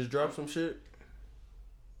 Didn't you just drop some shit?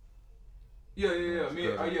 Yeah. Me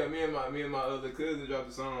and my other cousin dropped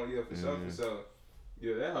the song. Yeah, for sure.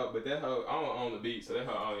 Yeah, that hoe, but that hoe, I don't own the beat, so that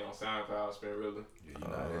hoe only on SoundCloud, Spinrilla. Yeah, you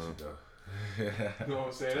know how that shit go. You know what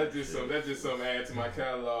I'm saying? That's just something add to my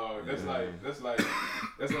catalog. That's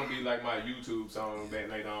that's gonna be like my YouTube song that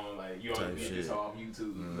later on. Like you only get this hoe off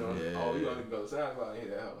YouTube. You know? Oh, you only go to SoundCloud and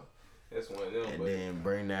hear that hoe. That's one of them. And then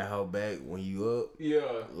bring that hoe back when you up.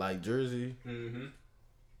 Yeah. Like Jersey. Mm-hmm.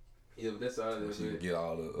 Yeah, but that's all it is. So you get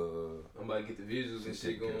all the I'm about to get the visuals and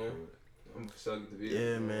shit going. I'm sure get the visuals.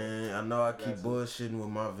 Yeah, man. I know I keep bullshitting with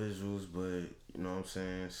my visuals, but you know what I'm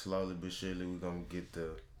saying? Slowly but surely we gonna get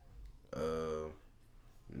the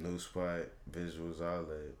new spot visuals, all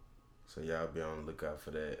that. So y'all be on the lookout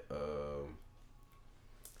for that.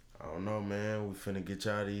 I don't know, man. We finna get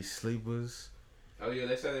y'all these sleepers. Oh yeah,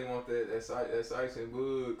 they say they want that Ice and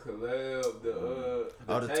Bud collab,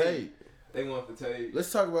 the tape. They want the tape.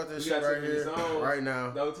 Let's talk about this shit right here, right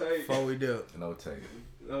now. No tape. Before we do. No tape.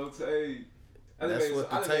 No tape. That's what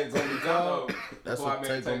the tape gonna be called. That's what the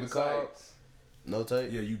tape gonna be called. No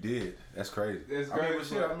tape. Yeah, you did. That's crazy. That's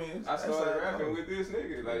crazy. I started like, rapping with this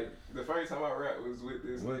nigga. Like the first time I rapped was with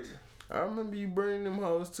this nigga. I remember you bringing them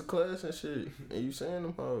hoes to class and shit, and you saying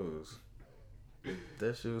them hoes.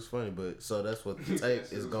 That shit was funny, but so that's what the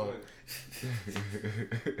tape is going.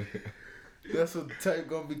 That's what the tape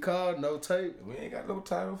gonna be called. No tape. We ain't got no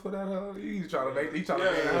title for that hoe. He trying to make that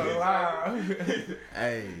hoe live.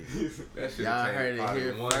 Hey, that shit y'all heard it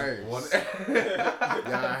here first.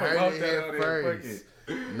 Y'all heard it here first.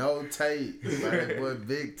 No tape. Like what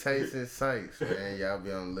Big Taste and Sykes, man. Y'all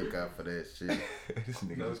be on the lookout for that shit. This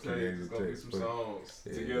nigga No just tape. It's gonna be some songs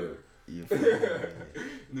together. You feel me?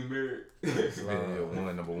 Numeric. Video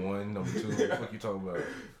one, number one, number two. What the fuck you talking about?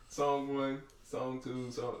 Song 1, song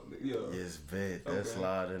 2, song Yes, bet. That's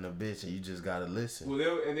loud in a bitch, and you just gotta listen.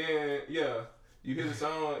 Well, and then you hear the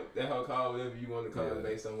song, that hoe call whatever you want to call it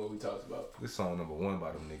based on what we talked about. This song number 1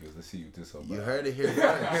 by them niggas. Let's see what this about. You heard it here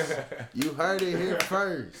first. You heard it here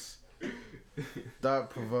first. Thought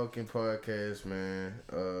provoking podcast, man.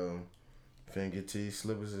 Finna get to these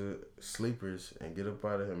sleepers and get up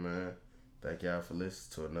out of here, man. Thank y'all for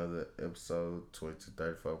listening to another episode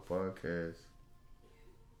 2234 podcast.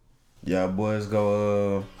 Y'all boys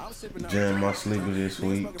go jam my sleeper this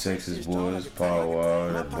week. Texas boys, Paul Wall,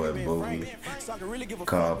 that boy Boogie.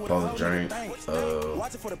 Called Post Drink. Go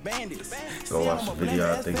watch the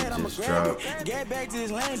video, I think it just dropped.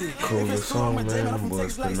 Coolest song, man. Them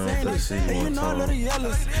boys putting on for the city one time.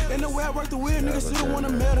 And the way I work the wheel, niggas still wanna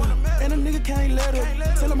metal. And a nigga can't let up.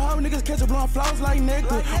 Tell them how niggas catch a blowing flowers like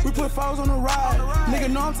nectar. We put flowers on the ride. Nigga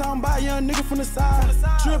know I'm talking about young nigga from the side.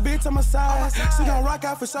 True bitch on my side. She gon' rock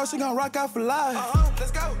out for show, she gon' rock out for life.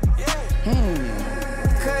 Let's go. Yeah.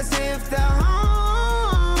 Cause if the homies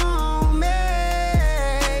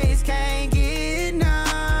can't get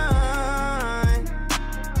none,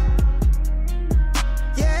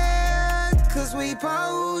 yeah, cause we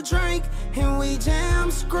po drink and we jam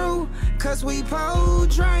screw. Cause we po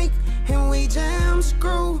drink and we jam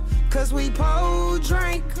screw. Cause we po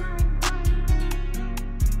drink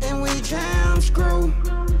and we jam screw.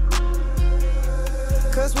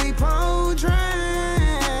 Cause we po drink.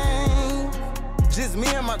 Just me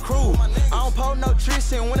and my crew. I don't pour no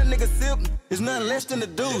Trisha, when a nigga sip, it's nothing less than the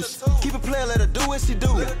deuce. Keep it player, let her do what she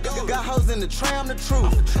do. Got hoes in the tram, the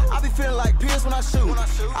truth. I be feeling like Pierce when I shoot.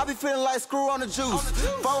 I be feeling like Screw on the juice.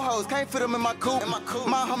 4 hoes, can't fit them in my coupe. My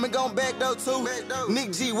homie gon' back though too.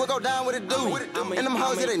 Nick G, what go down with it do? And them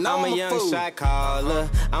hoes, yeah, they know I'm a young shot caller.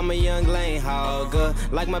 I'm a young lane hogger.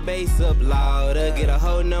 Like my bass up louder. Get a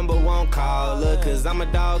whole number, won't call her. Cause I'm a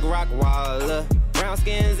dog rock waller. Brown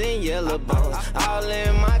skins and yellow bones, all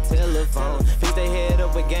in my telephone. Fix they head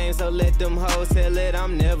up a game, so let them hoes tell it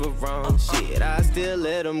I'm never wrong. Shit, I still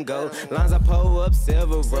let them go. Lines I pull up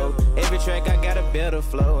several. Every track I got a better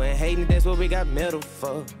flow, and hating that's what we got metal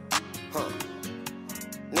for.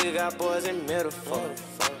 Nigga got boys in middle for.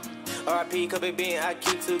 R.I.P. Cup it being, I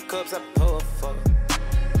keep 2 cups, I pour for.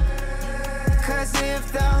 Cause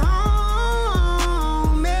if the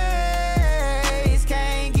homies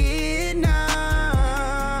can't get none,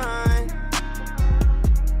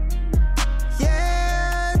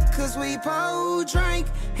 yeah, cause we po drink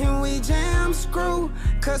and we jam screw.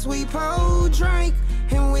 Cause we po drink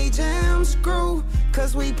and we jam screw.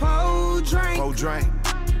 Cause we po drink. Po drink.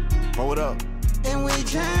 Pull it up. And we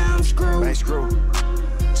jam screw. Bang screw.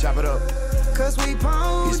 Chop it up. Cause we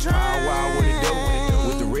po it's drink. Power Wild, what it do?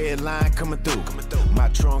 With the red line coming through. My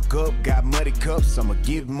trunk up, got muddy cups. I'ma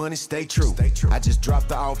give money, stay true. I just dropped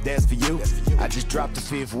the off, that's for you. I just dropped the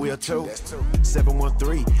 5th wheel too.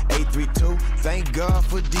 713-832. Thank God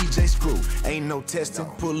for DJ Screw. Ain't no testing,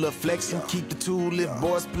 pull up flexing. Keep the 2 lip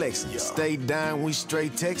boys flexing. Stay down, we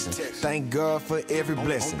straight texting. Thank God for every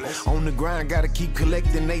blessing. On the grind, gotta keep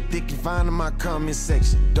collecting. They thick and fine in my comment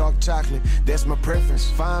section. Dark chocolate, that's my preference.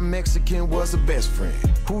 Fine Mexican was a best friend.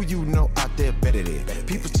 Who you know out there better than?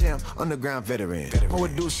 People champ, underground veteran.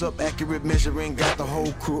 Produce up, accurate measuring. Got the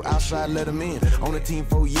whole crew outside, let them in. On the team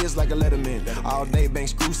 4 years like a letterman. All day bank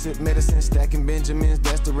screw, sip medicine, stacking Benjamins.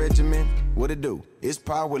 That's the regimen. What it do? It's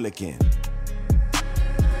power looking.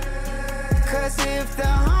 Cause if the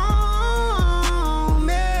homies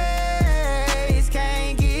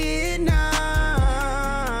can't get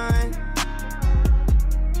none,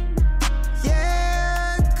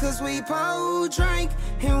 yeah, cause we po drink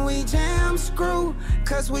and we jam screw.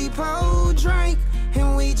 Cause we po drink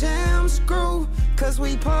and we jam screw. Cause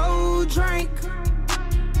we po drink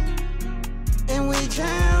and we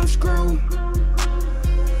jam screw.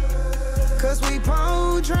 Cause we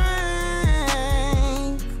po drink.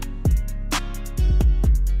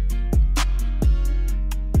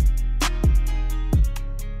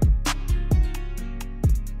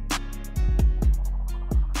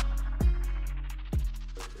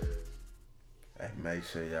 Make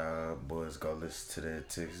sure y'all boys go listen to that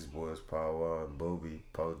Texas Boys Power and Booby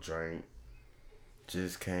Po Drink.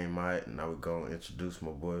 Just came out, and I was gonna introduce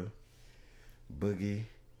my boy Boogie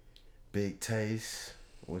Big Taste.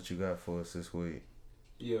 What you got for us this week?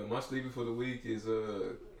 Yeah, my sleeper for the week is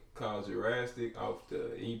called Jurassic off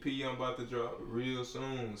the EP I'm about to drop real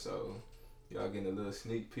soon. So y'all getting a little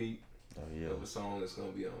sneak peek of a song that's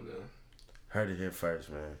gonna be on there. Heard it here first,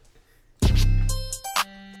 man.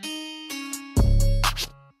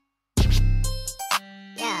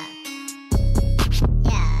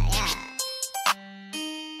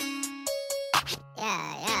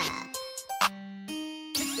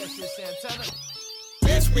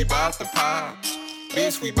 Bitch, we bout to pop.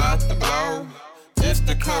 Bitch, we bout to blow. Just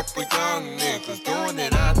a couple young niggas doing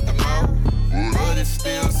it out the mode. But it's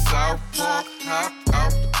still South Park, hop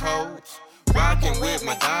out the coast. Rockin' with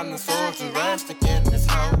my dinosaurs and rustic in this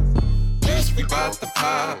hoe. Bitch, we bout to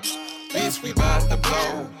pop. Bitch, we bout to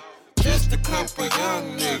blow. Just a couple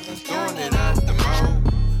young niggas doing it out the mode.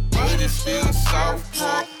 But it's still South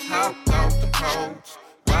Park, hop out the coast.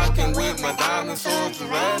 Rockin' with dinosaurs,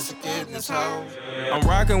 Jurassic in this hoe. I'm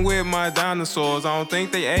rocking with my dinosaurs. I don't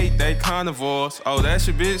think they ate, they carnivores. Oh, that's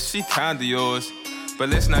your bitch, she kinda yours. But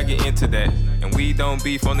let's not get into that. And we don't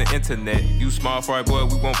beef on the internet. You small fry boy,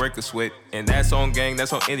 we won't break a sweat. And that's on gang,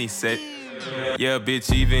 that's on any set. Yeah,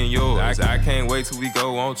 bitch, even yours. I can't wait till we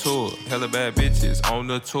go on tour. Hella bad bitches on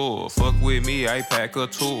the tour. Fuck with me, I pack a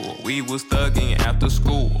tour. We was thugging after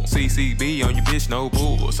school. CCB on your bitch, no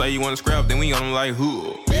bull. Say you wanna scrap, then we on them like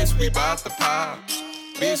who? Bitch, we bout to pop.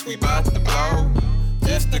 Bitch, we bout to blow.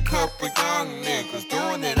 Just a couple young niggas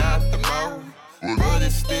doing it out the mouth. But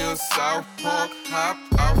it's still South Park, hop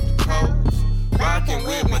off the coast. Rockin'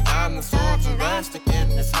 with my dinosaurs, Jurassic in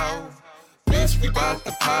this hoe. Bitch, we bout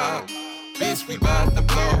to pop. Bitch, we bout to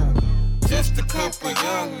blow. Just a couple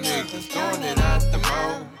young niggas doing it out the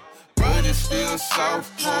mouth. But it's still South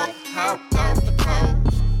Park, hop off the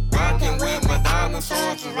coast. Rockin' with my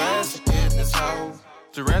dinosaurs, Jurassic in this hoe.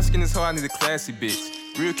 Jurassic in this hoe, I need a classy bitch.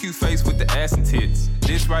 Real cute face with the ass and tits.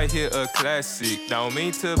 This right here a classic. Don't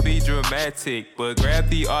mean to be dramatic, but grab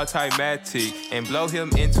the automatic and blow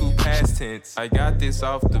him into past tense. I got this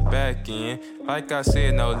off the back end. Like I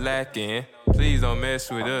said, no lacking. Please don't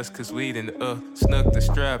mess with us, cause we done snuck the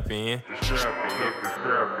strap in.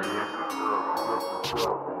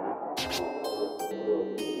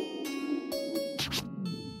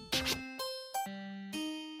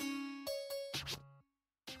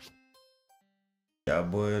 Y'all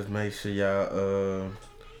boys, make sure y'all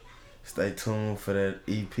stay tuned for that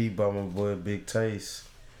EP by my boy Big Taste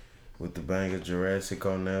with the banger Jurassic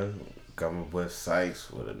on there. Got my boy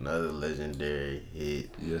Sykes with another legendary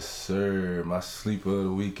hit. Yes, sir. My sleeper of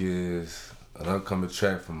the week is an upcoming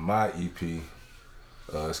track from my EP.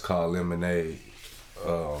 It's called Lemonade.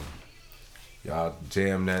 Y'all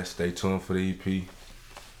jam that. Stay tuned for the EP.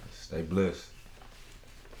 Stay blessed.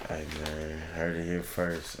 Hey man, heard it here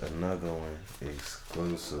first. Another one,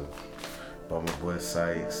 exclusive by my boy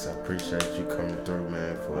Sykes. I appreciate you coming through,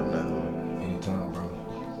 man, for another one. Anytime, bro.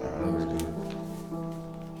 Alright.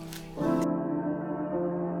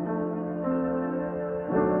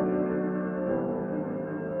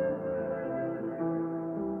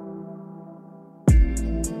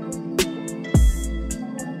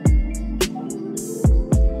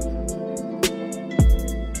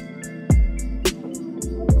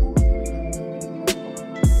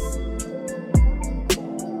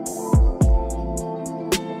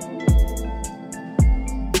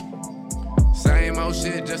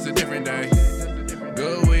 Shit, just a different day.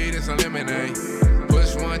 Good weed and some lemonade.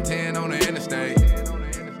 Push 110 on the interstate.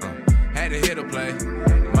 Had to hit a play.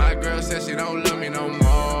 My girl said she don't love me no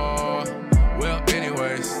more. Well,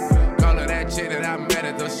 anyways, call her that chick that I met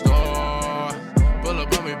at the store. Pull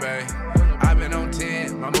up on me, babe. I've been on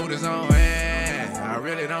 10, my mood is on hand. I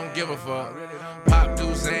really don't give a fuck. Pop 2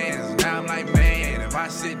 Zans, now I'm like, man, if I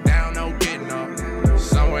sit down, no getting up.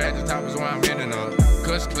 Somewhere at the top is where I'm ending up.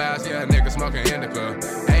 Kush clouds, yeah, nigga smoking indica.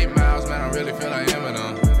 8 miles, man, I really feel like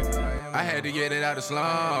Eminem. I had to get it out of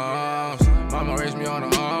slums. Mama raised me on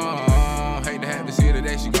her own. Hate to have to see the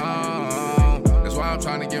day she gone. That's why I'm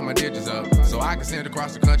trying to get my digits up, so I can send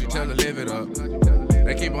across the country, tell her live it up.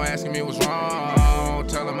 They keep on asking me what's wrong.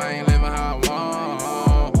 Tell them I ain't living how I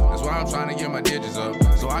want. That's why I'm trying to get my digits up,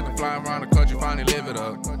 so I can fly around the country, finally live it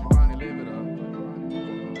up.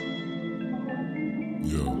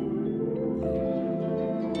 Yo.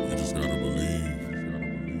 You just gotta believe.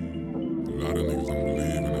 A lot of niggas don't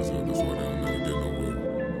believe, and that's why they'll never get nowhere.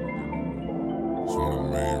 It's one of the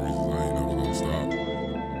main reasons I ain't never gonna stop.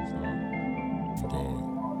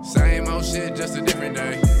 Same old shit, just a different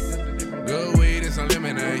day. Good weed and some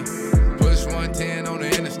lemonade. Push 110 on the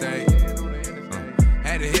interstate.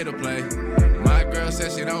 Had to hit a play. My girl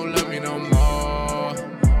said she don't love me no more.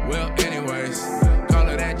 Well, anyways, call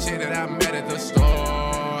her that chick that I met at the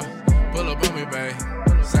store. Pull up on me, babe.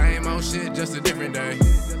 Same old shit, just a different day.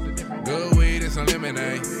 Good weed and some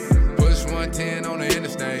lemonade. Push 110 on the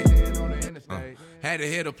interstate. Had to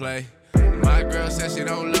hit a play. My girl said she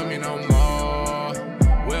don't love me no more.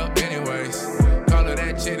 Well, anyways, call her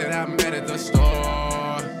that chick that I met at the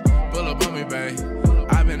store. Pull up on me, babe.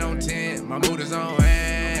 I've been on 10, my mood is on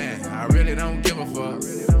hand. I really don't give a fuck.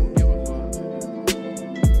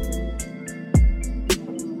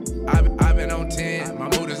 I've been on 10, my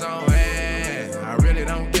mood is on hand. I really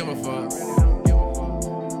don't give a fuck.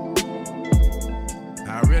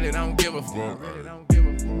 I really don't give a fuck.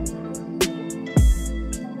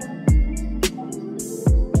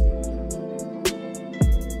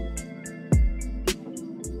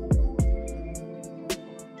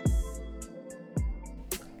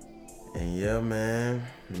 And yeah, man,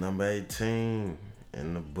 number 18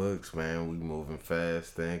 in the books, man. We moving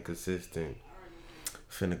fast, staying consistent.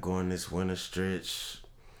 finna go in this winter stretch.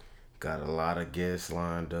 Got a lot of guests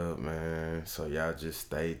lined up, man. So y'all just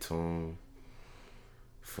stay tuned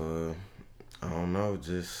for, I don't know,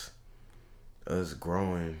 just us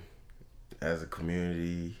growing as a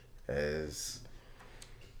community, as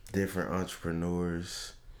different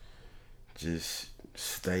entrepreneurs. Just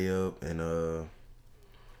stay up and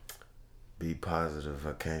be positive.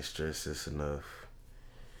 I can't stress this enough.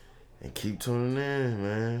 And keep tuning in,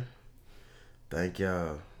 man. Thank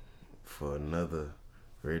y'all for another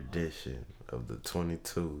rendition of the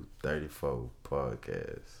 2234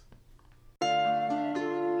 podcast.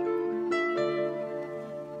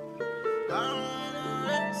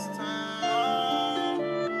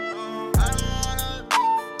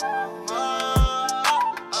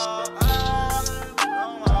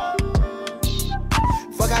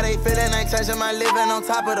 Feeling ain't changing my living on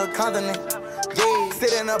top of the continent. Yeah,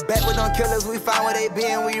 sit in the back with them killers, we find where they be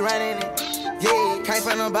and we running it. Yeah, came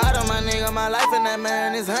from the bottom, my nigga, my life in that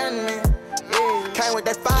man is hurting me. Yeah, came with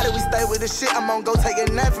that fire, we stay with the shit, I'm gon' go take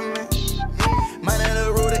it nothing from me. Money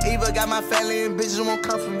the root of evil, got my family and bitches won't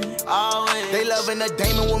come for me. Always. They loving a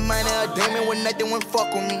demon with money, a demon with nothing won't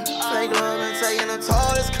fuck with me. Fake love and taking a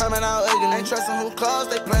toll, it's coming out ugly. Ain't trusting who close,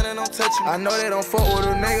 they planning on touching me. I know they don't fuck with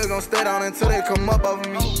a nigga, gon' stay down until they come up over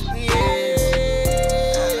me. Yeah,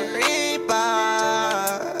 Reaper,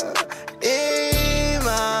 Iman,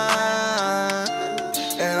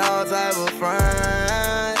 and all type of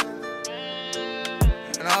friends,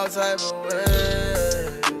 and all type of ways.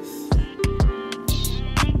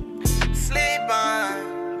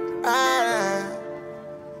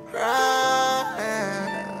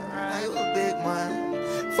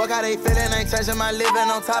 Fuck how they feelin', ain't changing my living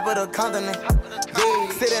on top of the continent.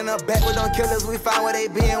 Yeah, sit in the back with them killers, we find where they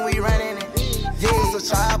be and we running it. Yeah, so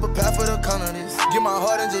try to prepare for the come of this. Get my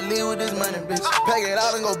heart and just leave with this money, bitch. Pack it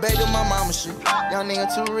out and go back to my mama shit. Young nigga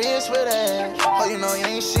too rich for that. Oh, you know you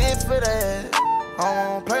ain't shit for that. I don't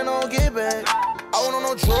wanna play no get back. I want on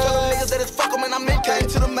no drugs. Tell them niggas that it's fuck 'em and I'm in came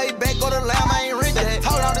to the Maybach, go to the Lamb, I ain't rich that.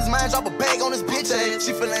 Talk out his mind, drop a bag on his bitch ass.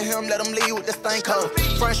 She feeling him, let him leave with this thing cold.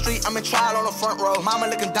 Front street, I'm in trial on the front row. Mama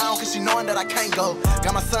looking down cause she knowing that I can't go.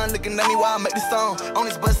 Got my son looking at me while I make this song. On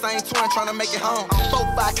this bus, I ain't touring, trying to make it home.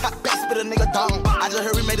 4-5 cop back, spit a nigga down. I just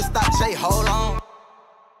heard we made a stop, Jay, hold on.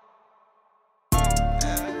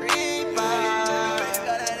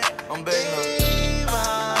 I'm begging up.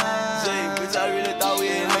 Jay, bitch, I really thought we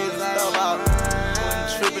ain't made this stuff out.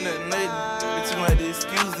 Tripping at night, bitch, you had to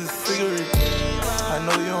excuse this cigarette. I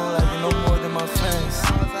know you don't like it no more than my friends.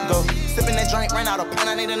 Go, sipping that drink, ran out a pint,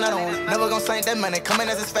 I need another one. Never gon' sink that money, coming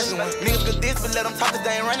as a special one. Niggas good this, but let them talk cause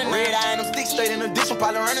they ain't running. Red eye and them sticks straight in the ditch, I'm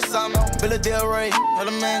probably running something. Villa Del Rey,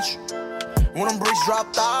 elementary. When them bricks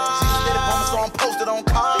dropped off, she steady on me, so I'm posted on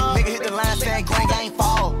call. Nigga hit the line saying grand game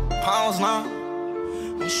fall. Pounds now.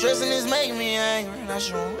 I'm stressing this making me angry, now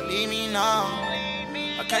she won't leave me now.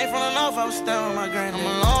 I came from the north, I was staying with my granny. I'm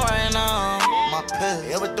alone right now. My pill,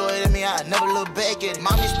 ever throw it at me, I never look back at it.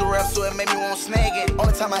 Mom used to rap, so it made me want to snag it.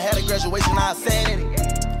 Only time I had a graduation, I said it.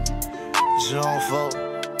 Jean Folk.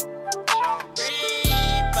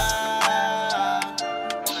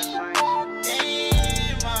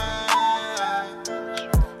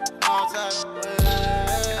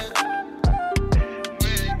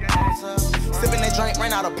 Drink,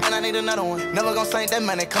 ran out a pen, I need another one. Never gon' sink that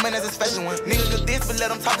money, coming as a special one. Niggas do this, but let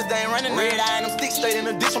them talk cause they ain't running. Red eye and them sticks straight in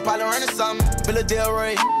the ditch, I'm probably running something. Villa Del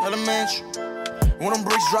Rey, elementary. When them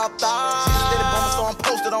bricks dropped off, she steady bumming, so I'm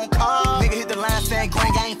posted on call. Nigga hit the line saying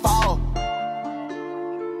grand game fall.